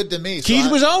 Keith was good to me.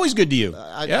 Keith was always good to you.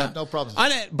 I have no problem.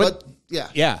 But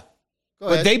yeah.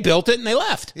 But they built it and they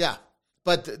left. Yeah.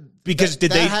 But because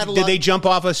did they jump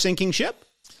off a sinking ship?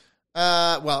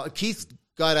 Keith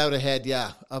got out ahead,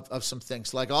 of some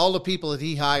things. Like all the people that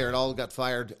he hired all got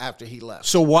fired after he left.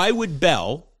 So why would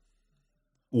Bell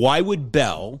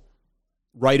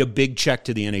write a big check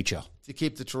to the NHL? To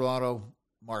keep the Toronto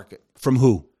market. From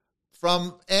who?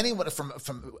 From anyone,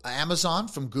 from Amazon,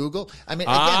 from Google. I mean,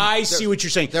 again, I see what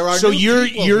you're saying. There are so new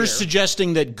you're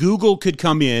suggesting that Google could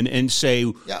come in and say,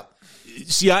 yeah.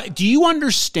 See, do you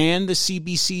understand the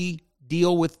CBC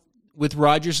deal with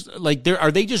Rogers? Like,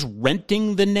 are they just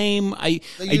renting the name? They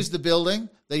use the building.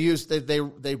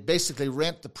 They basically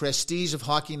rent the prestige of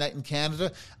Hockey Night in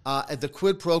Canada. The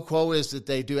quid pro quo is that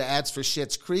they do ads for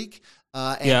Schitt's Creek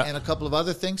and a couple of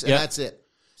other things, and that's it.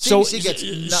 CBC gets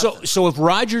nothing. So if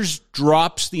Rogers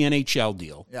drops the NHL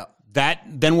deal,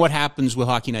 then what happens with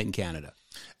Hockey Night in Canada?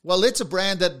 Well, it's a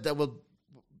brand that will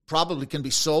probably can be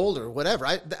sold or whatever.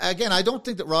 I don't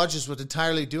think that Rogers would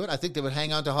entirely do it. I think they would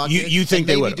hang on to Hockey. You think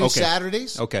they would? Do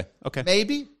Saturdays? Okay.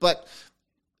 Maybe, but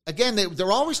again,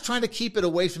 they're always trying to keep it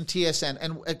away from TSN.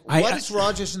 And what is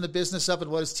Rogers in the business of,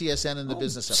 and what is TSN in the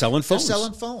business of? Selling phones. They're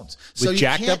selling phones with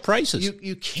jacked up prices.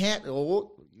 You can't.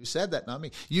 Oh, you said that, not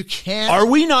me. You can't. Are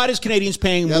we not as Canadians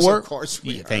paying more? Of course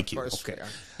we are. Thank you. Okay.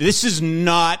 This is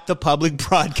not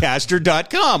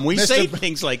thepublicbroadcaster.com. We say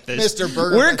things like this. Mr.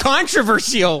 Burner. We're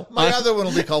controversial. My other one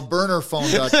will be called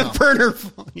burnerphone.com. Burner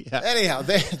phone, yeah. Anyhow,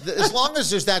 as long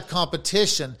as there's that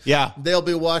competition, they'll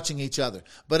be watching each other.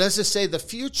 But as I say, the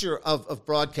future of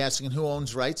broadcasting and who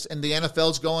owns rights, and the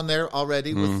NFL's going there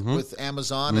already with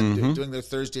Amazon and doing their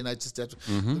Thursday nights, etc.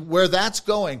 Where that's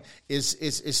going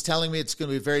is telling me it's going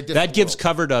to be a very different That gives world.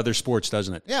 cover to other sports,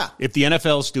 doesn't it? Yeah. If the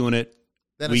NFL's doing it,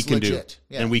 then we it's can legit. do it.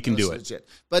 Yeah, and we can do it. Legit.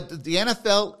 But the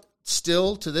NFL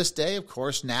still, to this day, of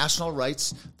course, national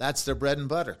rights, that's their bread and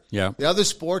butter. Yeah. The other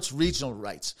sports, regional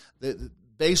rights. The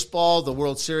baseball, the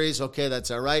World Series, okay,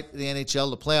 that's all right. The NHL,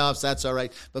 the playoffs, that's all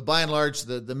right. But by and large,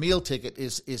 the meal ticket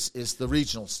is the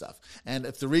regional stuff. And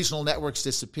if the regional networks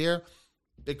disappear,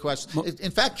 big question. In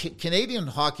fact, Canadian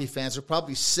hockey fans are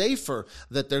probably safer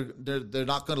that they're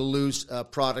not going to lose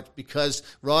product because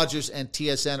Rogers and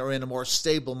TSN are in a more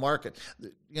stable market.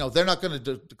 You know, they're not going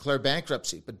to declare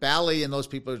bankruptcy, but Bally and those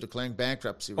people are declaring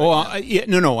bankruptcy. Right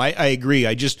now. I agree.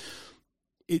 I just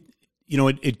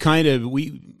it kind of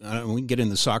we can get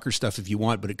into soccer stuff if you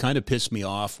want, but it kind of pissed me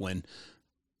off when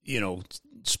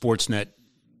Sportsnet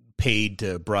paid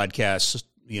to broadcast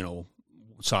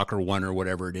Soccer One or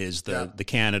whatever it is, the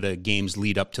Canada games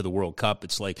lead up to the World Cup.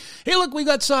 It's like, hey, look, we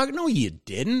got soccer. No, you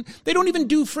didn't. They don't even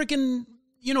do freaking,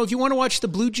 if you want to watch the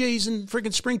Blue Jays in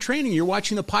freaking spring training, you're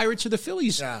watching the Pirates or the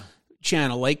Phillies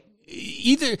channel. Like,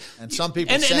 either. And some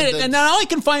people and now I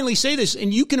can finally say this,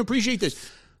 and you can appreciate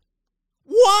this.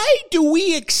 Why do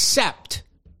we accept?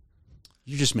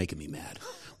 You're just making me mad.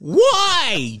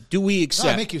 Why do we accept?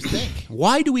 No, I make you think.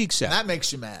 Why do we accept? That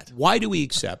makes you mad. Why do we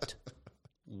accept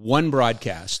one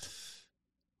broadcast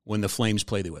when the Flames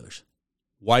play the Oilers?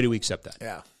 Why do we accept that?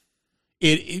 Yeah.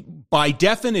 It by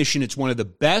definition, it's one of the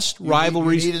best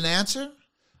rivalries. You need an answer?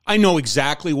 I know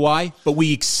exactly why, but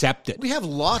we accept it. We have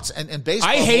lots, and baseball.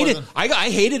 I hate it.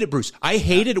 I hated it, Bruce. I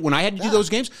hated it when I had to do those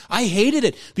games. I hated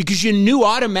it because you knew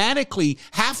automatically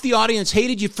half the audience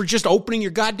hated you for just opening your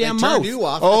goddamn mouth. Turned you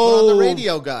off. Oh, the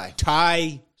radio guy.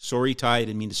 Ty. Sorry, Ty. I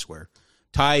didn't mean to swear.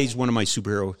 Ty is one of my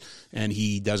superheroes, and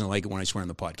he doesn't like it when I swear on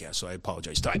the podcast, so I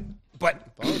apologize, Ty.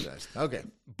 Apologize. Okay.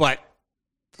 But,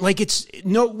 we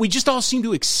just all seem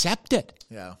to accept it.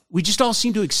 Yeah. We just all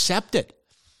seem to accept it.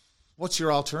 What's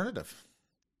your alternative?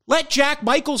 Let Jack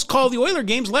Michaels call the Oiler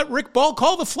games. Let Rick Ball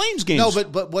call the Flames games. No,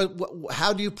 but what,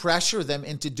 how do you pressure them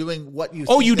into doing what you?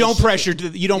 You don't pressure.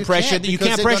 You don't pressure. You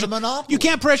can't pressure. Monopoly. You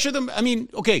can't pressure them. I mean,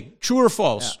 okay, true or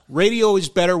false? Yeah. Radio is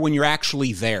better when you're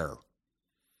actually there.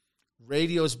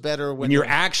 Radio is better when you're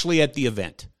actually at the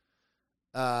event.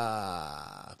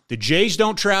 The Jays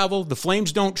don't travel. The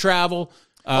Flames don't travel.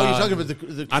 You're talking about the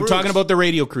cruise. I'm talking about the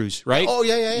radio crews, right? Oh,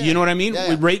 yeah. You know what I mean?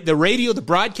 Yeah. The radio, the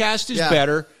broadcast is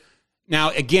better.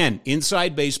 Now, again,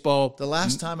 inside baseball. The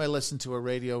last time I listened to a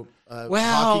radio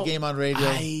hockey game on radio,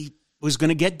 I was going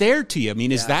to get there to you. I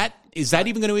mean, is that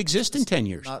even going to exist in 10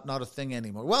 years? Not a thing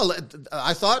anymore. Well,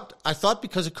 I thought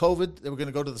because of COVID they were going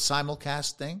to go to the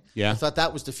simulcast thing. Yeah, I thought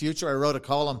that was the future. I wrote a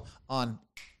column on.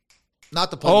 Not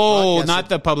the public broadcaster. Not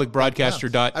the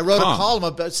publicbroadcaster.com. I wrote a column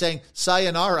about saying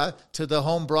sayonara to the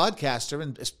home broadcaster,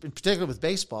 and in particular with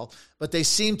baseball. But they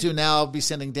seem to now be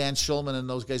sending Dan Schulman and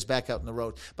those guys back out on the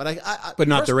road. But but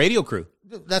not the radio crew.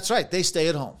 That's right. They stay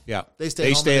at home. Yeah, they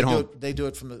stay at home. They do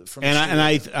it from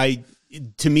the I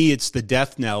to me, it's the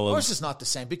death knell. Of course, it's not the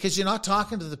same because you're not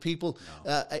talking to the people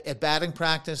at batting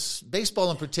practice.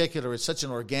 Baseball, in particular, is such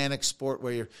an organic sport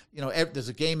where there's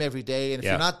a game every day, and if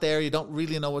you're not there, you don't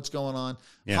really know what's going on.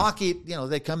 Yeah. Hockey,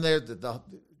 they come there.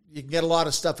 you can get a lot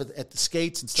of stuff at the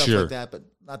skates and stuff like that, but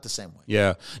not the same way.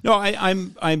 Yeah. No,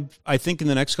 I think in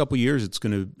the next couple of years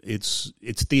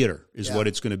it's theater is what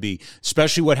it's going to be.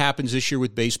 Especially what happens this year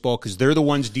with baseball, because they're the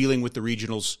ones dealing with the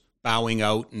regionals bowing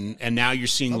out, and now you're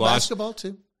seeing basketball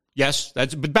too. Yes,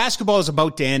 but basketball is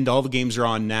about to end. All the games are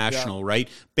on national, right?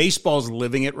 Baseball's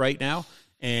living it right now.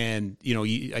 And,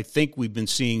 I think we've been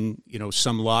seeing,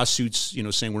 some lawsuits,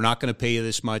 saying we're not going to pay you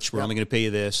this much. We're only going to pay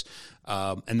you this.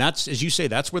 And that's, as you say,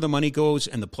 that's where the money goes,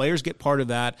 and the players get part of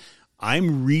that.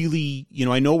 I'm really,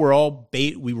 I know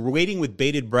we were waiting with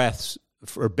bated breath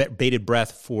for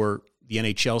the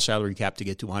NHL salary cap to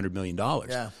get to $100 million.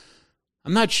 Yeah.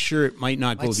 I'm not sure it might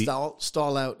not go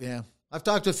stall out. Yeah. I've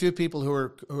talked to a few people who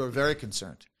are very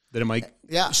concerned that it might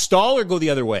stall or go the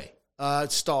other way.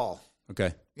 Stall.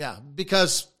 Okay. Yeah,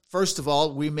 because first of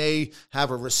all, we may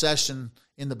have a recession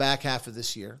in the back half of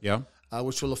this year. Yeah.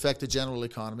 Which will affect the general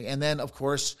economy, and then of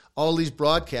course all these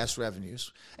broadcast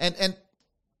revenues. And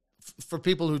for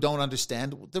people who don't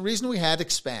understand, the reason we had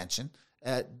expansion,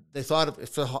 they thought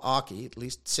for hockey at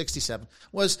least 67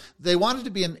 was they wanted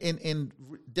to be in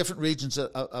different regions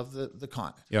of the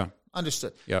continent. Yeah.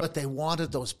 Understood. Yeah. But they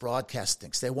wanted those broadcast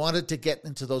things. They wanted to get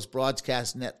into those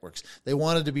broadcast networks. They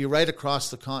wanted to be right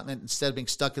across the continent instead of being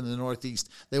stuck in the Northeast.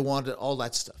 They wanted all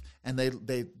that stuff. And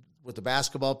they with the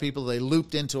basketball people, they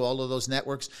looped into all of those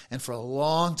networks. And for a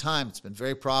long time, it's been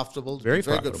very profitable. Very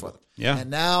good for them. Yeah. And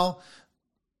now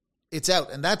it's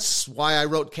out. And that's why I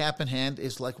wrote Cap in Hand,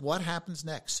 is like, what happens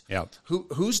next? Yeah.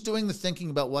 Who's doing the thinking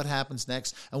about what happens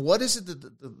next? And what is it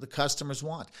that the customers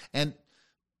want? And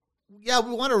yeah,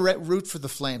 we want to root for the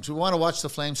Flames. We want to watch the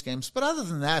Flames games. But other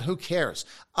than that, who cares?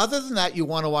 Other than that, you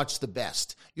want to watch the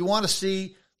best. You want to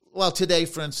see, well, today,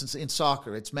 for instance, in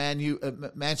soccer, it's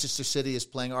Manchester City is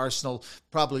playing Arsenal.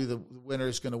 Probably the winner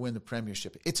is going to win the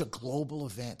Premiership. It's a global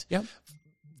event. Yep.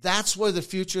 That's where the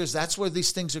future is. That's where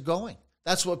these things are going.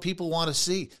 That's what people want to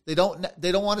see. They don't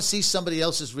want to see somebody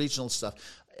else's regional stuff.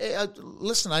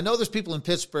 Listen, I know there's people in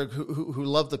Pittsburgh who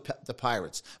love the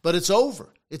Pirates, but it's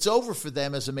over. It's over for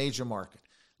them as a major market.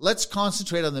 Let's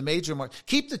concentrate on the major market.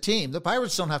 Keep the team. The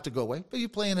Pirates don't have to go away, but you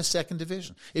play in a second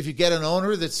division. If you get an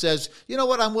owner that says, you know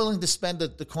what, I'm willing to spend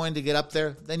the coin to get up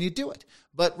there, then you do it.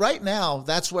 But right now,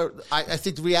 that's where I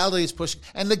think the reality is pushing,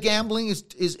 and the gambling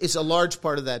is a large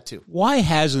part of that too. Why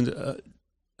hasn't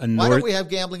why don't we have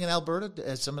gambling in Alberta?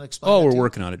 Has someone explained? Oh, we're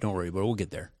working on it. Don't worry, but we'll get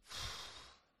there.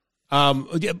 Now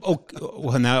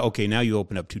you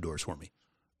open up two doors for me.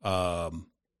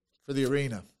 For the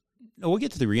arena. No, we'll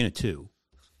get to the arena too.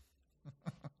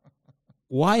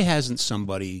 Why hasn't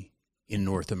somebody in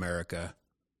North America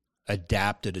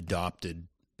adopted,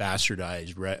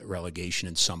 bastardized relegation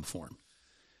in some form?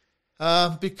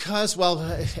 Because,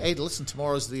 hey, listen,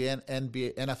 tomorrow's the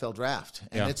NFL draft,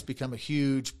 and it's become a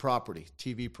huge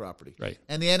TV property. Right.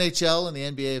 And the NHL and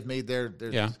the NBA have made their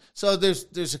So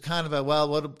there's a kind of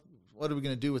what are we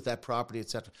going to do with that property, et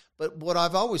cetera. But what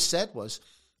I've always said was,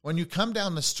 when you come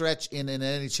down the stretch in an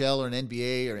NHL or an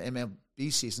NBA or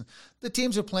MLB season, the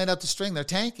teams are playing out the string. They're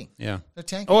tanking. Yeah. They're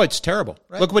tanking. Oh, it's terrible.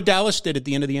 Right? Look what Dallas did at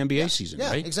the end of the NBA season,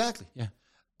 right? Yeah, exactly.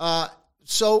 Yeah.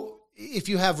 So if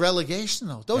you have relegation,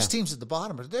 though, those teams at the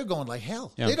bottom, they're going like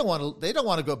hell. Yeah. They don't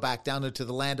want to go back down into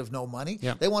the land of no money.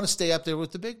 Yeah. They want to stay up there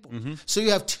with the big boys. Mm-hmm. So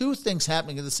you have two things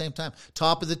happening at the same time.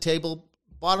 Top of the table,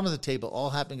 bottom of the table,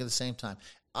 all happening at the same time.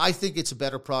 I think it's a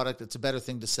better product. It's a better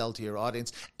thing to sell to your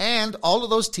audience. And all of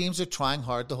those teams are trying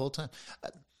hard the whole time.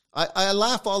 I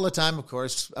laugh all the time, of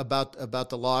course, about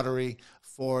the lottery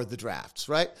for the drafts,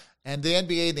 right? And the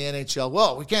NBA and the NHL,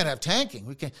 well, we can't have tanking.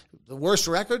 We can't. The worst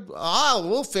record,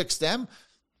 we'll fix them.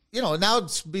 Now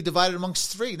it's be divided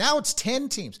amongst 3. Now it's 10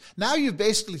 teams. Now you've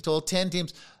basically told 10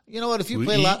 teams, you know what, if you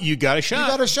play you got a shot. You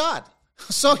got a shot.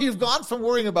 So you've gone from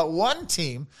worrying about one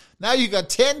team, now you got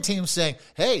 10 teams saying,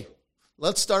 hey,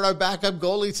 let's start our backup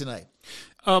goalie tonight.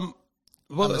 I'm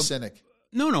a cynic.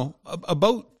 No.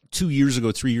 About 2 years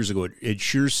ago, 3 years ago, it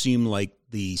sure seemed like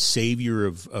the savior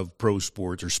of pro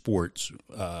sports or sports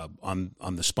on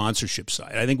the sponsorship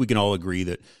side. I think we can all agree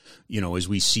that, as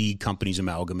we see companies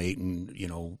amalgamate and,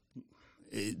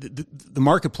 the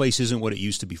marketplace isn't what it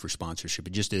used to be for sponsorship.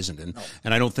 It just isn't.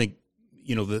 And I don't think,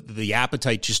 the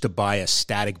appetite just to buy a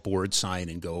static board sign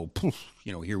and go, poof,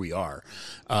 here we are.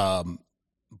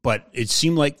 But it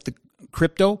seemed like the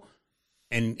crypto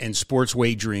and sports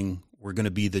wagering were going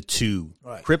to be the two.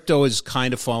 Right. Crypto has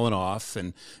kind of fallen off,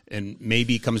 and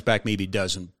maybe it comes back, maybe it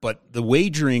doesn't. But the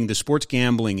wagering, the sports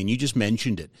gambling, and you just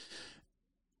mentioned it.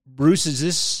 Bruce, is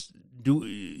this,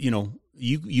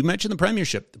 you mentioned the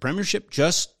Premiership. The Premiership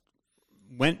just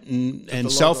went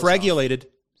and self-regulated.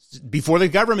 before the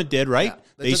government did, right? Yeah,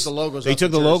 they took the logos. They off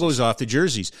took the the jerseys. logos off the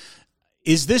jerseys.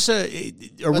 Is this a?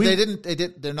 Are we? They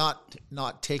didn't. They're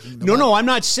not taking the No, money. no, I'm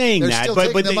not saying They're that. still But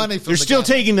taking the they, money from they're the still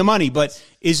gambling. taking the money. But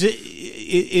is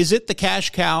it the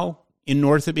cash cow in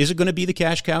North? Is it going to be the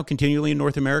cash cow continually in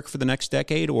North America for the next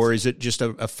decade, or is it just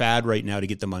a fad right now to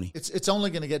get the money? It's only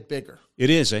going to get bigger.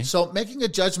 It is, eh? So making a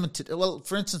judgment.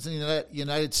 For instance, in the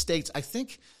United States, I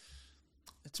think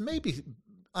it's maybe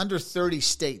under 30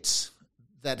 states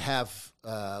that have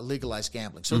legalized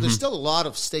gambling. So there's still a lot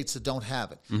of states that don't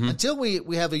have it. Until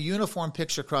we have a uniform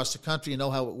picture across the country, know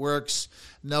how it works,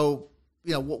 know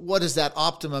what is that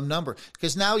optimum number?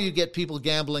 Because now you get people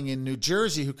gambling in New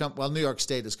Jersey who come. Well, New York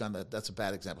State has gone. That's a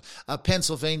bad example.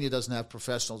 Pennsylvania doesn't have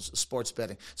professional sports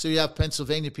betting, so you have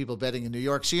Pennsylvania people betting in New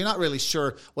York. So you're not really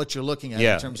sure what you're looking at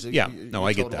in terms of your I get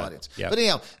total that. audience. Yeah. But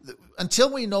anyhow,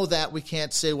 until we know that, we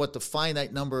can't say what the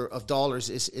finite number of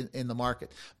dollars is in the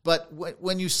market. But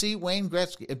when you see Wayne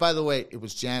Gretzky, and by the way, it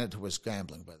was Janet who was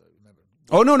gambling. By the way, remember?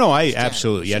 Oh no, I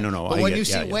absolutely, no. But when you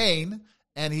see Wayne.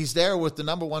 And he's there with the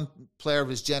number one player of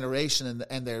his generation,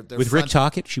 and they're with Rick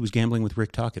Tocchet. She was gambling with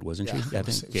Rick Tocchet, wasn't she? Yeah. I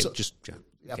think.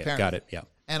 Apparently. Got it. Yeah.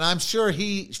 And I'm sure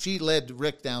she led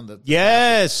Rick down the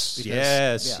yes.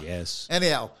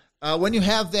 Anyhow, when you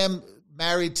have them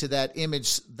married to that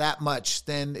image that much,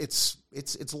 then it's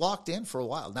locked in for a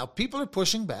while. Now people are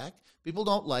pushing back. People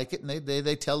don't like it, and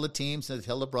they tell the teams and they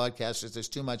tell the broadcasters there's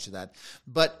too much of that.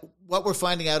 But what we're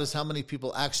finding out is how many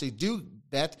people actually do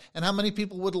bet and how many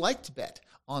people would like to bet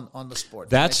on the sport.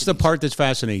 That's the part that's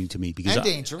fascinating to me because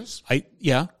dangerous.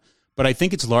 But I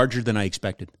think it's larger than I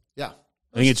expected. Yeah,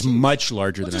 I think it's much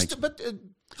larger than I expected.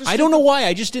 I don't know why.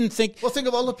 I just didn't think. Well, think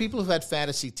of all the people who've had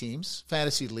fantasy teams,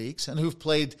 fantasy leagues, and who've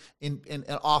played in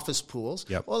office pools.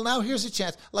 Yep. Well, now here's a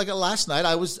chance. Like last night,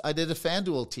 I did a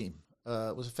FanDuel team.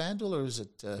 Was it FanDuel or was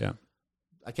it?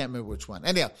 I can't remember which one.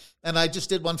 Anyhow, and I just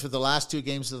did one for the last two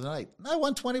games of the night, and I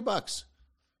won $20.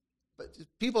 But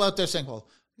people out there saying, "Well,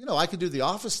 I could do the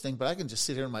office thing, but I can just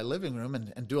sit here in my living room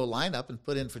and do a lineup and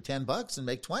put in for $10 and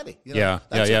make 20." That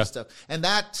sort of stuff, and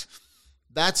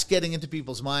that's getting into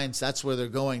people's minds. That's where they're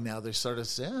going now. They're sort of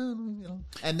saying,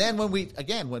 And then when we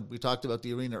talked about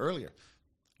the arena earlier,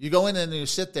 you go in and you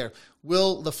sit there.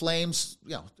 Will the Flames,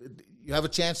 you have a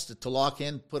chance to lock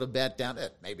in, put a bet down.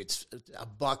 Maybe it's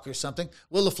 $1 or something.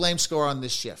 Will the Flames score on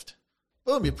this shift?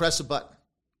 Boom, you press a button.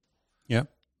 Yeah.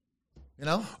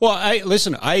 Well,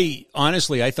 I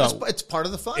honestly thought it's part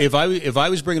of the fun. If I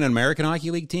was bringing an American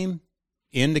Hockey League team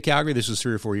into Calgary, this was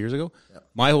 3 or 4 years ago. Yeah.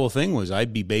 My whole thing was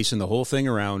I'd be basing the whole thing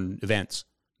around events.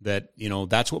 That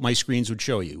that's what my screens would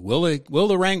show you. Will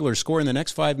the Wranglers score in the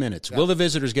next 5 minutes? Yeah. Will the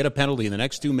visitors get a penalty in the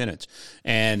next 2 minutes?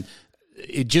 And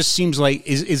it just seems like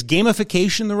is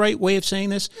gamification the right way of saying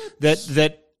this?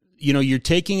 That you're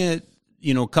taking a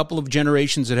couple of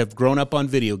generations that have grown up on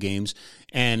video games,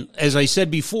 and as I said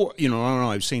before, I don't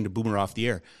know, I was saying to Boomer off the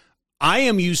air, I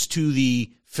am used to the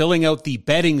filling out the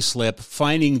betting slip,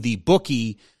 finding the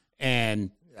bookie, and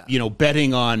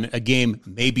betting on a game,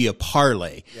 maybe a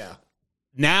parlay. Yeah.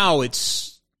 Now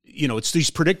it's these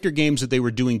predictor games that they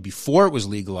were doing before it was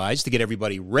legalized to get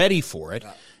everybody ready for it.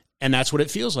 Yeah. And that's what it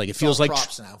feels like. It feels like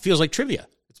props now. Feels like trivia.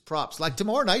 It's props. Like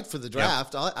tomorrow night for the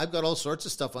draft, I've got all sorts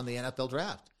of stuff on the NFL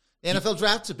draft. The NFL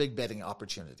draft's a big betting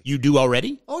opportunity. You do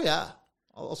already? Oh yeah.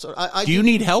 Also, do you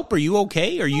need help? Are you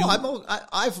okay?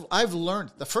 I've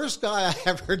learned. The first guy I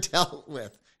ever dealt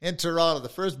with in Toronto, the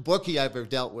first bookie I ever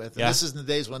dealt with, and this is in the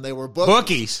days when they were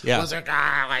bookies. Yeah. Was a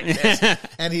guy like this,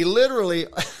 and he literally.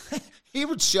 He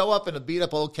would show up in a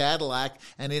beat-up old Cadillac,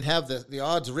 and he'd have the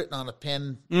odds written on a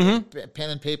pen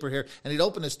and paper here, and he'd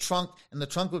open his trunk, and the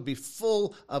trunk would be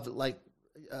full of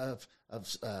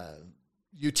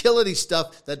utility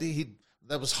stuff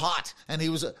that was hot, and he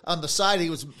was on the side. He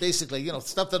was basically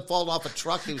stuff that fallen off a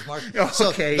truck. He was marking.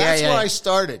 So that's where I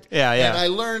started. Yeah. And I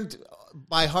learned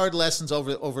by hard lessons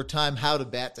over time how to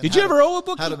bet. Did you ever owe a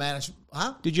bookie? How to manage?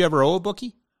 Huh? Did you ever owe a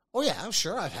bookie? Oh yeah,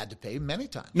 sure. I've had to pay many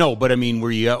times. No, but I mean, were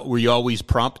you always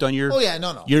prompt on your? Oh yeah,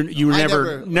 no. You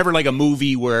were never like a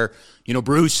movie where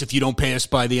Bruce, if you don't pay us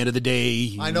by the end of the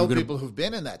day, I know people who've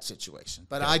been in that situation,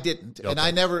 but I didn't, and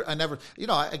I never.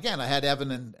 Again, I had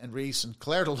Evan and Reese and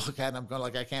Claire to look at, and I'm going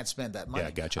like, I can't spend that money.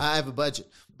 Yeah, gotcha. I have a budget,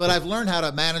 but I've learned how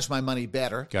to manage my money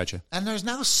better. Gotcha. And there's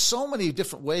now so many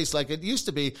different ways. Like it used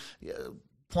to be.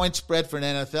 Point spread for an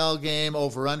NFL game,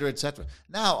 over, under, etc.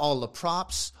 Now all the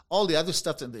props, all the other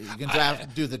stuff that you can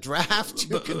do the draft.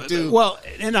 You can do well,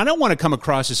 and I don't want to come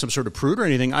across as some sort of prude or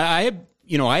anything. I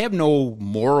have no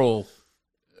moral.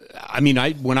 I mean,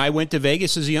 when I went to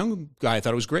Vegas as a young guy, I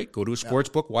thought it was great. Go to a sports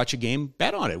book, watch a game,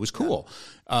 bet on it. It was cool.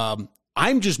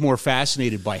 I'm just more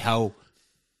fascinated by how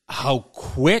how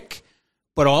quick,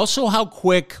 but also how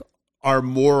quick our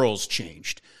morals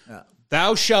changed. Yeah.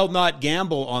 Thou shalt not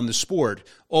gamble on the sport.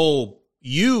 Oh,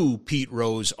 you, Pete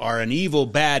Rose, are an evil,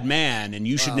 bad man, and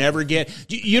you should never get...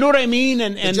 You know what I mean?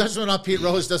 And the judgment on Pete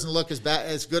Rose doesn't look as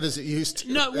good as it used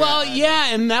to. No, well,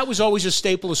 yeah, and that was always a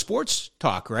staple of sports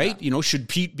talk, right? Yeah. Should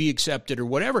Pete be accepted or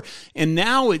whatever? And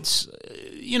now it's,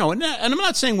 and I'm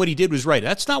not saying what he did was right.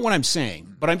 That's not what I'm saying.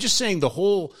 But I'm just saying the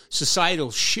whole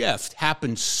societal shift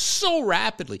happened so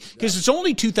rapidly. Because it's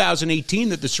only 2018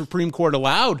 that the Supreme Court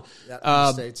allowed, in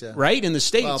the States, right, in the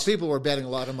States. Well, people were betting a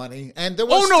lot of money, and there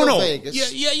was still Vegas.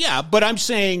 Yeah. But I'm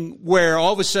saying where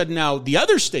all of a sudden now the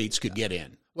other states could get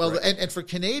in. Well, right? and for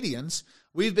Canadians,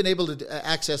 we've been able to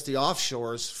access the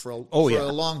offshores for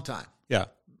a long time. Yeah.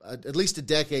 At least a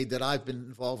decade that I've been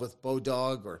involved with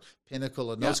Bodog or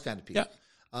Pinnacle and those kind of people.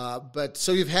 Yeah. But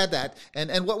so you've had that.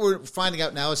 And what we're finding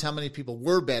out now is how many people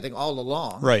were betting all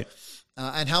along. Right.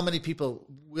 And how many people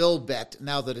will bet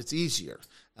now that it's easier.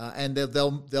 And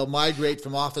they'll migrate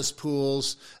from office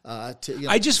pools to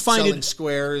I just find selling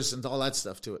squares and all that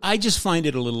stuff to it. I just find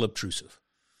it a little obtrusive.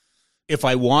 If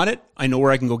I want it, I know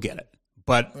where I can go get it.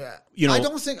 But I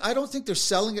don't think they're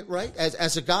selling it right.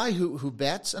 As a guy who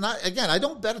bets, and I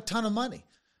don't bet a ton of money,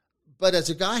 but as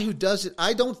a guy who does it,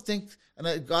 I don't think.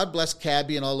 And God bless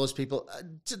Cabby and all those people.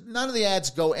 None of the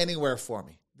ads go anywhere for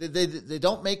me. They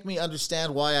don't make me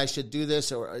understand why I should do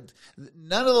this, or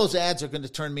none of those ads are going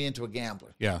to turn me into a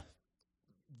gambler. Yeah,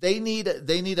 they need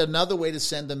another way to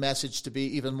send the message to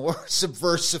be even more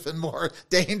subversive and more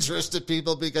dangerous to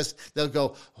people, because they'll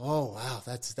go, oh wow,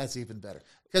 that's even better,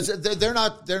 because they're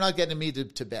not getting me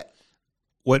to bet.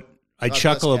 What I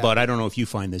chuckle about, I don't know if you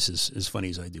find this as funny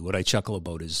as I do. What I chuckle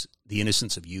about is the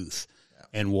innocence of youth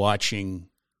and watching,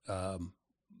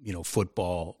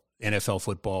 football. NFL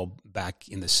football back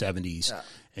in the 70s,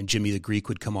 and Jimmy the Greek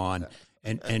would come on,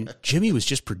 and Jimmy was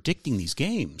just predicting these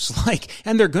games,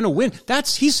 and they're going to win.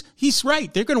 He's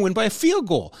right. They're going to win by a field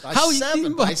goal.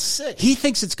 By 6. He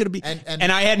thinks it's going to be,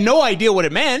 and I had no idea what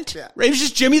it meant. Yeah. It was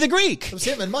just Jimmy the Greek. It was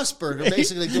him and Musburger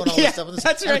basically doing all this stuff.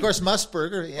 That's right. And of course,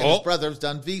 Musburger and his brother have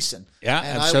done VEASAN. Yeah,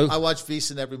 and I watch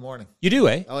VEASAN every morning. You do,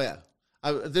 eh? Oh yeah.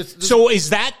 So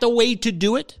is that the way to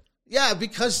do it? Yeah,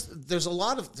 because there's a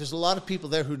lot of people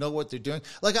there who know what they're doing.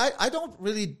 Like I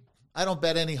don't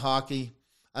bet any hockey.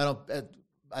 I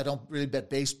don't really bet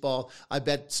baseball. I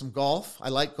bet some golf. I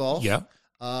like golf. Yeah.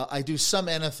 I do some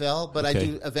NFL, but I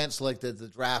do events like the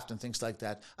draft and things like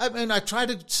that. I try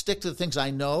to stick to the things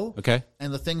I know. Okay.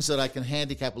 And the things that I can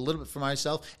handicap a little bit for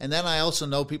myself. And then I also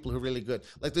know people who are really good.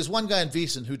 Like there's one guy in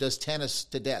VEASAN who does tennis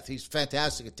to death. He's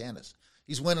fantastic at tennis.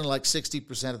 He's winning like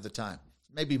 60% of the time,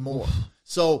 maybe more.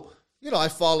 So, I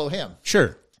follow him.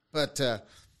 Sure. But, no.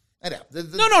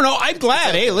 I'm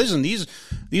glad. Hey, listen,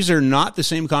 these are not the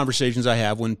same conversations I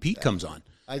have when Pete comes on.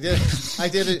 I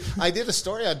did a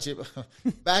story on Jim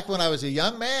back when I was a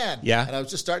young man. Yeah. And I was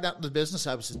just starting out in the business.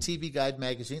 I was a TV Guide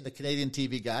magazine, the Canadian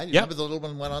TV Guide. You remember the little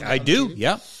one went on? I do, TV?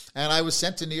 yeah. And I was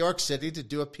sent to New York City to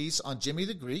do a piece on Jimmy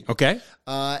the Greek. Okay.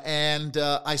 And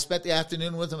I spent the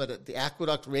afternoon with him at the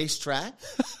Aqueduct racetrack.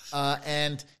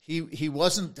 And he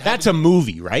wasn't. That's a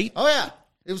movie, right? Oh yeah.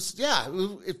 It was. Yeah.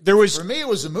 For me, it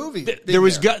was a movie. There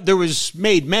was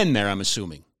made men there, I'm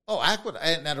assuming. Oh, Aqueduct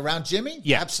and around Jimmy?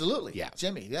 Yeah. Absolutely. Yeah.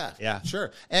 Jimmy, yeah. Yeah.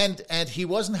 Sure. And he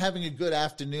wasn't having a good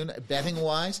afternoon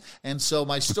betting-wise, and so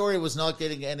my story was not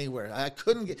getting anywhere. I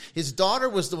couldn't get... His daughter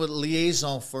was the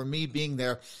liaison for me being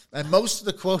there, and most of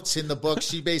the quotes in the book,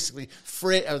 she basically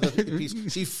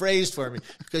she phrased for me,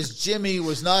 because Jimmy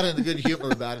was not in a good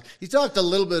humor about it. He talked a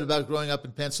little bit about growing up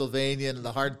in Pennsylvania and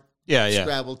the hard...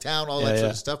 Scrabble town, all that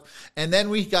sort of stuff. And then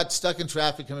we got stuck in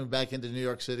traffic coming back into New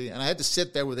York City, and I had to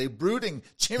sit there with a brooding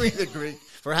Jimmy the Greek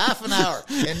for half an hour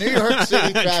in New York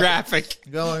City traffic.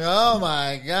 Going, oh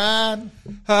my God.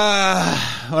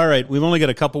 All right, we've only got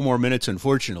a couple more minutes,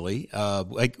 unfortunately.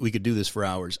 We could do this for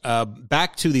hours.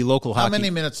 Back to the local hockey. How many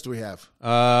minutes do we have?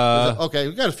 Okay,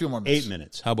 we got a few more minutes. 8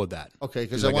 minutes. How about that? Okay,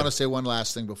 because I want to say one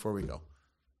last thing before we go.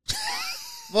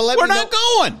 Well, we're not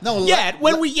going. No, yet.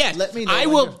 Let me know. I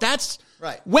will. That's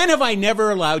right. When have I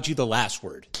never allowed you the last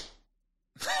word?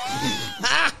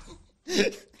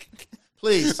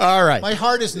 Please. All right. My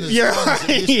heart isn't as strong as it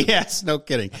used to be. Yes, no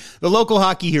kidding. The local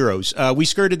hockey heroes. We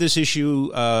skirted this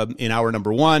issue in hour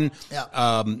number 1.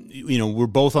 Yeah. We're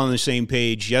both on the same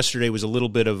page. Yesterday was a little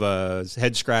bit of a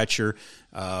head scratcher.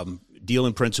 Deal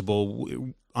in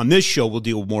principle. On this show, we'll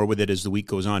deal more with it as the week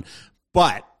goes on.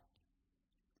 But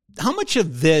how much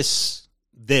of this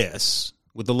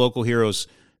with the local heroes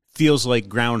feels like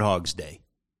Groundhog's Day?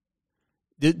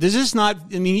 Does this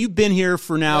not, you've been here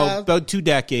for now about 2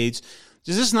 decades.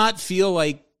 Does this not feel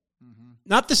like,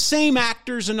 Not the same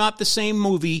actors and not the same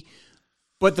movie,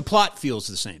 but the plot feels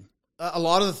the same. A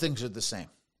lot of the things are the same.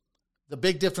 The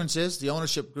big difference is the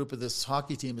ownership group of this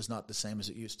hockey team is not the same as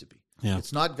it used to be. Yeah.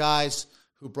 It's not guys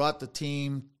who brought the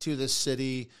team to this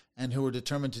city and who were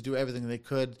determined to do everything they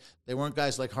could. They weren't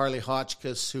guys like Harley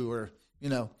Hotchkiss who were,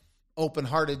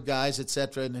 open-hearted guys, et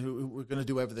cetera, and who were going to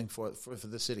do everything for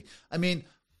the city. I mean,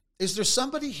 is there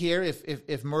somebody here,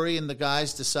 if Murray and the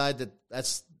guys decide that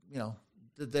that's,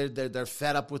 they're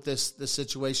fed up with this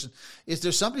situation, is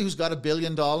there somebody who's got $1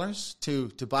 billion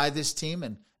to buy this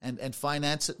team and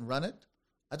finance it and run it?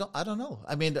 I don't know.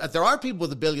 I mean, there are people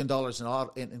with $1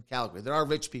 billion in Calgary. There are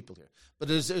rich people here.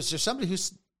 But is there somebody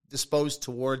who's disposed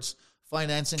towards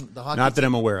financing the hockey Not that team?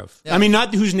 I'm aware of. Yeah. I mean,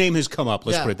 not whose name has come up.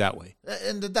 Let's put it that way.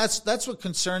 And that's what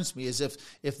concerns me, is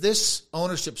if this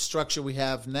ownership structure we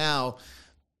have now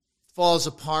falls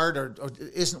apart or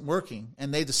isn't working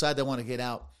and they decide they want to get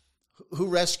out, who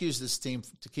rescues this team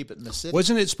to keep it in the city?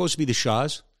 Wasn't it supposed to be the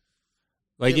Shaws?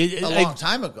 A long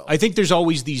time ago. I think there's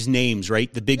always these names,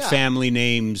 right? The big family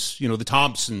names, the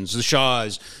Thompsons, the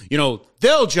Shaws,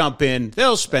 they'll jump in,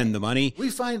 they'll spend the money. We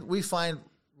find,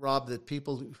 Rob, that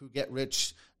people who get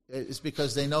rich is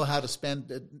because they know how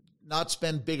to not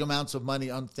spend big amounts of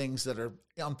money on things that are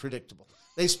unpredictable.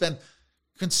 They spend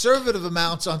conservative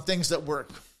amounts on things that work.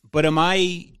 But am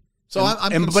I... So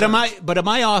I'm concerned. But am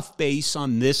I off base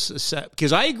on this?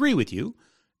 Because I agree with you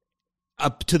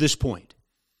up to this point.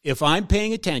 If I'm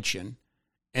paying attention,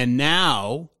 and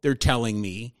now they're telling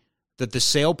me that the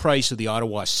sale price of the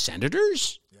Ottawa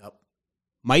Senators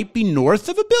might be north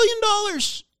of $1 billion.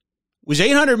 Was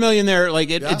 $800 million there?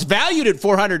 It's valued at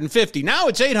 $450. Now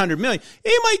it's $800 million.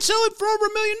 They might sell it for over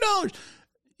 $1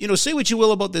 million. Say what you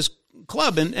will about this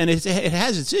club, and it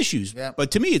has its issues. Yeah.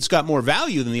 But to me, it's got more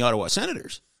value than the Ottawa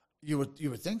Senators. You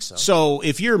would think so. So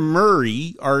if you're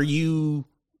Murray, are you,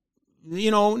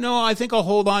 no, I think I'll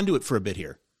hold on to it for a bit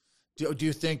here. Do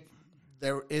you think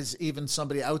there is even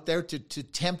somebody out there to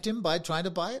tempt him by trying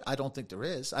to buy it? I don't think there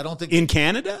is. I don't think in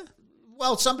Canada.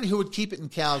 Well, somebody who would keep it in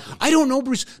Calgary. I don't know,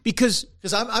 Bruce, because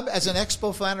I'm as an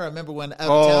Expo fan, I remember when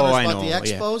out-of-towners bought the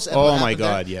Expos. Yeah. And my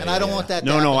God, and I don't want that.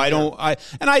 No, I don't.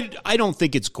 I don't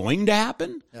think it's going to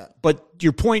happen. Yeah. But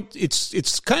your point,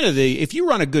 it's kind of if you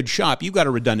run a good shop, you've got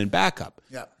a redundant backup.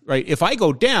 Yeah. Right. If I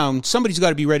go down, somebody's got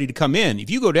to be ready to come in.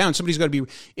 If you go down, somebody's got to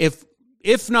be.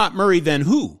 If not Murray, then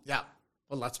who? Yeah.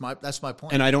 Well, that's my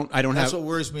point. And I don't have. That's what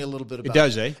worries me a little bit about it.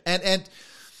 Does, eh? And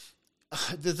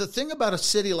the thing about a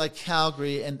city like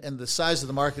Calgary and the size of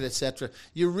the market, et cetera,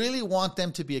 you really want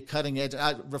them to be a cutting edge.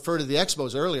 I referred to the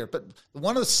Expos earlier, but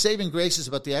one of the saving graces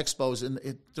about the Expos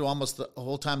through almost the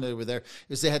whole time they were there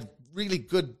is they had really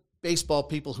good baseball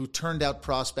people who turned out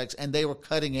prospects, and they were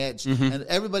cutting edge. Mm-hmm. And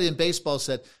everybody in baseball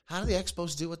said, how do the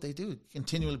Expos do what they do?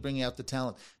 Continually bringing out the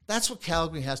talent. That's what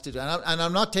Calgary has to do. And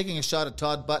I'm not taking a shot at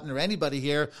Todd Button or anybody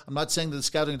here. I'm not saying that the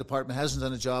scouting department hasn't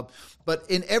done a job. But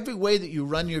in every way that you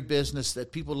run your business,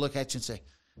 that people look at you and say,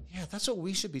 yeah, that's what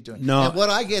we should be doing. No. And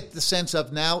what I get the sense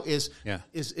of now is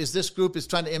this group is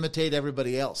trying to imitate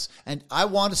everybody else. And I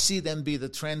want to see them be the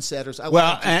trendsetters.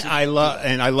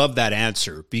 I love that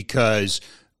answer because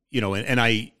 –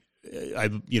 we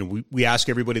ask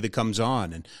everybody that comes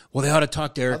on, and they ought to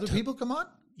talk to Eric. Other people come on?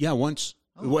 Yeah, once.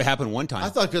 Oh. It happened one time. I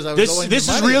thought because I was this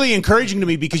is really encouraging to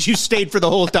me because you stayed for the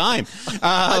whole time.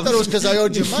 I thought it was because I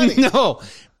owed you money. No,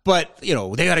 but they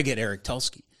ought to get Eric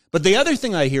Tulsky. But the other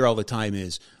thing I hear all the time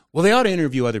is, they ought to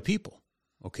interview other people,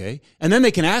 okay, and then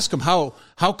they can ask them how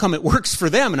come it works for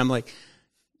them, and I'm like,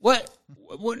 what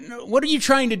are you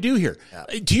trying to do here? Yeah.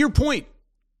 To your point,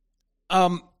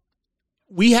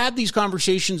 we had these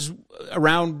conversations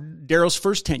around Darryl's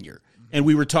first tenure, and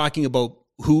we were talking about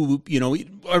who,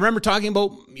 I remember talking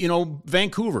about,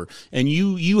 Vancouver, and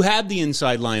you had the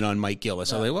inside line on Mike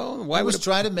Gillis. Yeah. I was like, why would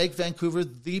try to make Vancouver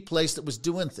the place that was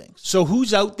doing things? So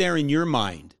who's out there in your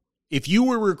mind? If you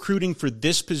were recruiting for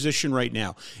this position right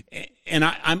now, and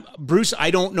I'm Bruce,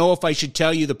 I don't know if I should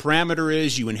tell you the parameter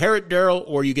is you inherit Darryl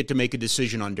or you get to make a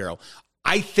decision on Darryl.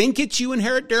 I think it's you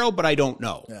inherit Darryl, but I don't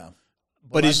know. Yeah.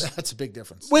 But that's a big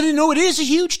difference. Well, no, it is a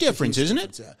huge difference, isn't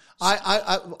it? Yeah.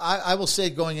 I will say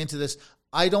going into this,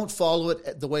 I don't follow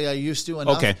it the way I used to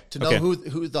enough to know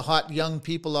who the hot young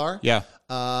people are. Yeah,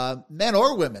 men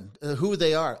or women, who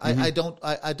they are. Mm-hmm.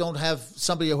 I don't have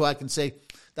somebody who I can say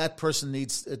that person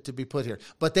needs to be put here,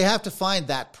 but they have to find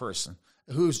that person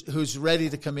who's ready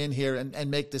to come in here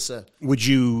and make this a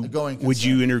going concern. Would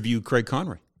you interview Craig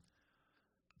Conroy?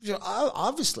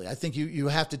 Obviously, I think you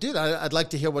have to do that. I'd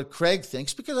like to hear what Craig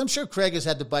thinks, because I'm sure Craig has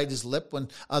had to bite his lip when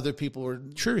other people were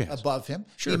above him.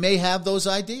 Sure. He may have those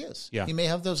ideas. Yeah. He may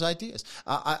have those ideas.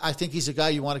 I think he's a guy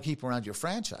you want to keep around your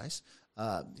franchise.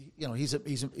 he's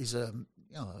a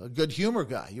good humor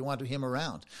guy. You want him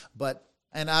around,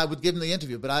 and I would give him the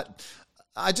interview, but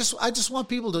I just want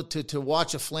people to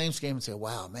watch a Flames game and say,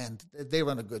 wow, man, they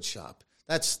run a good shop.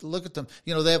 Look at them.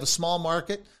 They have a small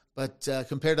market, but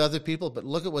compared to other people, but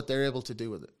look at what they're able to do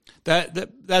with it.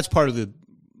 That's part of,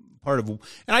 and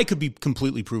I could be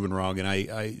completely proven wrong. And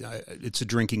I it's a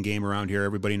drinking game around here.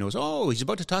 Everybody knows, oh, he's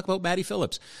about to talk about Matty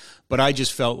Phillips. But I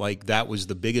just felt like that was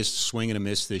the biggest swing and a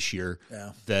miss this year.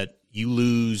 Yeah. That you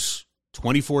lose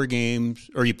 24 games,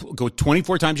 or you go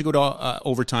 24 times, you go to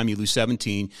overtime, you lose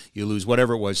 17, you lose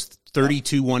whatever it was,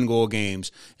 32 one-goal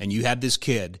games, and you had this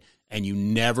kid, and you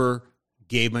never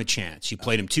gave him a chance. You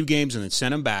played him 2 games and then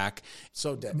sent him back.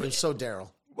 It was so Daryl.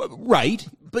 Right.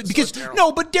 But because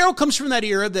but Daryl comes from that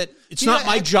era that it's not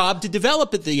my job to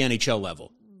develop at the NHL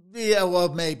level. Yeah, well,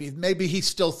 maybe he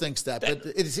still thinks that, but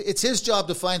it's his job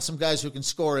to find some guys who can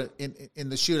score in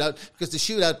the shootout, because the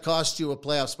shootout cost you a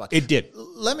playoff spot. It did.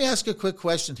 Let me ask you a quick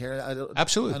question here.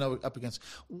 Absolutely. I know we're up against.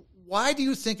 Why do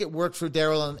you think it worked for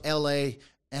Daryl in L.A.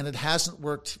 and it hasn't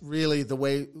worked really the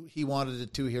way he wanted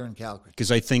it to here in Calgary?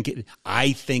 Because I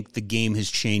think the game has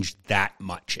changed that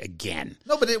much again.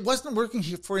 No, but it wasn't working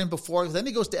for him before. Then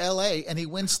he goes to L.A. and he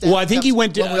wins. Well, I think he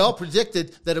went to. When we all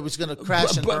predicted that it was going to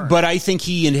crash and burn. But I think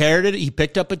he inherited it. He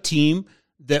picked up a team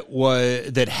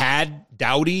that had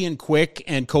Doughty and Quick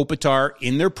and Kopitar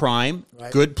in their prime,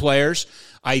 right. Good players.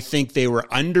 I think they were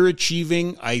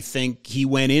underachieving. I think he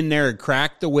went in there and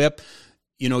cracked the whip.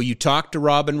 You talk to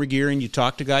Robin Regier and you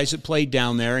talk to guys that played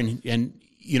down there, and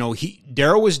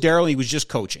Daryl was Daryl. He was just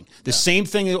coaching. The same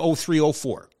thing in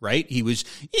 03-04, right? He was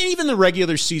even the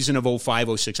regular season of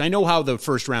 05-06. I know how the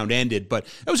first round ended, but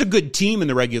it was a good team in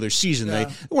the regular season. Yeah.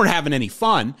 They weren't having any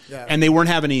fun, and they weren't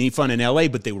having any fun in LA,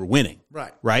 but they were winning.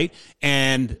 Right?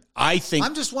 And I think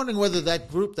I'm just wondering whether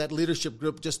that leadership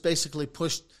group, just basically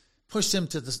pushed him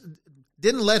to the.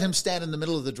 Didn't let him stand in the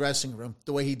middle of the dressing room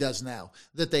the way he does now.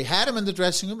 That they had him in the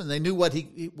dressing room and they knew what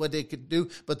they could do,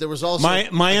 but there was also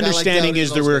my understanding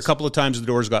is there were a couple of times the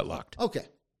doors got locked. Okay.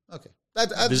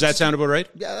 Does that sound about right?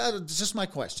 Yeah, that's just my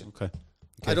question. Okay.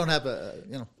 I don't have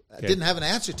I didn't have an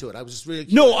answer to it. I was just really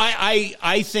curious. No,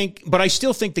 I think, but I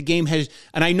still think the game has,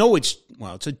 and I know it's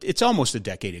almost a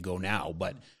decade ago now,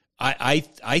 but I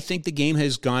think the game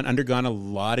has undergone a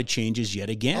lot of changes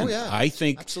yet again. Oh yeah, I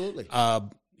think absolutely.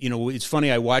 It's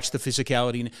funny. I watched the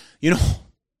physicality.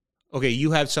 Okay, you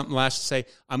have something last to say.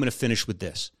 I'm going to finish with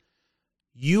this.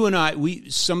 You and I,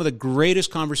 some of the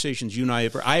greatest conversations you and I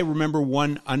ever. I remember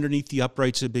one underneath the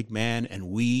uprights of a big man,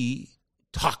 and we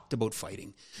talked about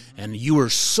fighting. And you were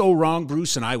so wrong,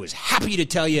 Bruce, and I was happy to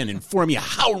tell you and inform you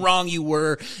how wrong you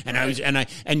were.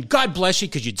 And God bless you,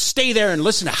 because you'd stay there and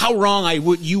listen to how wrong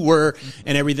you were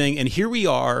and everything. And here we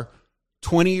are,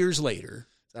 20 years later,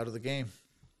 it's out of the game.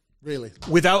 Really?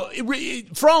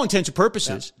 For all intents and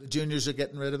purposes. Yeah, the juniors are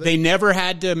getting rid of it. They never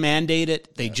had to mandate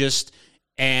it. They just,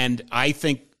 and I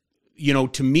think,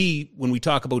 to me, when we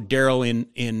talk about Daryl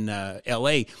in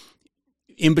L.A.,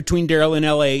 in between Daryl in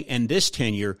L.A. and this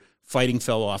tenure, fighting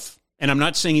fell off. And I'm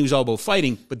not saying he was all about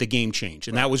fighting, but the game changed.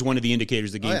 And that was one of the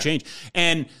indicators the game changed.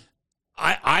 And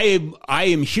I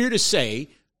am here to say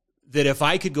that if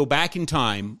I could go back in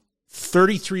time,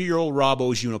 33-year-old Rob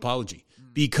owes you an apology,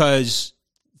 because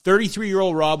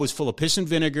 33-year-old Rob was full of piss and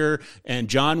vinegar and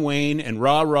John Wayne and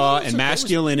rah-rah and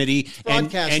masculinity.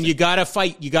 And you got to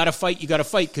fight,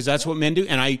 because that's what men do.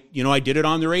 And I did it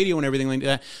on the radio and everything like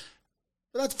that.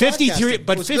 But that's 53,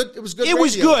 but it was good. It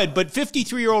was good, but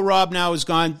 53-year-old Rob now has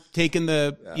gone, taken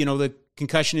the the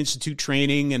Concussion Institute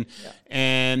training,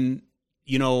 and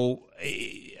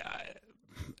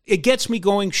it gets me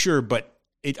going, sure, but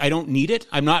I don't need it.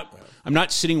 I'm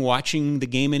not sitting watching the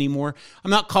game anymore.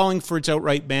 I'm not calling for its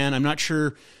outright ban. I'm not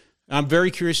sure. I'm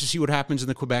very curious to see what happens in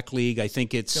the Quebec League. I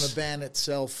think it's going to ban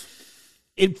itself.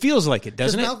 It feels like it,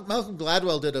 doesn't it? Malcolm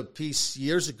Gladwell did a piece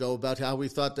years ago about how we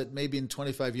thought that maybe in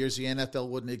 25 years the NFL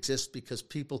wouldn't exist because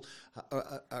people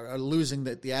are losing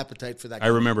the appetite for that. I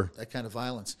remember that kind of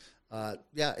violence.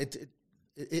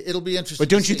 It'll be interesting. But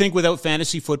don't you think without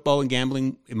fantasy football and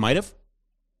gambling, it might have?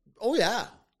 Oh yeah.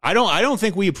 I don't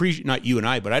think we appreciate, not you and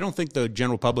I, but I don't think the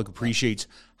general public appreciates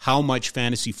how much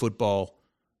fantasy football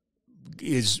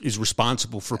is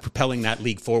responsible for propelling that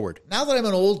league forward. Now that I'm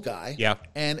an old guy,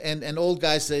 and old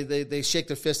guys they shake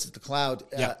their fists at the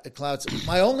clouds.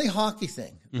 My only hockey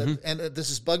thing, and this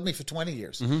has bugged me for 20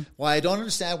 years. Why I don't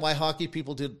understand why hockey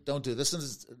people don't do this. And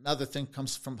another thing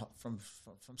comes from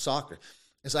soccer.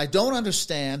 is I don't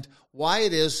understand why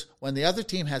it is when the other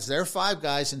team has their 5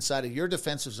 guys inside of your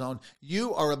defensive zone,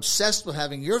 you are obsessed with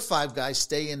having your 5 guys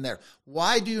stay in there.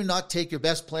 Why do you not take your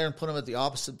best player and put him at the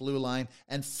opposite blue line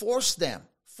and force them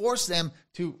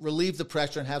to relieve the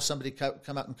pressure and have somebody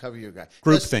come out and cover your guy?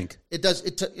 Groupthink.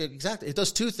 Exactly. It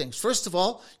does 2 things. First of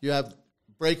all, you have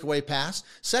breakaway pass.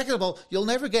 Second of all, you'll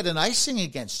never get an icing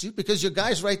against you because your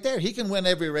guy's right there. He can win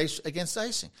every race against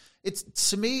icing.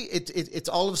 To me, it's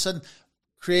all of a sudden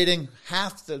creating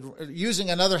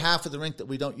using another half of the rink that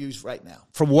we don't use right now.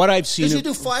 From what I've seen, because you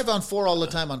do 5-on-4 all the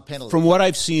time on penalty. From what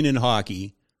I've seen in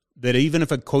hockey, that even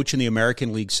if a coach in the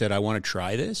American League said, "I want to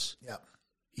try this,"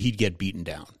 he'd get beaten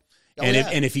down.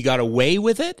 And if he got away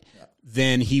with it,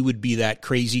 then he would be that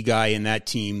crazy guy in that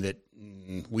team that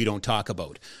we don't talk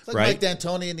about. It's like right? Mike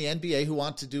D'Antoni in the NBA who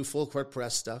want to do full court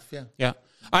press stuff. Yeah.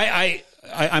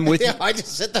 I'm with you. I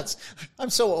just said I'm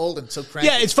so old and so cranky.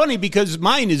 Yeah, it's funny because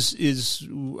mine is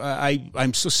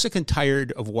I'm so sick and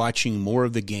tired of watching more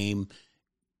of the game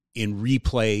in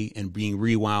replay and being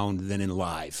rewound than in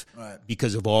live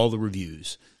because of all the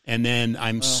reviews. And then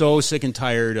I'm so sick and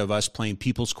tired of us playing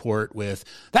people's court with,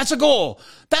 that's a goal,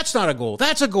 that's not a goal,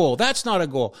 that's a goal, that's not a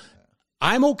goal.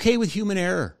 I'm okay with human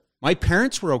error. My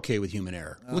parents were okay with human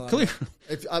error. Look clear.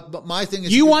 But my thing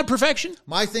is, you want perfection?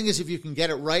 My thing is, if you can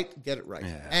get it right, get it right,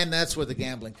 and that's where the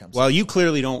gambling comes. Well, you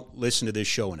clearly don't listen to this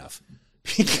show enough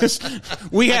because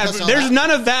there's none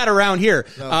of that around here.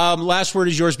 No. Last word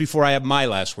is yours before I have my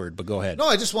last word. But go ahead. No,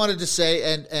 I just wanted to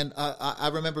say, and I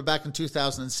remember back in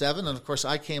 2007, and of course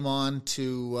I came on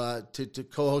to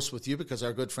co-host with you because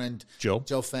our good friend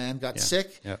Joe Fan got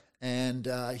sick. Yeah. And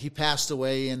he passed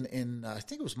away in I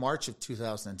think it was March of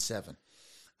 2007.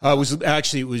 It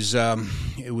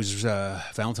was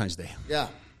Valentine's Day. Yeah,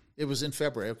 it was in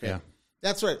February. Okay, yeah.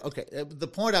 That's right. Okay, the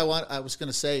point I was going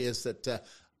to say is that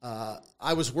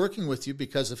I was working with you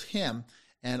because of him,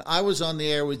 and I was on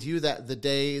the air with you the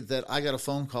day that I got a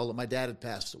phone call that my dad had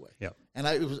passed away. Yep. And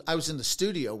I was in the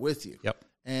studio with you. Yep.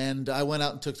 And I went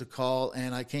out and took the call,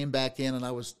 and I came back in, and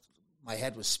my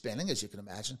head was spinning, as you can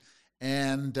imagine.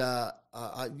 And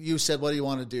you said, "What do you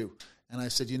want to do?" And I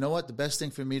said, "You know what? The best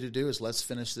thing for me to do is let's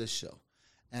finish this show."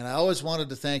 And I always wanted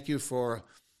to thank you for,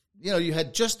 you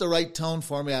had just the right tone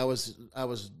for me. I was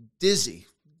dizzy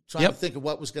trying to think of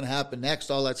what was going to happen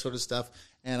next, all that sort of stuff.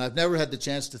 And I've never had the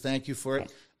chance to thank you for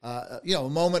it. A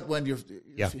moment when you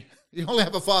only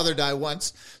have a father die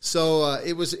once. So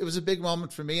it was a big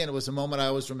moment for me, and it was a moment I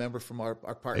always remember from our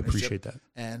partnership. I appreciate that.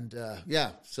 And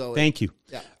so thank you.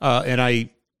 Yeah. And I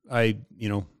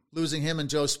losing him and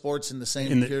Joe Sports in the same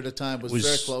period of time was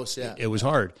very close. Yeah, it was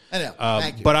hard. Anyway,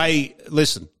 thank you. But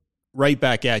listen right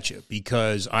back at you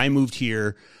because I moved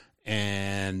here,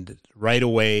 and right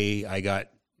away I got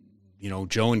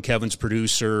Joe and Kevin's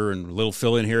producer and little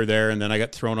fill in here or there, and then I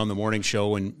got thrown on the morning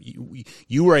show, and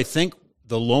you were, I think,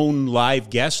 the lone live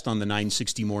guest on the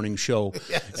 960 morning show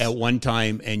at one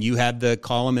time, and you had the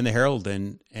column in the Herald,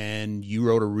 and you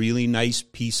wrote a really nice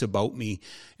piece about me,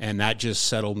 and that just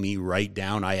settled me right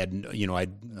down. I had,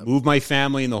 I'd moved my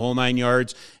family in the whole 9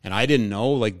 yards, and I didn't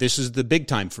know, this is the big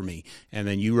time for me. And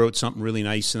then you wrote something really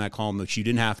nice in that column that you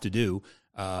didn't have to do,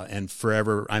 and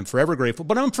I'm forever grateful.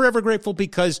 But I'm forever grateful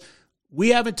because we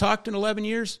haven't talked in 11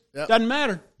 years. Yep. Doesn't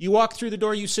matter. You walk through the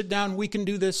door, you sit down, we can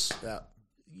do this. Yeah.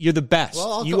 You're the best.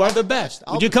 Well, you are the best.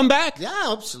 Would you come back? Yeah,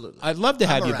 absolutely. I'd love to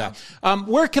have you back.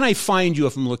 Where can I find you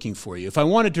if I'm looking for you? If I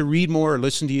wanted to read more or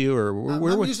listen to you, or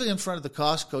where? I'm usually in front of the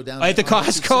Costco down at the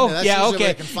Costco. Yeah,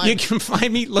 okay. You can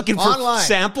find me looking online for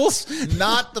samples.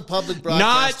 Not the public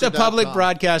broadcaster. Not the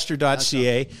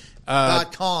publicbroadcaster.ca.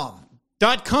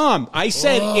 .com. I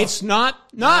said it's not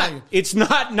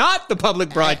the public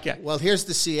broadcast. Well, here's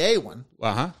the CA one.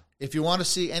 Uh-huh. If you want to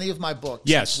see any of my books,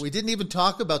 yes. We didn't even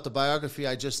talk about the biography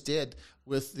I just did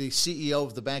with the CEO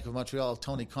of the Bank of Montreal,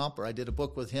 Tony Comper. I did a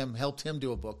book with him, helped him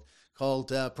do a book called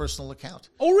Personal Account.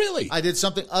 Oh, really? I did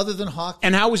something other than hockey.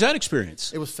 And how was that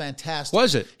experience? It was fantastic.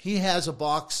 Was it? He has a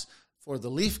box for the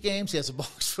Leaf games. He has a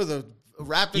box for the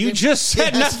Raptor games. You just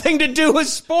said nothing to do with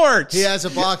sports. He has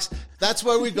a box. That's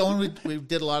where we go, and we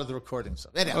did a lot of the recording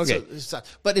stuff. Anyway, okay.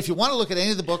 But if you want to look at any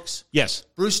of the books, yes,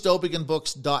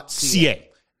 BruceDowbiggenBooks.ca.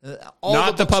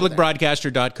 Not the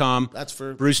publicbroadcaster.com. That's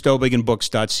for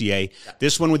BruceDowbiggenBooks.ca. Yeah.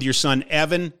 This one with your son,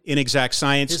 Evan, in Exact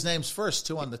Science. His name's first,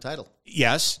 too, on the title.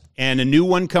 Yes. And a new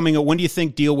one coming out. When do you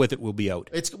think Deal With It will be out?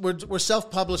 We're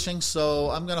self-publishing, so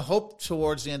I'm going to hope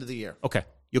towards the end of the year. Okay.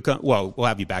 You'll come. Well, we'll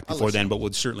have you back before then, but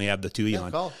we'll certainly have the two of you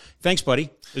on. Thanks, buddy.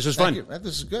 This was fun.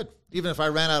 This is good. Even if I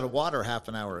ran out of water half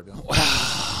an hour ago.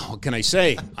 what can I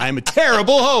say? I'm a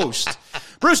terrible host.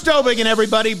 Bruce Dowbiggen,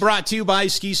 everybody, brought to you by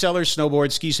Ski Sellers Snowboard,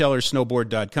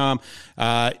 skisellerssnowboard.com.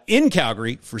 In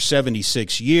Calgary for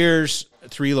 76 years.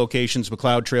 3 locations: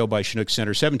 McLeod Trail by Chinook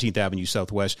Center, 17th Avenue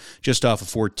Southwest, just off of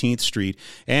 14th Street,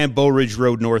 and Bow Ridge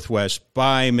Road Northwest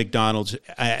by McDonald's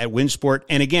at Windsport.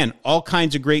 And again, all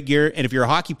kinds of great gear. And if you're a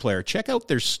hockey player, check out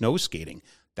their snow skating.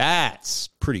 That's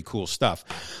pretty cool stuff.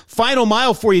 Final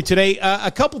mile for you today.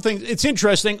 A couple things. It's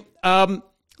interesting.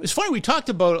 It's funny. We talked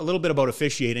about a little bit about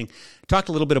officiating, talked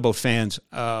a little bit about fans.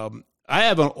 I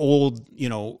have an old,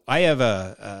 I have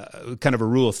a kind of a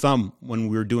rule of thumb when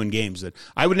we were doing games that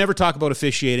I would never talk about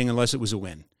officiating unless it was a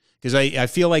win. Because I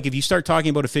feel like if you start talking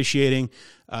about officiating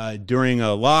during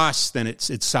a loss, then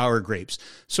it's sour grapes.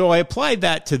 So I applied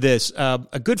that to this.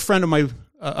 A good friend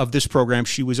of this program,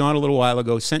 she was on a little while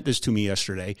ago, sent this to me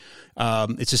yesterday.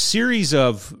 It's a series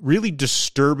of really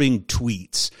disturbing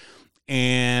tweets.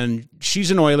 And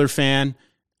she's an Oiler fan.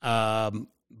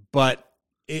 But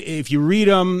if you read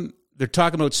them, they're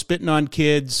talking about spitting on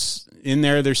kids. In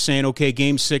there, they're saying, okay,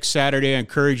 Game 6 Saturday, I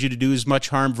encourage you to do as much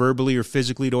harm verbally or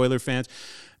physically to Oiler fans.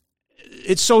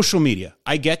 It's social media.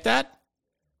 I get that.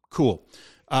 Cool.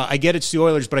 I get it's the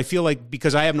Oilers, but I feel like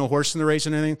because I have no horse in the race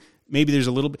and anything, maybe there's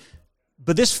a little bit.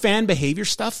 But this fan behavior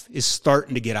stuff is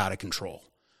starting to get out of control.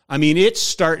 I mean, it's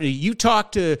starting. You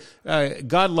talk to,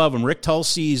 God love him, Rick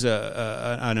Tulsey's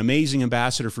an amazing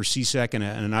ambassador for CSEC and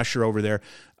an usher over there.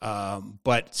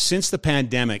 But since the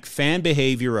pandemic, fan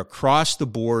behavior across the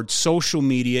board, social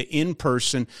media, in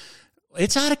person,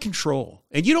 it's out of control.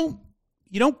 And you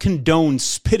don't condone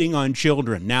spitting on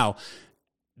children. Now,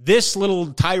 this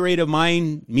little tirade of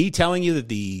mine, me telling you that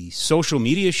the social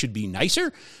media should be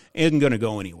nicer, isn't going to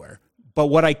go anywhere. But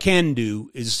what I can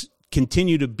do is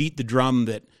continue to beat the drum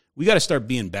that we got to start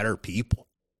being better people.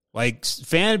 Like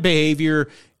fan behavior,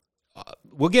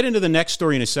 we'll get into the next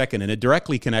story in a second, and it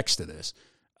directly connects to this.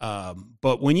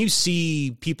 But when you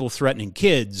see people threatening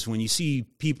kids, when you see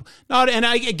people, and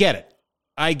I get it.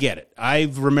 I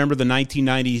remember the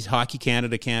 1990s Hockey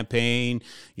Canada campaign,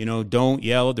 don't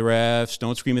yell at the refs,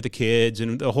 don't scream at the kids,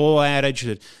 and the whole adage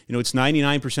that, it's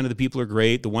 99% of the people are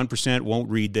great, the 1% won't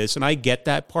read this, and I get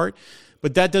that part.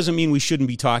 But that doesn't mean we shouldn't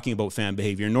be talking about fan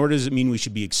behavior, nor does it mean we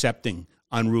should be accepting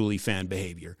unruly fan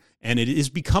behavior. And it has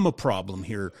become a problem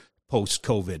here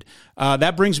post-COVID.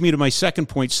 That brings me to my second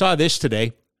point. Saw this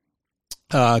today,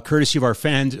 courtesy of our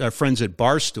friends at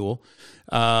Barstool.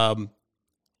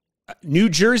 New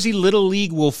Jersey Little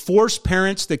League will force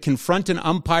parents that confront an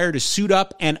umpire to suit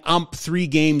up and ump 3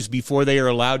 games before they are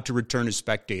allowed to return as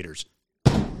spectators.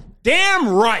 Damn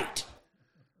right.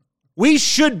 We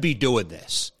should be doing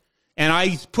this. And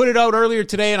I put it out earlier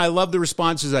today, and I love the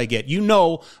responses I get.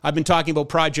 I've been talking about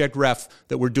Project Ref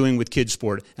that we're doing with Kids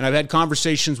Sport, and I've had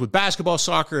conversations with basketball,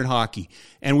 soccer, and hockey,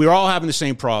 and we're all having the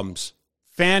same problems.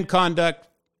 Fan conduct,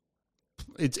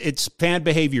 it's fan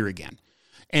behavior again.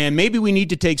 And maybe we need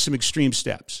to take some extreme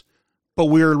steps. But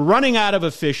we're running out of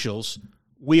officials.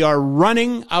 We are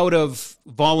running out of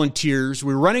volunteers.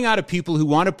 We're running out of people who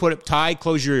want to put up, Ty,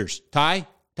 close your ears. Ty,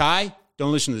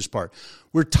 don't listen to this part.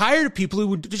 We're tired of people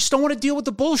who just don't want to deal with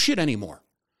the bullshit anymore.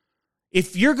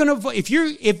 If you're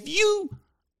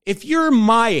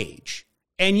my age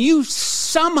and you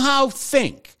somehow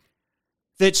think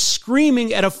that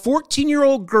screaming at a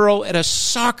 14-year-old girl at a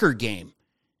soccer game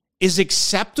is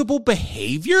acceptable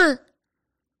behavior,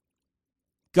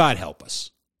 God help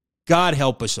us. God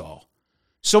help us all.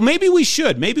 So maybe we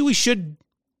should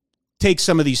take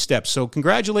some of these steps. So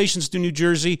congratulations to New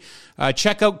Jersey.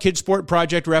 Check out Kids Sport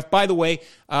Project Ref. By the way,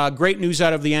 great news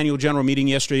out of the annual general meeting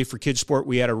yesterday for Kids Sport.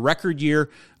 We had a record year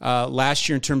last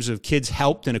year in terms of kids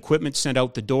helped and equipment sent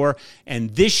out the door.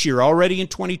 And this year, already in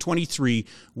 2023,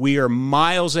 we are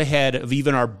miles ahead of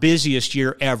even our busiest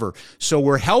year ever. So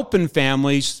we're helping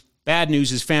families. Bad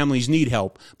news is families need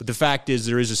help, but the fact is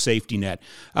there is a safety net.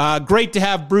 Great to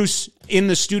have Bruce in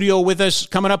the studio with us.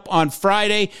 Coming up on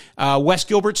Friday, Wes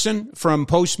Gilbertson from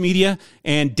Post Media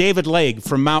and David Legg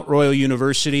from Mount Royal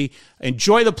University.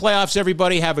 Enjoy the playoffs,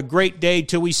 everybody. Have a great day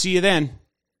till we see you then.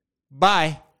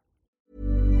 Bye.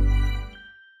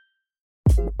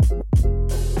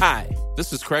 Hi,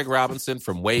 this is Craig Robinson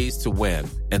from Ways to Win,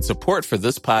 and support for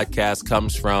this podcast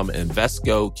comes from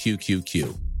Invesco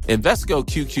QQQ. Invesco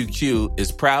QQQ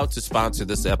is proud to sponsor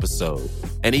this episode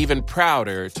and even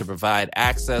prouder to provide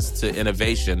access to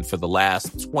innovation for the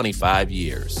last 25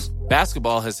 years.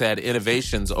 Basketball has had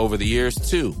innovations over the years,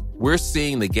 too. We're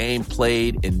seeing the game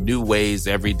played in new ways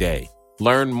every day.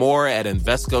 Learn more at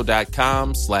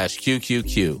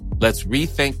Invesco.com/QQQ. Let's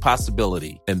rethink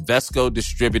possibility. Invesco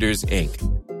Distributors, Inc.